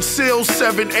 7 seals,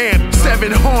 7 amps.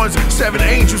 7 horns, 7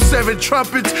 angels, 7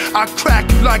 trumpets. I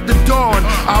crack you like the dawn.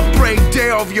 I break day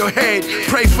off your head.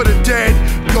 Pray for the dead.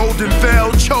 Golden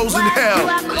veil, chosen hell.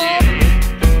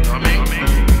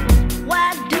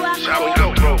 That's how we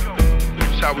go, bro.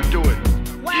 That's how we do it.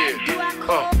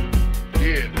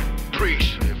 Yeah.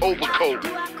 Priest, overcoat.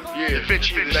 Yeah,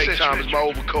 Vinci in the nighttime is my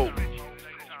overcoat.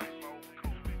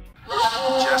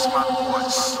 Just my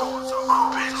voice.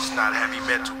 It's not heavy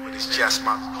metal, but It's just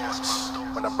my thoughts.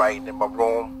 When I'm writing in my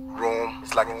room,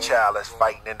 it's like a child that's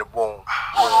fighting in the womb.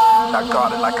 I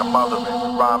guard it like a mother, and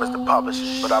the rhyme is the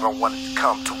publisher, but I don't want it to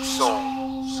come too soon.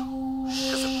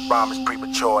 Cause if the rhyme is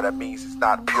premature, that means it's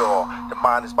not pure. The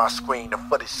mind is my screen, the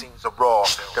footage seems raw.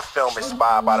 The film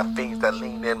inspired by the fiends that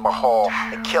lean in my hall,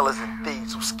 and killers and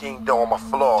thieves who schemed on my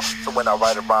floor. So when I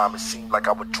write a rhyme, it seems like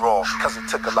I would draw, cause it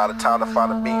took a lot of time to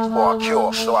find a means for a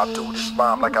cure. So I do this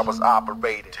rhyme like I was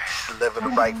operated. Deliver the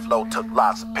right flow took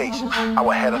lots of patience. I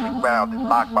would head underground and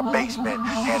lock my basement,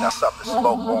 hand out something to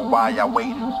smoke on while y'all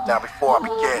waited. Now before I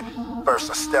begin, first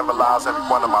I sterilize every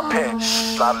one of my pens,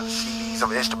 slide in the CDs of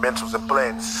instrumentals and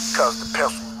blends, cause the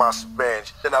pencil is my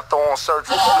syringe. Then I throw on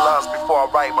surgical gloves before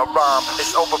I write my rhyme.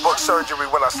 It's overbooked surgery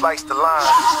when I slice the lines.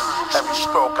 Every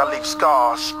stroke I leave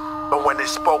scars, but when they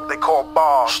spoke they called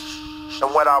bars. And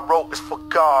what I wrote is for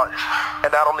God, and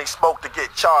I don't need smoke to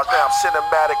get charged. Now I'm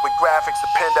cinematic with graphics.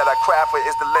 The pen that I craft with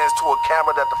is the lens to a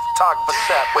camera that the photographer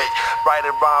sat with.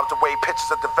 Writing rhymes the way pictures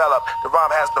are developed. The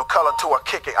rhyme has no color to I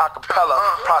kick it a cappella.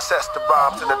 Process the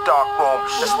rhymes in the dark room,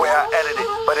 that's where I edit it.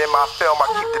 But in my film I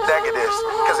keep the negatives,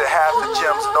 cause it has the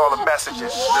gems and all the messages.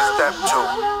 Step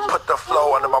 2, put the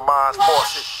flow under my mind's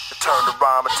faucet, turn the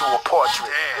rhyme into a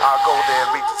portrait. I'll go there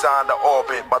and redesign the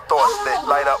orbit. My thoughts lit,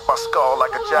 light up my skull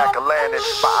like a jack-o'-lantern.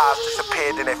 My eyes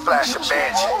disappeared in a flash of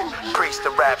magic. Priest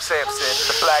and rap Samson,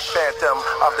 the black phantom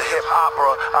of the hip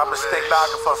opera. I'm the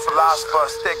stenographer, philosopher,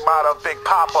 stigmata of Big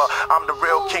Papa. I'm the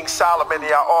real King Solomon,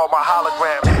 y'all all my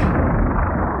holograms.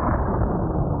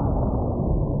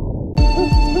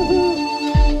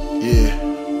 Yeah.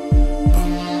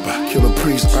 Killah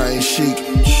Priest, Iron Sheik,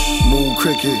 Moon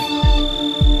Cricket.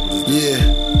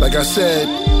 Yeah, like I said,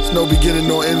 there's no beginning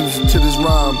nor end to this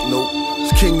rhyme. Nope,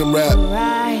 it's kingdom rap.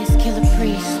 Rise, Killah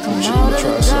Priest, come out of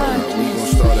the darkness,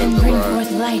 and bring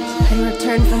forth light, and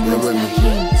return from whence thou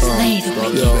came. Slay the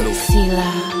wicked,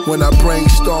 Selah. When I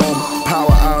brainstorm,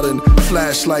 power out and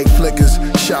flashlight flickers,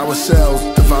 shower cells,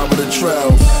 devour the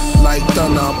trail. Like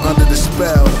thunder, I'm under the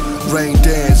spell. Rain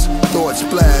dance, thoughts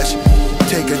splash,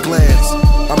 take a glance.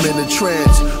 I'm in a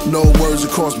trance, no words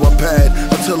across my pad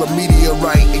until a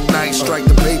meteorite ignites, strike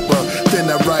the paper, then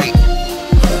I write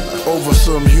over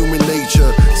some human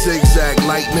nature. Zigzag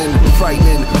lightning,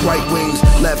 frightening, white wings,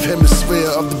 left hemisphere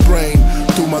of the brain.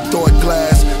 Through my thought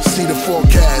glass, see the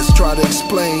forecast, try to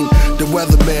explain the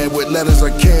weatherman with letters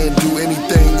I can. Do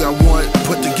anything I want,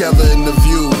 put together in the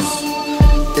views.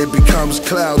 It becomes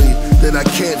cloudy, then I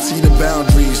can't see the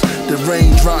boundaries. The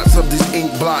raindrops of these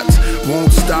ink blots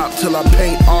won't stop till I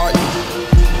paint art.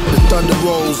 The thunder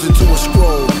rolls into a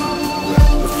scroll.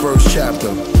 The first chapter.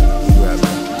 Number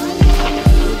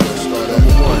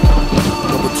 1.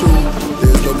 Number 2,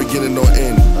 there's no beginning nor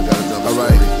end.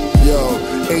 Alright, yo,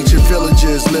 ancient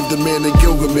villages lived a man in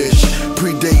Gilgamesh.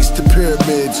 Predates the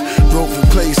pyramids, wrote from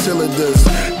clay cylinders.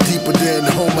 Deeper than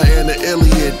Homer and the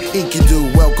Iliad.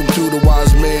 Enkidu, welcome to the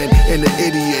wise man and the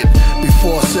idiot.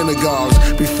 Before synagogues,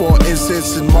 before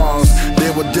incense and Mars,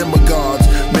 there were demigods,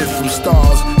 men from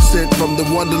stars, sent from the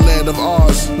wonderland of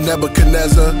ours.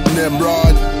 Nebuchadnezzar,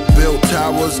 Nimrod, built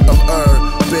towers of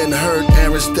Ben-Hur,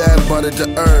 Aaron stabbed butter to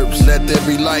herbs. Let there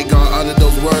be light, God uttered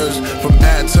those words. From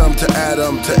atom to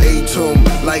atom to atom,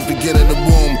 life began in the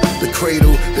womb. The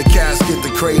cradle, the casket,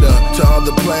 the crater. To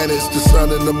other planets, the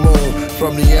sun and the moon.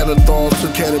 From Neanderthals to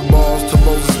cannonballs, to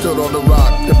Moses stood on the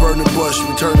rock. The burning bush,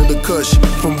 returning the Kush.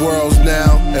 From worlds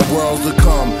now and worlds to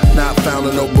come, not found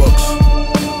in no books,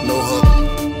 no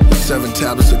hook. The 7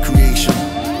 tablets of creation.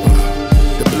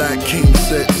 The black king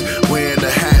sits, wearing a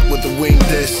hat with a winged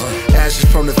disc. Ashes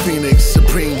from the phoenix,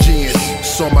 supreme genius.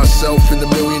 Saw myself in a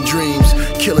million dreams,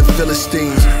 killing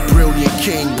Philistines. Brilliant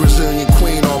king, Brazilian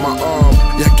queen on my arm.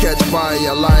 Y'all catch fire,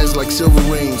 y'all lions like silver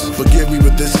rings. Forgive me,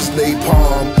 but this is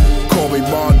napalm. Call me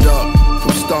Marduk,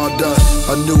 from stardust.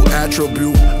 A new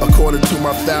attribute, according to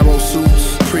my pharaoh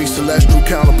suits. Pre-celestial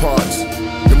counterparts.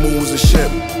 The moon was a ship,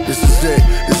 this is it.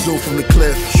 It's zoom from the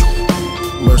cliff.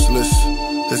 Merciless.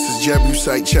 This is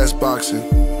Jebusite chess boxing.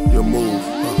 Your move,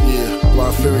 yeah,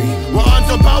 why fury? We're on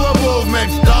some power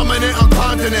movements, dominant on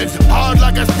continents. Hard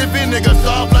like a stiffy nigga,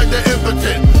 soft like the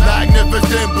impotent.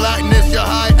 Magnificent blackness, your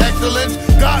high excellence.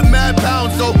 Got mad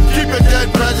pounds, so keep your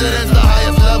dead presidents the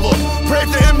highest level. Pray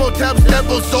to Imhotep's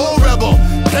temple, soul rebel.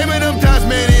 Taming them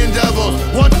Tasmanian devils.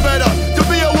 What's better, to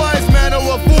be a wise man or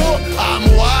a fool? I'm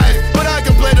wise, but I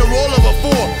can play the role of a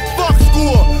fool. Fuck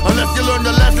school, unless you learn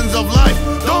the lessons of life.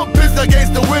 Don't piss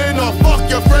against the wind or fuck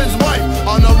your friend's wife.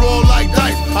 On a roll like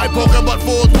dice, I poke her but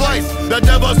fool twice. The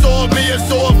devil sold me a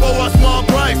sword for a small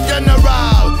price.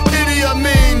 General, Idi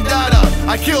Amin Dada.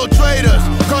 I kill traitors,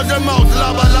 cause their mouths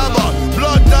lava lava.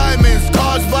 Blood diamonds,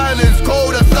 cause violence,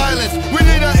 code of silence. We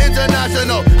need an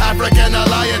International African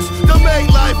Alliance to make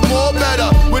life more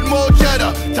better with more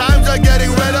cheddar. Times are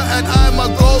getting redder and I'm a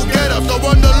go-getter. So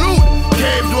on the loot,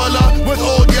 cave dweller with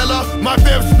old yeller. My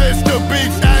fifth spits to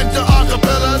beats and to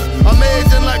acapellas.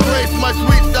 Amazing like grace, my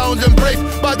sweet sounds embraced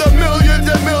by the millions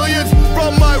and millions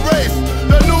from my race.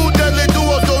 The new deadly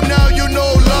duo, so now you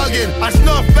know login. I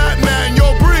snuff Batman,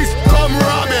 yo Priest, come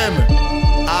rob him.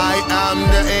 I am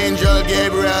the angel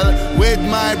Gabriel with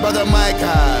my brother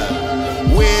Michael.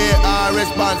 We are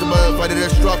responsible for the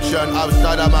destruction of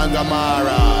Sodom and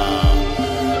Gomorrah.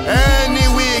 Any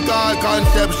weak or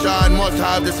conception must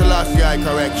have the Selassie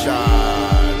correction.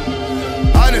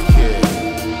 Anarchy,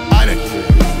 anarchy,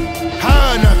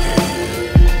 anarchy.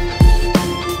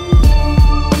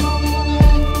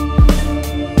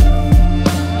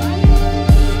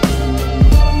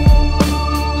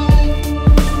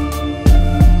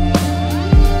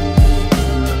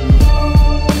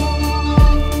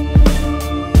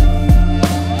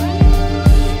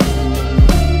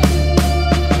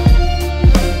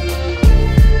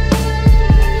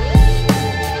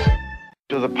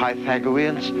 To the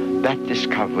Pythagoreans, that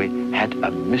discovery had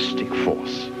a mystic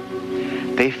force.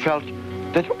 They felt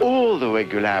that all the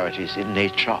regularities in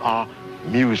nature are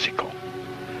musical.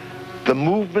 The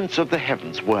movements of the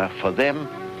heavens were, for them,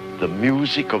 the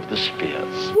music of the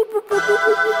spheres.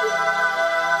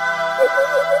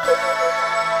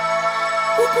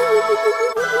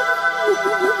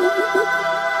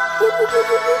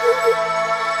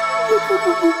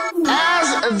 As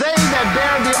they that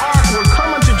bear the ark were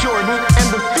come unto Jordan, and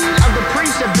the feet of the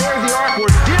priests that bear the ark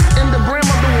were dipped in the brim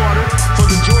of the water, for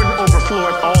the Jordan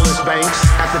overfloweth all its banks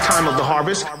at the time of the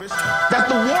harvest, that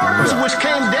the waters which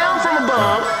came down from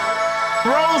above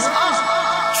rose up.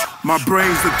 My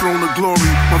brain's the throne of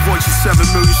glory. My voice is 7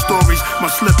 million stories. My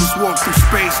slippers walk through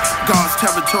space, God's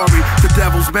territory. The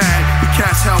devil's mad, he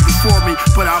cast hell before me,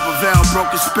 but I prevail,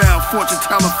 broke his spell, fortune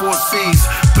teller foresees.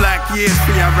 Black years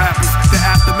for y'all rappers, the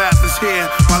aftermath is here.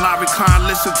 While I recline,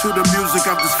 listen to the music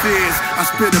of the spheres. I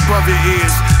spit above your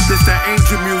ears. This that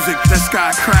angel music, that sky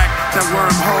crack, that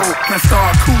wormhole, that star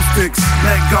acoustics.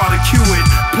 Let God cue it,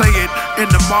 play it in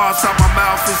the Mars. Out my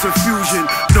mouth is a fusion,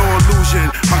 no illusion.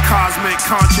 My cosmic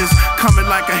conscious coming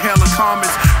like a hail of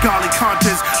comets. Golly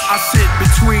contest, I sit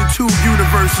between two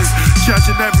universes,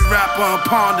 judging every rapper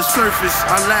upon the surface.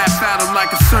 I laugh at them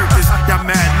like a circus. Y'all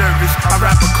mad nervous. I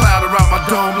wrap a cloud around my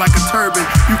dome like a turban.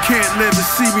 You can't live and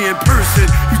see me in person.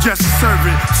 You just a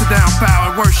servant. Sit down,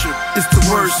 bow and worship. It's the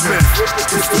wordsmith.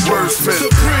 It's the wordsmith.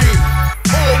 Supreme,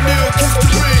 all new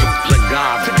history. The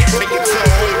God. Make it so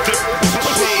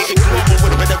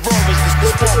with the robbers, the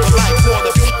sparkle like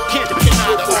water. Can't depend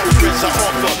on the offerings I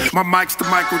offer. My mic's the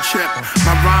microchip.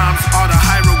 My rhymes are the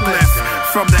hieroglyph.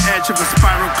 From the edge of a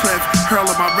spiral cliff,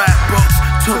 hurling my rap books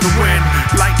to the wind.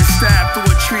 Like the stab through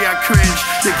a tree, I cringe.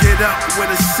 To get up with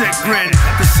a sick grin.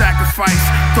 The sacrifice,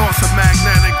 thoughts are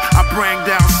magnetic. I bring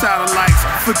down satellites.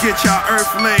 Forget y'all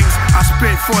earthlings. I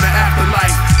spit for the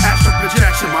afterlife. Astral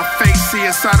projection, my face see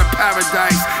inside of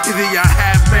paradise. Either y'all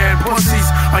have man pussies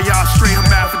or y'all straight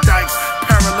hermaphrodites.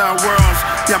 Parallel worlds,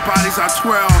 your bodies I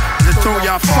twirl to throw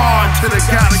y'all far into the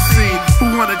galaxy.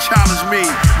 Who wanna challenge me?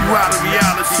 You out of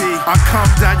reality. I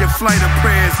come down your flight of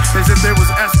prayers as if there was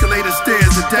escalator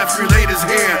stairs. The death relators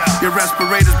here, your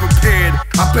respirators prepared.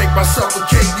 I bake myself a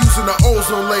cake using the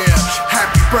ozone layer.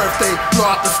 Happy birthday,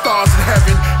 blow out the stars in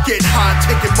heaven. Get high,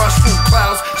 taking mushroom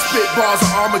clouds. Spit bars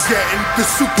of Armageddon. The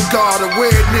super god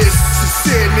awareness,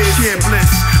 sincereness. Sheer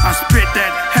bliss, I spit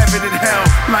that heaven and hell,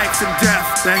 life and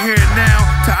death. The here and now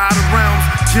to outer realms.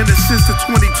 Genesis to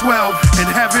 2012. In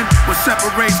heaven, what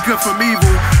separates good from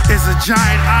evil is a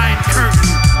giant iron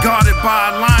curtain guarded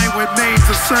by a lion with manes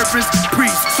of serpents.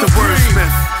 Priest, the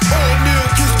wordsmith. All new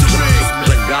history.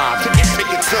 The God.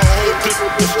 Make it so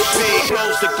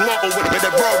close the glow with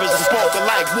the robbers, the sparkle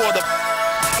like water.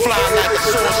 Fly like a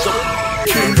source of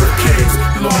King of kings,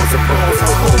 laws of laws. I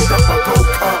hold up my gold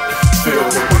cup, filled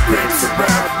with my grapes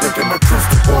around. Look at my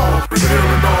crystal ball,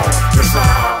 revealing all.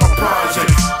 Design my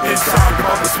project inside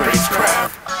of the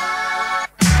spacecraft.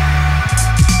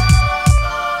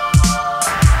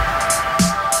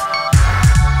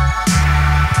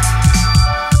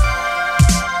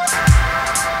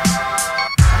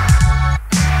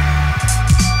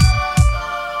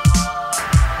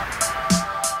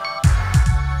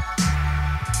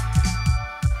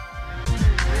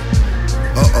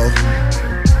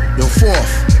 Yo,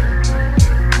 Fourth,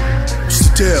 what's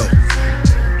the deal?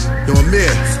 Yo,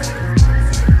 Amir,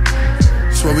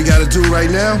 that's what we gotta do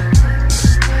right now.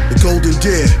 The golden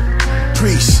deer,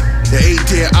 Priest, the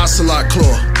 8-deer ocelot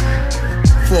claw.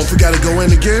 Fourth, we gotta go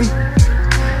in again?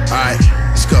 Alright,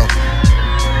 let's go.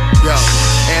 Yo,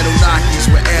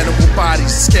 Anunnakis with animal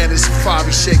bodies, scanning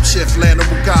safari, shapeshift, land on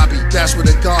Mugabe. That's where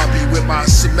the God be with my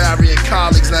Sumerian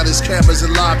colleagues. Now there's cameras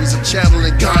and lobbies. I'm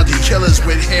channeling Gandhi. Killers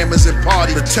with hammers and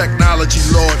party. The technology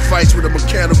lord fights with a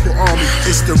mechanical army.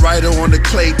 It's the writer on the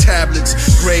clay tablets,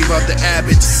 grave of the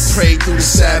abbots. Pray through the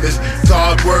Sabbath.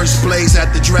 God words blaze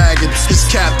at the dragon. His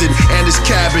captain and his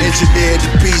cabin engineered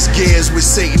the beast gears with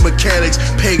Satan mechanics.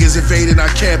 Pagans invading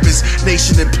our campus,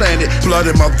 nation and planet. Blood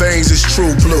in my veins is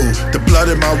true blue. The blood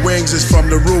in my wings is from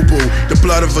the rubu. The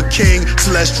blood of a king,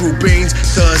 celestial beings,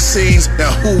 the scenes.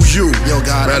 Now who's you? Yo,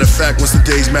 God. Matter of fact, what's the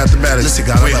day's mathematics? Listen,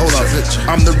 God, wait, hold up.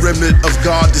 I'm the remnant of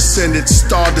God descendant,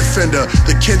 star defender,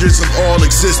 the kindreds of all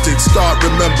existence. Start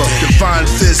remember, divine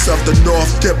fist of the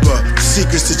North Dipper.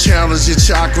 Secrets to challenge your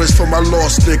chakras for my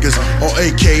lost niggas, or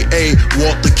AKA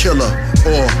Walter Killah,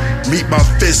 or meet my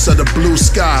fists of the blue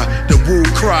sky, the woo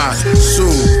cry,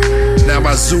 Zoo. Now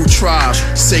my zoo tribe,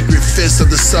 sacred fist of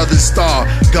the southern star.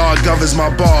 God governs my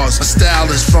bars, my style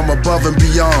is from above and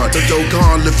beyond. The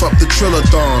Dogon lift up the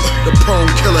trillathon, the poem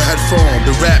killer had formed.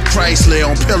 The rap Christ lay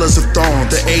on pillars of thorn.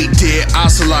 The 8-deer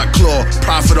ocelot claw,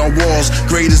 prophet on walls.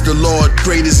 Great is the Lord,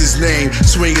 great is his name.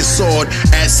 Swing his sword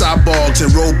at cyborgs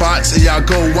and robots. And y'all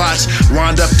go watch,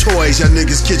 wind up toys, y'all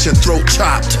niggas get your throat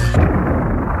chopped.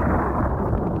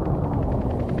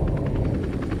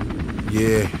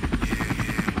 Yeah.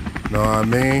 Know what I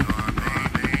mean?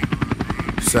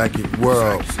 Psychic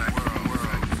world.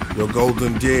 Your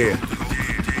golden deer.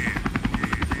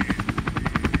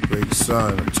 Great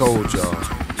son, I told y'all.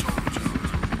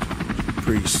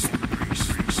 Priest.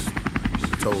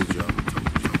 Told y'all.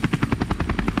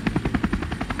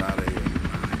 Out of here.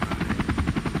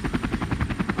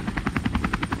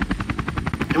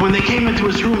 And when they came into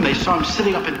his room, they saw him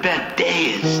sitting up in bed,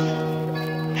 dazed.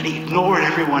 And he ignored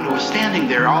everyone who was standing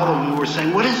there. All of them were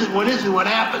saying, what is it? What is it? What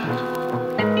happened?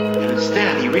 And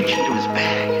instead, he reached into his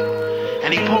bag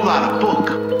and he pulled out a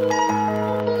book.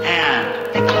 And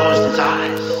he closed his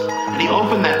eyes. And he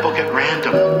opened that book at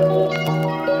random.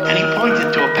 And he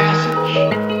pointed to a passage.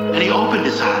 And he opened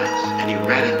his eyes and he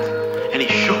read it. And he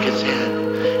shook his head.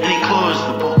 And he closed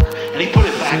the book. And he put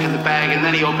it back in the bag. And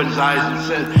then he opened his eyes and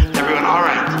said to everyone, all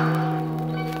right,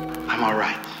 I'm all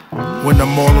right. When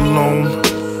I'm all alone,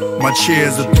 my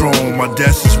chair's a throne, my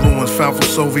desk is ruins, found from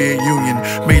Soviet Union,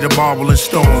 made of marble and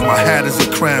stone. My hat is a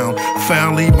crown,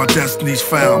 finally my destiny's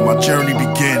found. My journey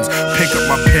begins, pick up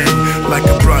my pen like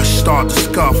a brush, start to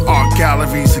scuff art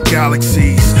galleries of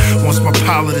galaxies. Once my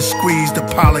pilot is squeezed, the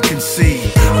pilot can see.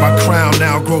 My crown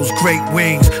now grows great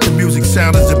wings, the music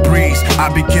sound is a breeze. I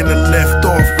begin to lift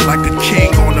off like a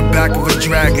king on the back of a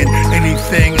dragon.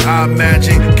 Anything I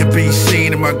imagine can be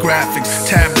seen in my graphics.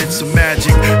 Tablets of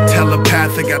magic,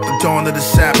 telepathic at the dawn of the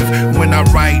Sabbath. When I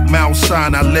write Mount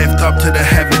Sinai, I lift up to the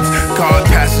heavens. God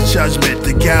passes judgment,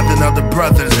 the gathering of the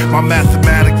brothers. My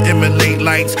mathematics emulate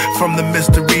lights from the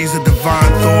mysteries of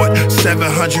divine thought.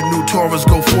 700 new Torahs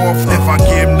go forth if I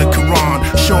give them the Quran.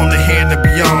 Show them the hand and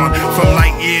beyond. From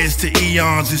light years to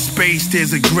eons in space,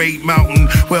 there's a great mountain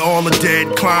where all the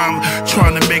dead climb,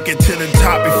 trying to make it to the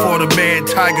top before the mad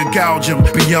tiger gouge them.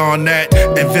 Beyond that,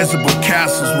 invisible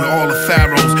castles with all the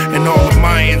pharaohs and all the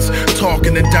Mayans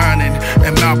talking and dining.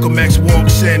 And Malcolm X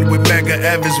walks in with Mega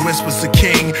Evans whispers to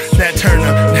King, Nat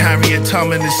Turner and Harriet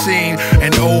Tubman the scene.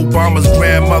 And Obama's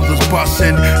grandmother's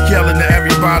busting, yelling to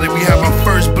everybody, we have our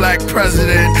first black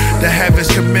president. The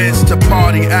heavens commence to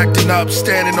party, acting up,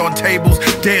 standing on tables,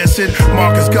 dancing.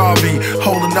 Marcus Garvey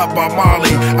holding up by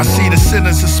Marley. I see the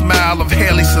sinister smile of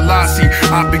Haile Selassie.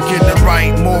 I begin to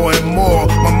write more and more.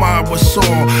 My mind was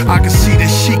sore. I can see the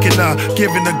Shekinah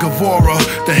giving the Gavora,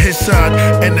 the Hissad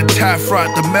and the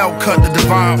Tafrat, the Melkut, the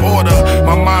divine order.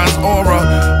 My mind's aura,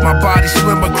 my body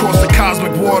swim across the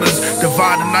cosmic waters.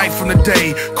 Divide the night from the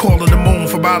day, calling the moon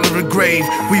from out of the grave.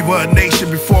 We were a nation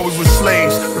before we were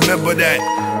slaves. Remember that.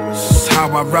 This is how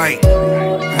I write.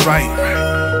 This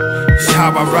is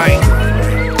how I write.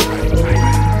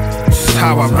 This is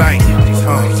how I write.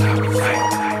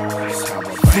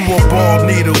 Through a bald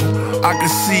needle, I can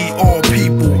see all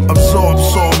people, absorb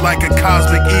soul like a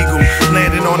cosmic eagle,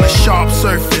 landing on a sharp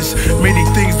surface. Many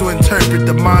things to interpret,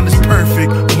 the mind is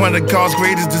perfect. One of God's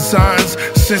greatest designs,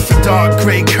 since the dark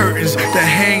gray curtains that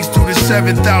hangs through the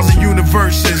 7,000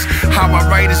 universes. How I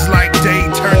write is like day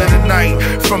turning to night,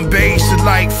 from beige to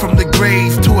light, from the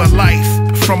grave to a life.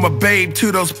 From a babe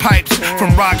to those pipes,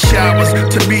 from rock showers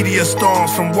to meteor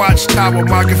storms, from watchtower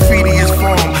my graffiti is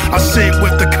formed. I sit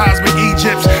with the cosmic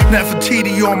Egypts,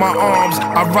 Nefertiti on my arms.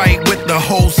 I write with the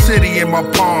whole city in my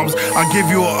palms. I give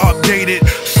you an updated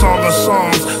song of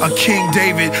songs, A King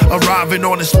David arriving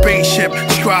on a spaceship.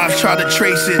 Scribes try to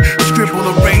trace it, scribble,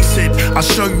 erase it. I'll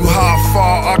show you how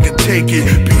far I can take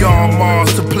it. Beyond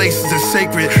Mars to places that's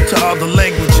sacred, to other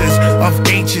languages of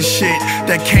ancient shit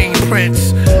that came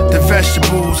prince. The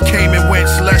vegetables came and went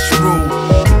celestial.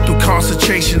 Through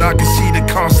concentration I can see the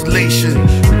constellation.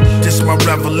 This is my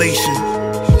revelation.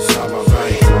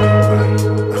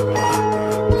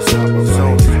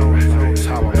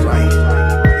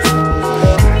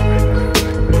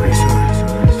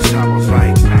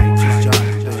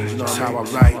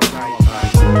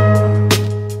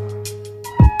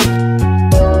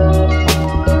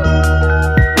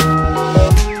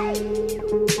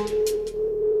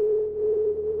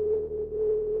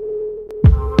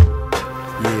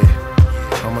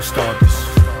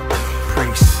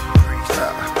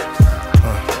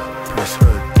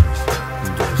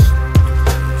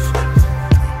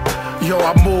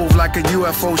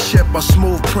 UFO ship, a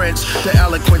smooth prince, the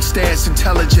eloquent stance,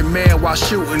 intelligent man while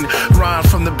shooting. Rhyme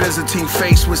from the Byzantine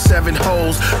face with 7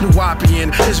 holes.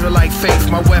 Nuwapian, Israelite faith,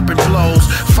 my weapon blows.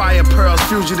 Fire pearls,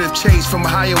 fugitive chase from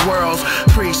higher worlds.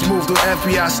 Priests move through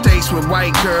FBI states with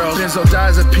white girls.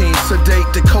 Benzodiazepines sedate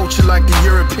the culture like the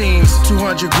Europeans.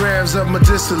 200 grams of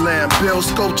medicinal, build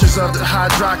sculptures of the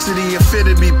hydroxide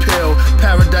amphetamine pill.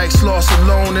 Paradise lost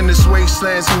alone in this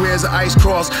wasteland. He wears an ice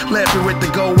cross, lamping with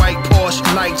the gold white Porsche.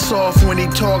 Lights off when he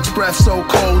talks, breath so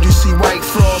cold you see white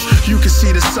frost. You can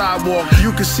see the sidewalk,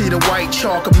 you can see the white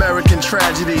chalk. American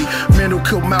tragedy, men who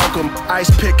killed Malcolm. Ice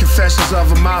pick confessions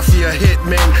of a mafia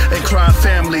hitmen and crime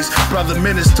families. Brother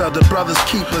minister, the brothers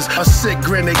keepers. A sick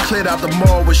grin, they cleared out the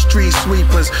mall with street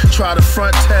sweepers. Try to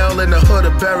front tail in the hood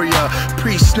of barrier.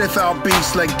 Priests sniff out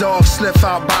beasts like dogs sniff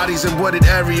out bodies in wooded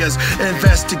areas.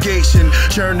 Investigation,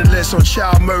 journalists on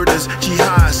child murders.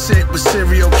 Jihad sit with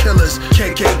serial killers.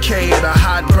 KKK and the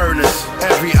hot burners.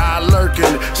 Every eye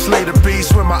lurking, slay the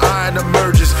beast when my iron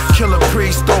emerges. Killah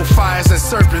Priest, throw fires at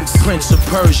serpents. Prince of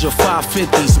Persia,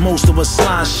 550s, most of us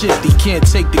slime shifty. Can't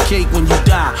take the cake when you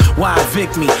die, why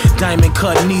evict me? Diamond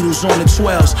cut needles on the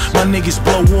 12s. My niggas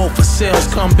blow off for sales,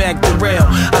 come back derail.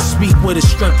 I speak with the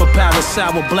strength of palace,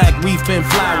 sour black reef and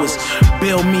flowers.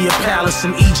 Build me a palace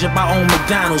in Egypt, I own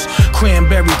McDonald's.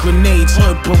 Cranberry grenades,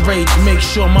 hood parades. Make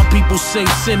sure my people safe,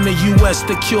 send the US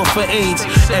the cure for AIDS.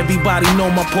 Everybody know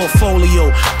my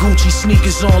portfolio. Gucci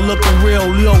sneakers on, looking real,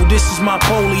 yo, this is my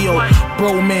polio.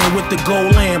 Bro man with the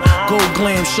gold lamb, gold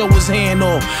glam, show his hand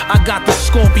off. I got the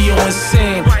Scorpio and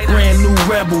Sam, brand new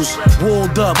rebels.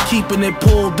 Walled up, keeping it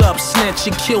pulled up. Snatch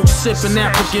and kill, sipping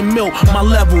African milk. My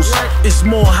levels, it's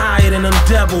more higher than them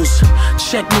devils.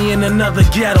 Check me in another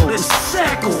ghetto. It's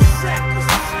Sackle.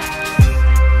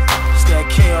 It's that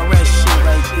KRS shit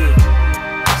right there.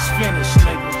 It's finished,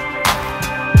 nigga.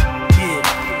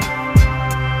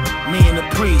 Me and the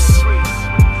priest,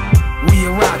 we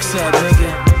your rocks at, nigga.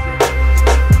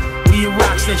 We your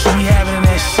rocks that you be having in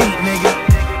that sheet, nigga.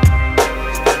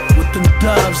 With them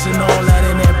doves and all that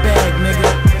in that bag, nigga.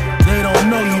 They don't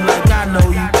know you like I know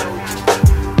you.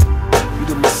 You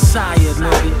the Messiah,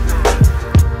 nigga.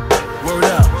 Word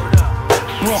up.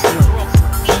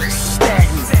 Brooklyn,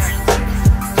 Staten,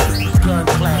 Gun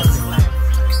Classic.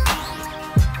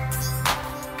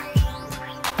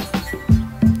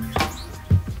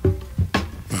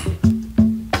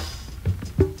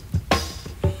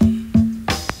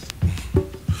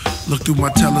 Look through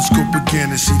my telescope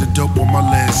again and see the dope on my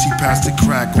lens. See past the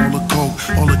crack, all the coke,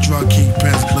 all the drug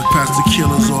kingpins. Look past the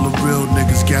killers, all the real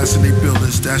niggas gassing they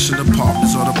buildings, stashing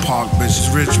apartments or the park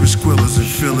benches. Rich with squillers and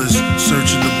fillers,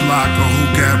 searching the block on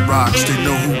who got rocks. They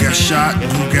know who got shot and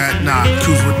who got knocked.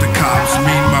 Cruise with the cops,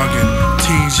 mean mugging.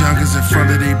 Teens, youngers in front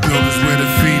of their buildings where the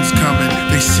fiends coming.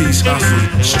 They cease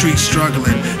hustling, streets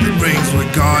struggling. It rains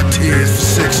with God tears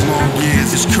for 6 long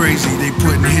years. It's crazy, they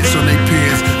putting hits on their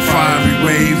peers. Fiery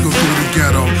wave, go through the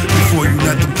ghetto. Before you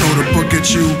let them throw the book at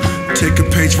you, take a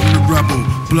page from the rebel.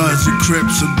 Bloods and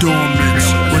Crips, adornments.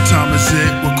 What time is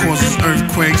it? What causes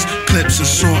earthquakes? Clips,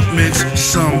 assortments.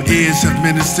 Some ears have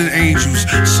ministered angels.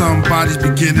 Some bodies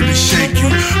beginning to shake you,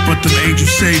 but them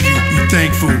angels save you. You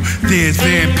thankful. There's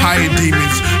vampire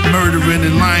demons, murdering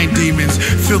and lying demons.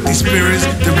 Filthy spirits,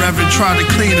 the reverend try to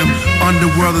clean them.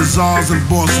 Underworld of czars and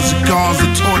bosses, cigars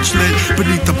are torch lit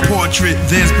beneath the portrait.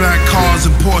 There's black cars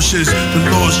and Porsches. The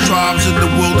lost tribes in the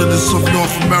wilderness of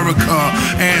North America.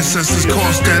 Ancestors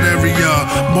crossed that area.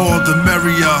 More the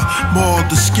merrier, more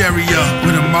the scarier.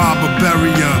 With a mob of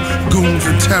barrier, goons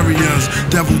and terriers.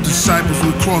 Devil disciples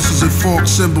with crosses and forked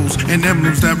symbols and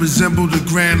emblems that resemble the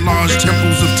grand large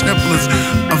temples of Templars,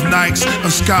 of knights,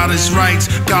 of Scottish rites.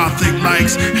 Gothic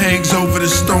lights hangs over the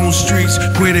stone streets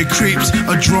where it creeps.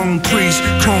 A drone priest,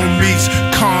 chrome meets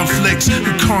conflicts,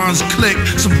 the cons click.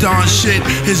 Some some Don shit,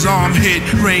 his arm hit,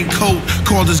 raincoat,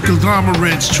 called his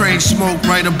conglomerates, train smoke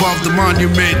right above the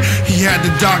monument. He had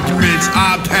the documents,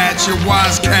 eye patch, a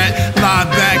wise cat, lie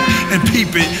back and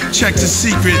peep it, checked his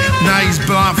secret. Now he's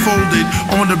blindfolded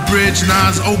on the bridge,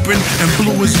 nines open and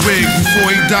blew his wig.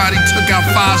 Before he died, he took out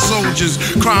 5 soldiers.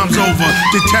 Crime's over,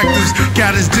 detectives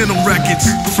got his dental records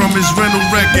from his rental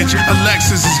wreckage.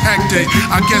 Alexis is hectic,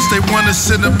 I guess they want to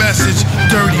send a message.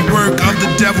 Dirty work of the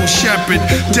devil shepherd,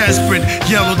 desperate,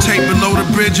 yellow tape below the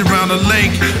bridge around the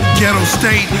lake. Ghetto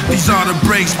state, these are the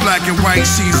breaks, black and white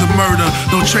scenes of murder.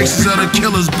 No traces of the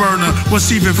killer's burner.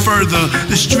 What's even further,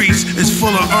 the streets is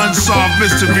full of unsolved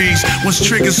mysteries. Once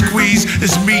triggers squeeze,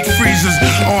 it's meat freezers.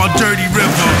 All dirty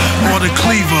river, or the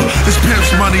cleaver. It's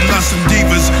pimps, money, lust, and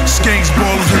divas. Skanks,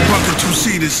 ballers, and bucket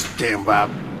 2-seaters. Damn,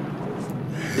 Bob.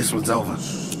 This one's over.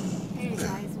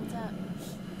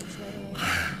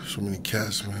 So many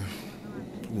cats, man.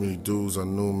 So many dudes I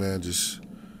knew, man, just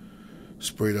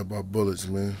sprayed up our bullets,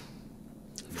 man.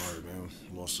 Right, man.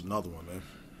 Lost another one, man.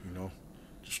 You know?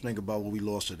 Just think about what we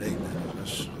lost today, man.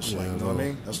 That's like, you know what I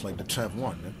mean? That's like the 10th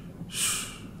one, man.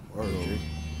 Word, G.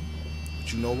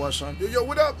 But you know what, son? Yo,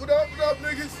 what up,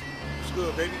 niggas? What's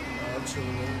good, baby? I'm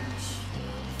chilling, man.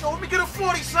 Yo, let me get a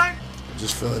 40, son.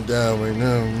 Just feeling down right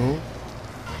now, you know?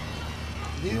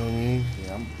 You know what I mean?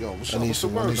 Yeah, yo, what's up with the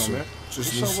word, though, man?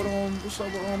 What's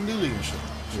up with Lily and shit?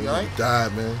 She all right?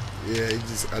 Died, man. Yeah,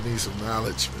 I need some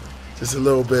knowledge, man. Just a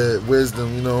little bit of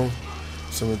wisdom, you know?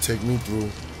 Something to take me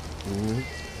through.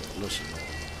 Listen, man.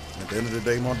 At the end of the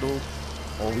day, my dude,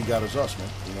 all we got is us, man.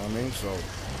 You know what I mean? So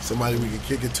somebody we can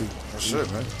kick it to. That's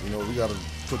it, man. You know, we gotta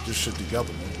put this shit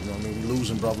together, man. You know what I mean? We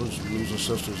losing brothers, we losing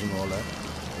sisters and all that.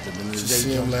 At the end of the day,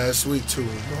 see him last week too, you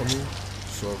know what I mean?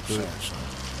 So good.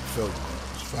 Feel you, man.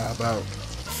 Just vibe out.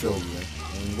 Feel you, man.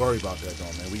 Don't even worry about that,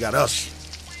 though, man. We got us.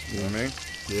 You know what I mean?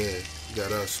 Yeah, we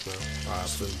got us, man. All right,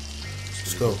 so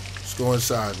let's go. Let's go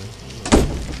inside, man.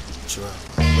 Chill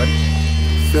out. Ready?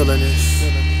 Feeling this.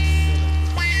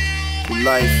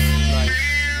 Life.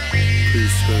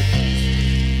 Priesthood.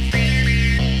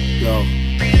 Yo.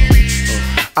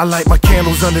 I light my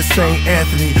candles under St.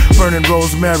 Anthony, burning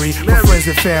rosemary for friends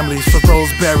and families, for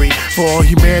those buried, for all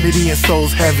humanity and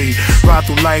souls heavy. Ride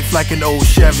through life like an old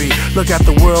Chevy. Look at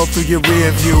the world through your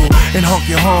rear view and honk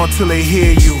your horn till they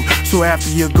hear you. So after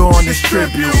you're gone, it's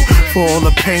tribute for all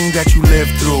the pain that you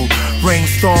lived through.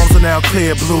 Rainstorms are now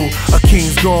clear blue. A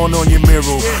king's gone on your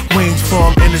mirror. Wings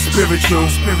form in the spiritual.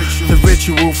 The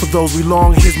ritual for those we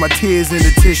long. Here's my tears in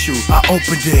the tissue. I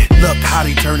opened it. Look how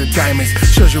they turn to diamonds.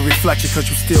 Shows your reflection cause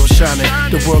you still shining.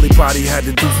 The worldly body had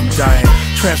to do some dying.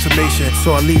 Transformation.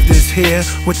 So I leave this here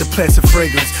with the pleasant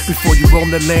fragrance. Before you roam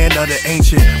the land of the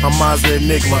ancient. My mind's an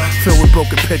enigma filled with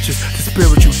broken pictures. The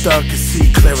spiritual thug can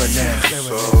see clearer now.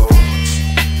 So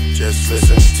just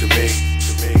listen to me.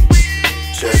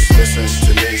 Just listen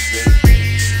to me.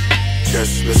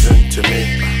 Just listen to me.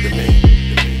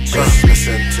 Just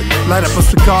listen to me. Light up a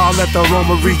cigar, let the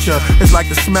aroma reach her. It's like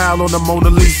the smile on the Mona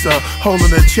Lisa,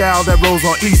 holding a child that rose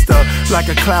on Easter,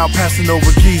 like a cloud passing over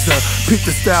Giza. Pick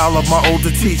the style of my older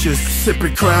teachers,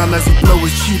 sipping crown as he blow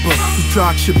is cheaper. The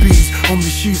dark Shabis, only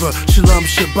Shiva, Shalom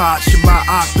Shabbat,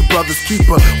 Shema'ach, the brother's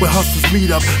keeper. Where hustlers meet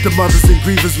up, the mothers and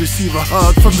grievers receive a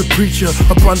hug from the preacher.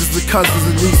 Abundance with cousins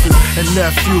and nieces and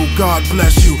nephew. God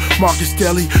bless you, Marcus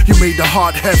Deli. You made the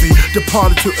heart heavy,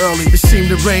 departed too early. It seemed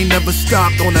the rain never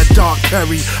stopped on that dark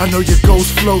Perry. I know your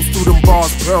ghost flows through them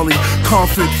bars pearly.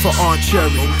 Comfort for Aunt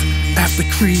Cherry. After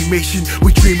cremation,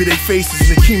 we dream of their faces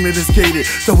and the kingdom is gated.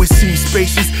 Though it seems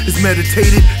spacious, it's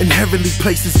meditated in heavenly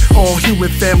places. All human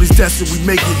families destined we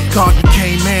make it. God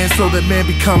became man so that man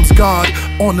becomes God.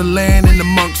 On the land and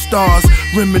amongst stars.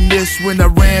 Reminisce when I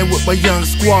ran with my young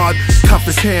squad. Cuff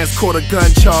his hands, caught a gun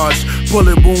charge.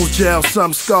 Bullet wounds, jail,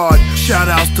 some scarred. Shout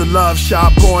outs to Love,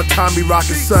 Shot Born, Tommy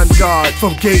Rockin' Sun God.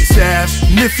 From Gates Ave,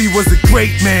 Niffy was a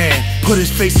great man. Put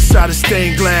his face inside of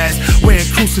stained glass, wearing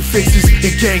crucifixes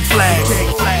and gang flags.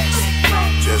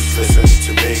 Just listen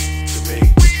to me.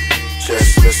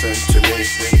 Just listen to me.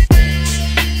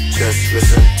 Just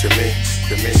listen to me.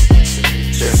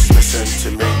 Just listen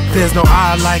to me. There's no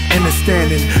eye like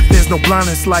understanding. There's no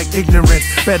blindness like ignorance.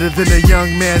 Better than a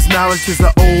young man's knowledge is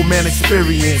an old man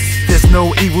experience. There's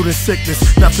no evil than sickness.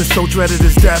 Nothing so dreaded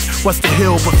as death. What's the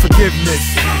hill but forgiveness?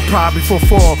 Pride before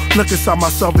fall. Look inside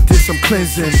myself and did some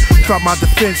cleansing. Drop my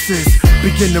defenses.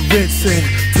 Begin to rinsing.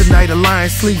 Tonight a lion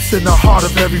sleeps in the heart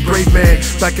of every brave man.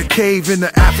 Like a cave in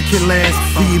the African lands.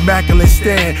 The immaculate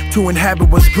stand to inhabit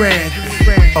was grand.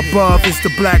 Above is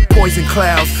the black poison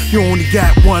clouds. You only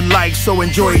got one life, so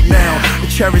enjoy it now and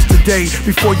cherish the day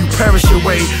before you perish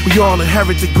away. We all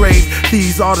inherit the grave.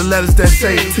 These are the letters that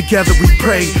say, together we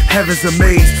pray. heaven's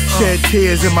amazed. Shed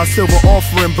tears in my silver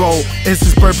offering bowl.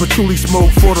 Incense burn patchouli smoke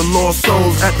for the lost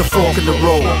souls at the fork in the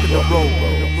road.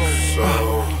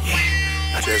 So,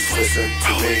 just listen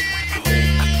to me.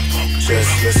 Just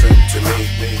listen to me.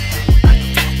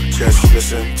 Just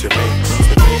listen to me.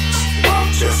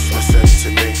 Just listen to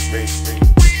me.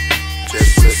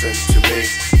 Just listen to me.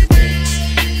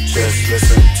 Just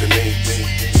listen to me.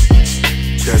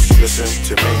 Just listen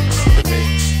to me.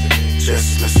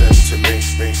 Just listen to me.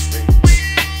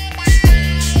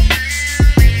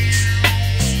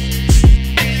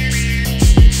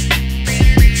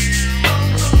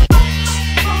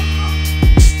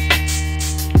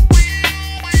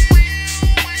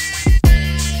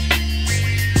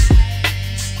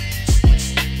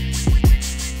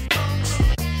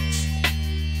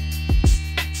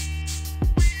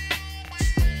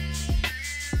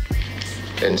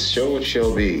 And so it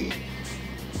shall be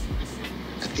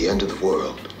at the end of the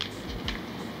world.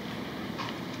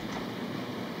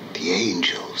 The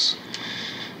angels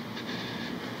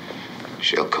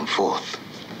shall come forth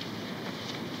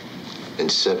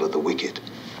and sever the wicked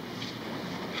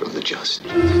from the just. He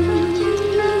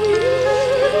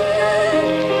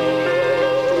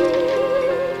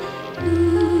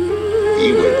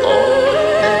went on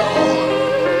and on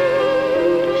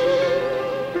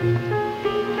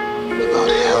about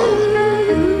hell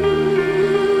and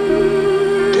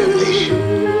damnation,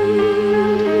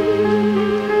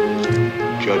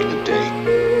 judgment day,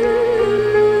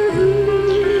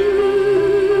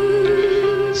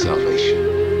 salvation.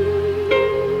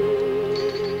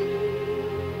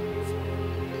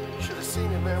 Should've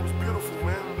seen it, man. It was beautiful,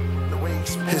 man. The way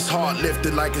his heart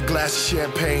lifted like a glass of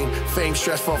champagne. Fame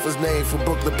stretched off his name from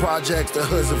Brooklyn Projects to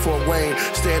hoods of Fort Wayne.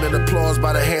 Standing applause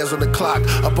by the hands on the clock.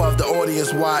 Above the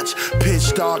audience watch.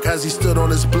 Pitch dark as he stood on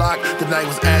his block. The night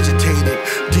was agitated.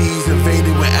 D's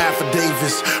invaded with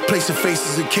affidavits. Placing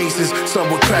faces in cases,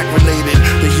 some were crack related.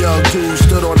 The young dude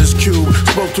stood on his cube.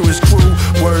 Spoke to his crew.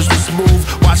 Words were smooth.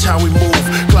 Watch how we move.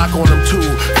 Glock on him too.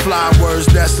 Fly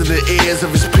words nested in the ears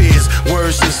of his peers.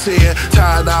 Words sincere.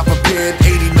 Tie-dye prepared.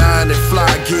 89 in fly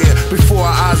gear. Before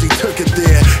our eyes he took it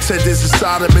there. Said this is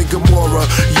Sodom and Gomorrah.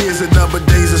 Years and number,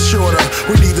 days are shorter.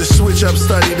 We need to switch up,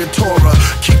 study the Torah.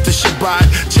 Keep the Shabbat,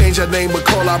 change our name but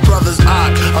call our brothers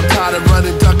Ak. I'm tired of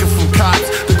running, ducking from cops.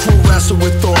 The crew wrestle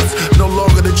with thoughts. No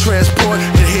longer the transport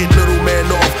and hit little man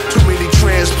off. Too many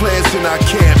transplants in our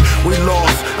camp. We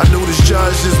lost. I knew this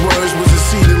judge, his words was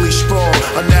exceedingly strong.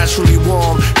 Unnaturally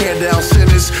warm. Hand down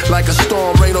sentence like a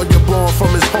storm. Rain on your born from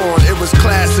his horn. It was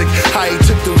classic. How he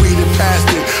took the weed and passed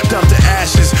it. Dumped the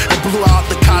ashes and blew out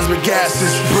the cosmic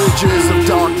gases. Bridges of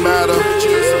dark matter.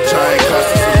 Giant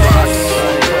clusters of rocks.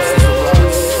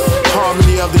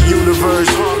 Harmony of the universe.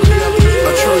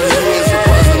 A trillion years of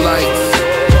buzzing lights.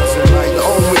 The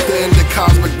home within the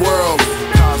cosmic world.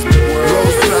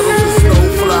 Rose petals and snow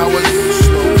flowers.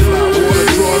 Water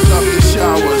draws up in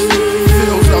showers.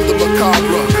 Fields of the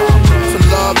macabre. To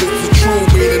love is the true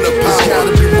meaning of power. It's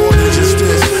gotta be more than just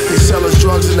this. They sell us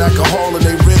drugs and alcohol and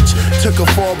they rich. Took a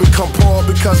fall, become poor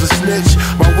because of snitch.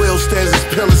 My will stands as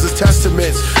pillars, as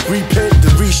testaments. Repent to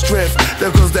re-strength.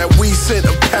 There goes that weed scent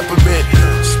of peppermint.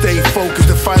 Stay focused,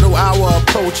 the final hour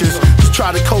approaches. Just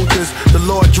try to coach us. The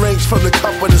Lord drinks from the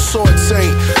cup of the sword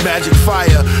saint. Magic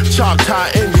fire, chalk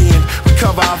tie Indian. We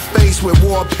cover our face with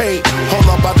war paint. Hold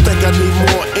up, I think I need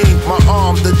more ink. My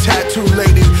arm, the tattoo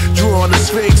lady, drew on the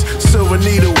Sphinx. Silver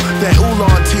needle, that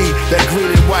oolong tea, that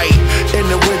green and white. In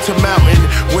the winter mountain,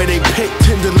 where they pick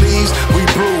tender leaves, we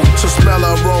brew to smell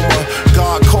aroma.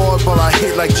 God called, but I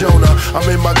hit like Jonah. I'm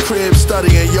in my crib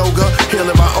studying yoga,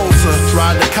 healing my ulcer.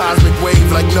 Riding the cosmic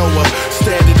wave like Noah.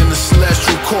 Standing in the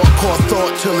celestial court, caught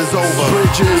thought till it's over.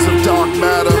 Bridges of dark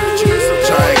matter.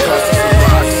 Giant clusters of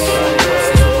rocks.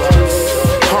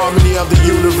 Harmony of the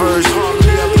universe.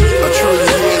 A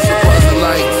trillion years of buzzing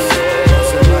lights.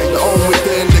 The home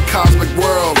within the cosmic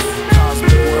world.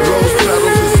 Rose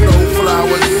petals and snow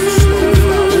flowers.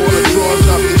 Water draws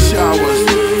up in showers.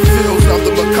 Fields of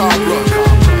the macabre.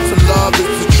 To love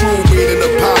is the true meaning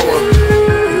of power.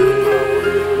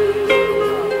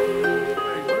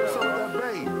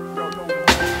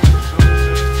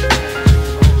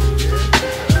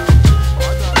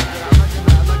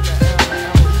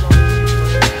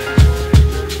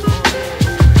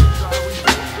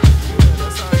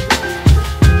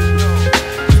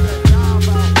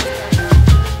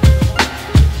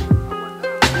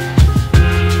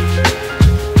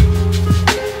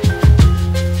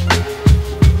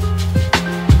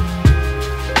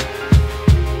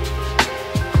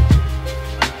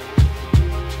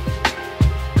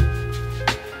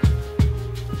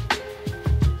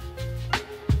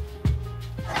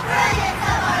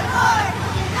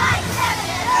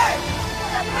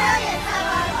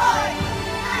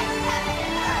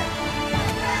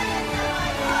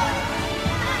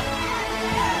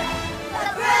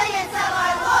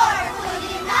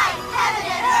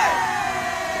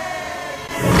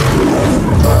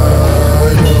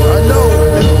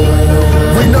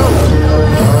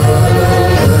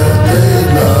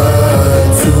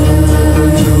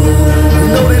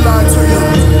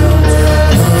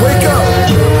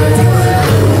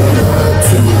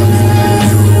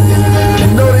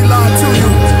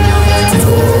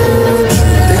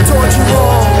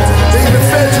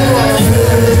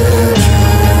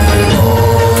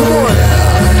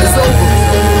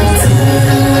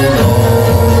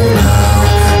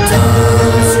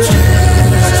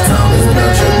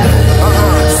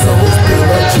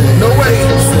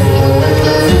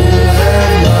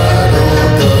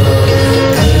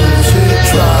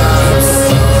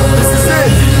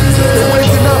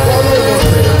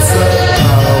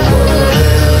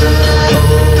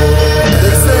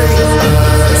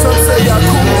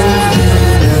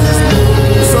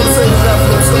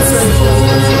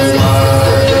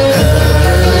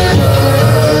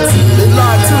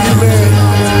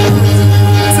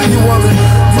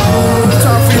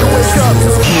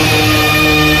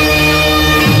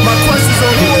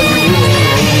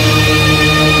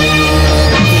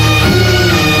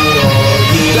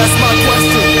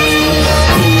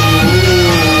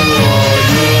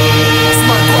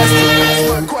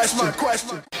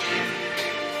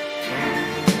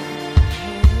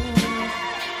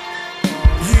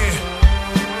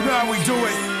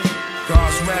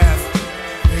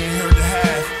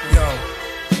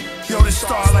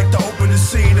 Start like the opening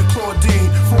scene of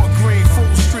Claudine, Fort Greene,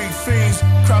 full street fiends,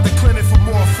 crowd the clinic for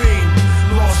morphine.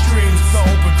 Lost dreams, no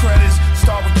open credits.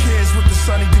 Start with kids with the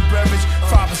Sunny Do beverage,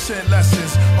 5%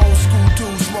 lessons. Old school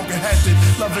dudes smoking hectic.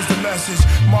 Love is the message.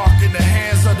 Mark in the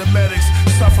hands of the medics.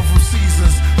 Suffer from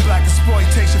Caesars. Black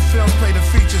exploitation films play the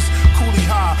features. Coolie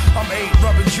high, I'm 8,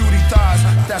 rubbing Judy thighs.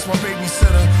 That's my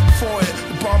babysitter. For it,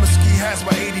 the bomber ski has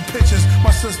my 80 pictures.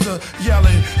 My sister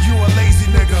yelling, you a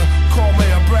lazy nigga. Call me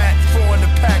a brat, 4 in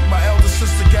the pack. My elder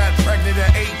sister got pregnant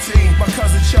at 18. My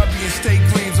cousin Chubby in state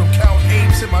greens. I'm counting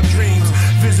apes in my dreams.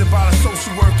 Visit by the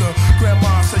social worker.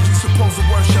 Grandma said you supposed to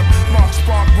worship. Mark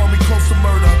Spark brought me close to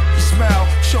murder. He smiled,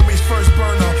 showed me his first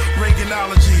burner.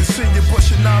 Reaganology, senior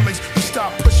Bushonomics. We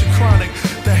stopped pushing chronic.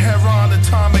 The heron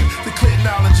atomic, the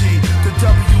Clintonology, the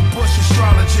W. Bush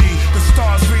astrology. The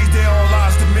stars read their own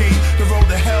lies to me. The road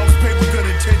to hell's paved with good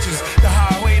intentions. The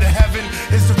highway to heaven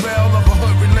is the rail of a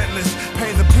hood relentless.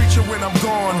 Pay the preacher when I'm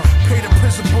gone. Pay the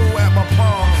principal at my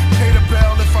palm. Pay the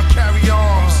bell if I carry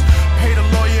arms. Pay the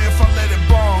lawyer if I let it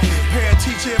bomb. Pay a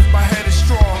teacher if my head is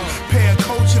strong. Pay a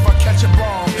coach if I catch a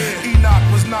bomb. Enoch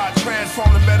was not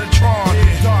transformed to Metatron.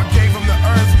 God gave him the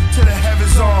earth to the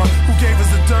heavens on. Who gave us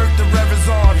the dirt, the rev is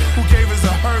on. Who gave us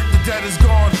the hurt, the dead is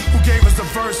gone. Who gave us the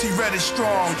verse, he read it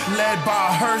strong. Led by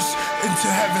a hearse into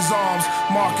heaven's arms.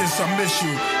 Marcus, I miss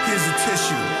you. Here's a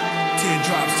tissue.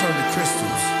 Teardrops turn to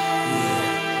crystals.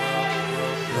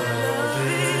 Love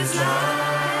is life.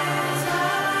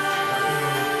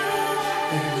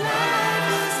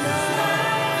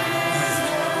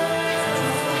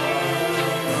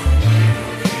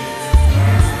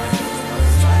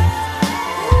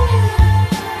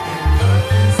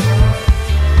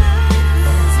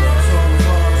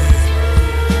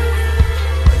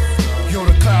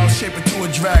 Shape into a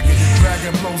dragon. The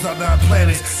dragon blows out 9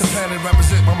 planets. The planet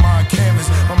represent my mind canvas.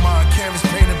 My mind canvas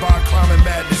painted by climate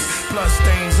madness. Blood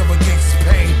stains of a gangster's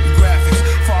pain. The graphics,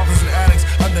 fathers and addicts,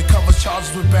 undercover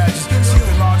charges with badges.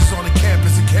 Secret lodges on the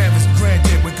campus and canvas.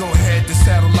 Granted, we go ahead. The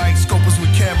satellite scopers with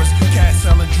cameras. Cats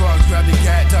selling drugs, grab the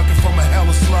gat, ducking from a hell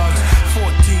of slugs.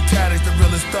 14 tactics, the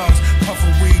realest thugs.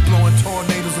 Puffin' weed, blowing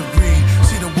tornadoes of greed.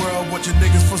 See the world, what your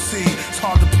niggas foresee. It's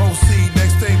hard to proceed.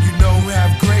 Next thing you know, you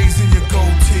have grays in your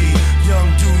goatee. Young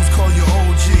dudes call you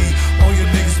OG. All your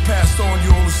niggas passed on,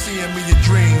 you only see him in your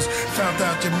dreams. Found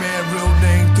out your man real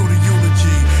name through the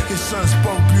eulogy. His son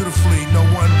spoke beautifully, no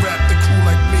one rapped the crew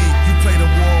like me. You play the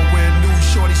war where new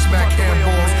shorty smack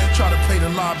handballs. Try to play the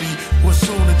lobby, well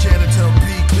soon the janitor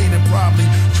be cleaning probably.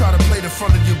 Try to play the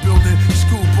front of your building,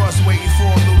 school bus waiting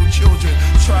for little children.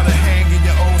 Try to hang in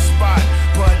your own spot,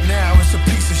 but now it's a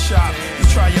piece of shop. You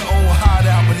try your own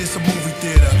hideout, but it's a movie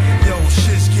theater. Yo,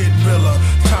 shit's getting realer.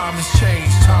 Time has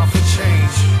changed, time for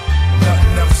change.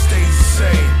 Nothing ever stays the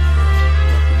same.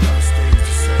 Nothing ever stays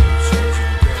the same. Changing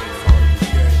the game, part of the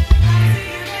game.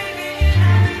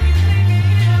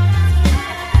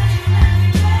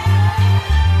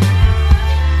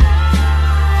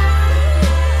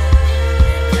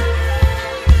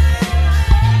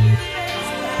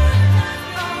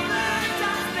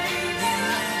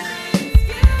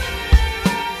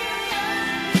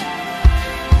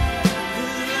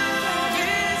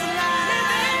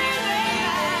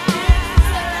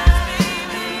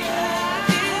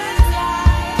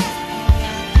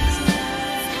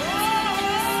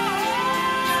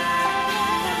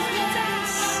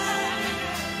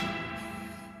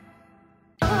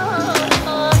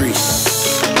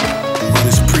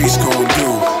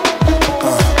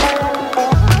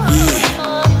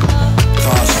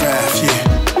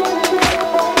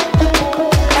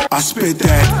 Spit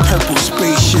that purple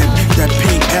spaceship, that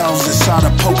pink elves inside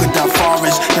a polka dot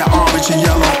forest, that orange and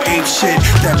yellow ape shit,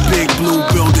 that big blue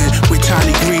building with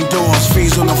tiny green doors,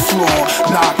 fiends on the floor,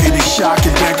 knocking and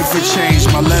shocking, begging for change.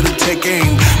 My letter take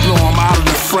aim, blow them out of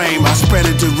the frame. I spread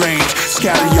it to range,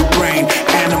 scatter your brain,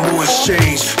 animal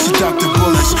exchange, seductive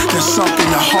bullets that sunk in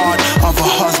the heart of a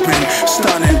husband,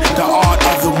 stunning the art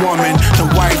of the woman. The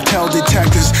wife tell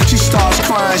detectives she starts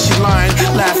crying, she lying,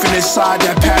 laughing inside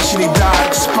that passion he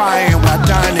died, spying while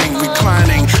dining,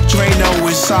 reclining. Drano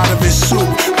inside of his suit,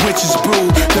 witches brew,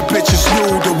 the bitches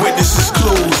knew, the witnesses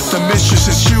clues, the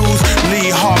mistress's shoes, Lee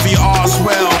Harvey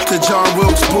Oswald, the John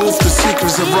Wilkes Booth, the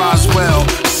secrets of Roswell.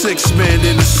 6 men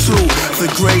in a suit, the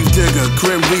grave digger,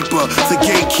 grim reaper, the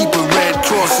gatekeeper, red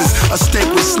crosses, a stake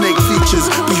with snake features.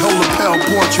 Behold a pale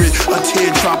portrait, a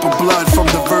teardrop of blood from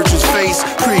the virgin's face.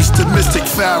 Priest, the mystic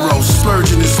pharaoh,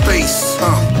 splurging in space.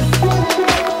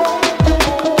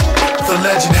 The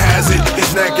legend has it,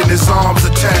 his neck and his arms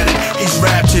are tatted. He's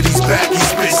raptured, he's back, he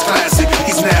spits classic.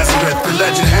 He's Nazareth, the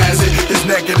legend has it, his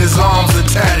neck and his arms are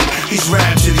tatted. He's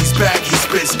raptured, he's back, he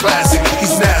spits classic.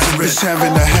 He's Nazareth. Nazareth. It's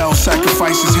heaven to hell,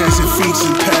 sacrifices, hands and feet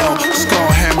impale.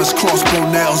 Skull hammers,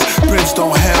 crossbow nails,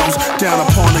 brimstone hells, down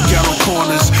upon the ghetto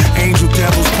corners. Angel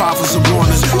devils, prophets and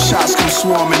warners. Shots come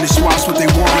swarming, they swaps with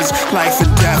their warrants. Life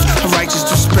and death, a righteous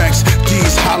respects.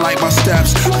 These highlight my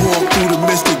steps. Walk through the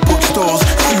mystic bookstores,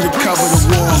 see them cover the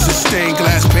walls in stained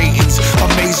glass paintings.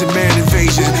 Amazing man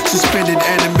invasion, suspended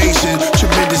animation,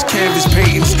 tremendous canvas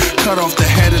paintings. Cut off the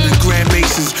head of the Grand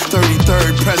Masons.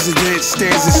 33rd president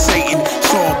stands as Satan.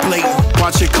 It's all blatant.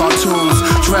 Watching cartoons,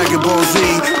 Dragon Ball Z,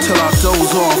 till I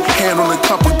doze off. Hand on a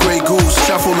cup of Grey Goose,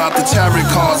 shuffle out the tarot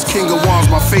cards. King of Wands,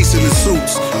 my face in the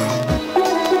suits.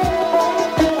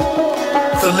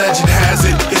 The legend has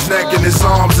it, his neck and his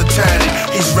arms are tatted.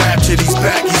 He's raptured, he's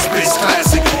back, he spits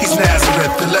classic. He's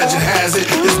Nazareth, the legend has it,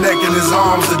 his neck and his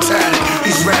arms are tatted.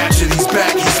 He's raptured, he's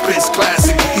back, he spits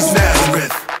classic. He's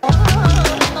Nazareth.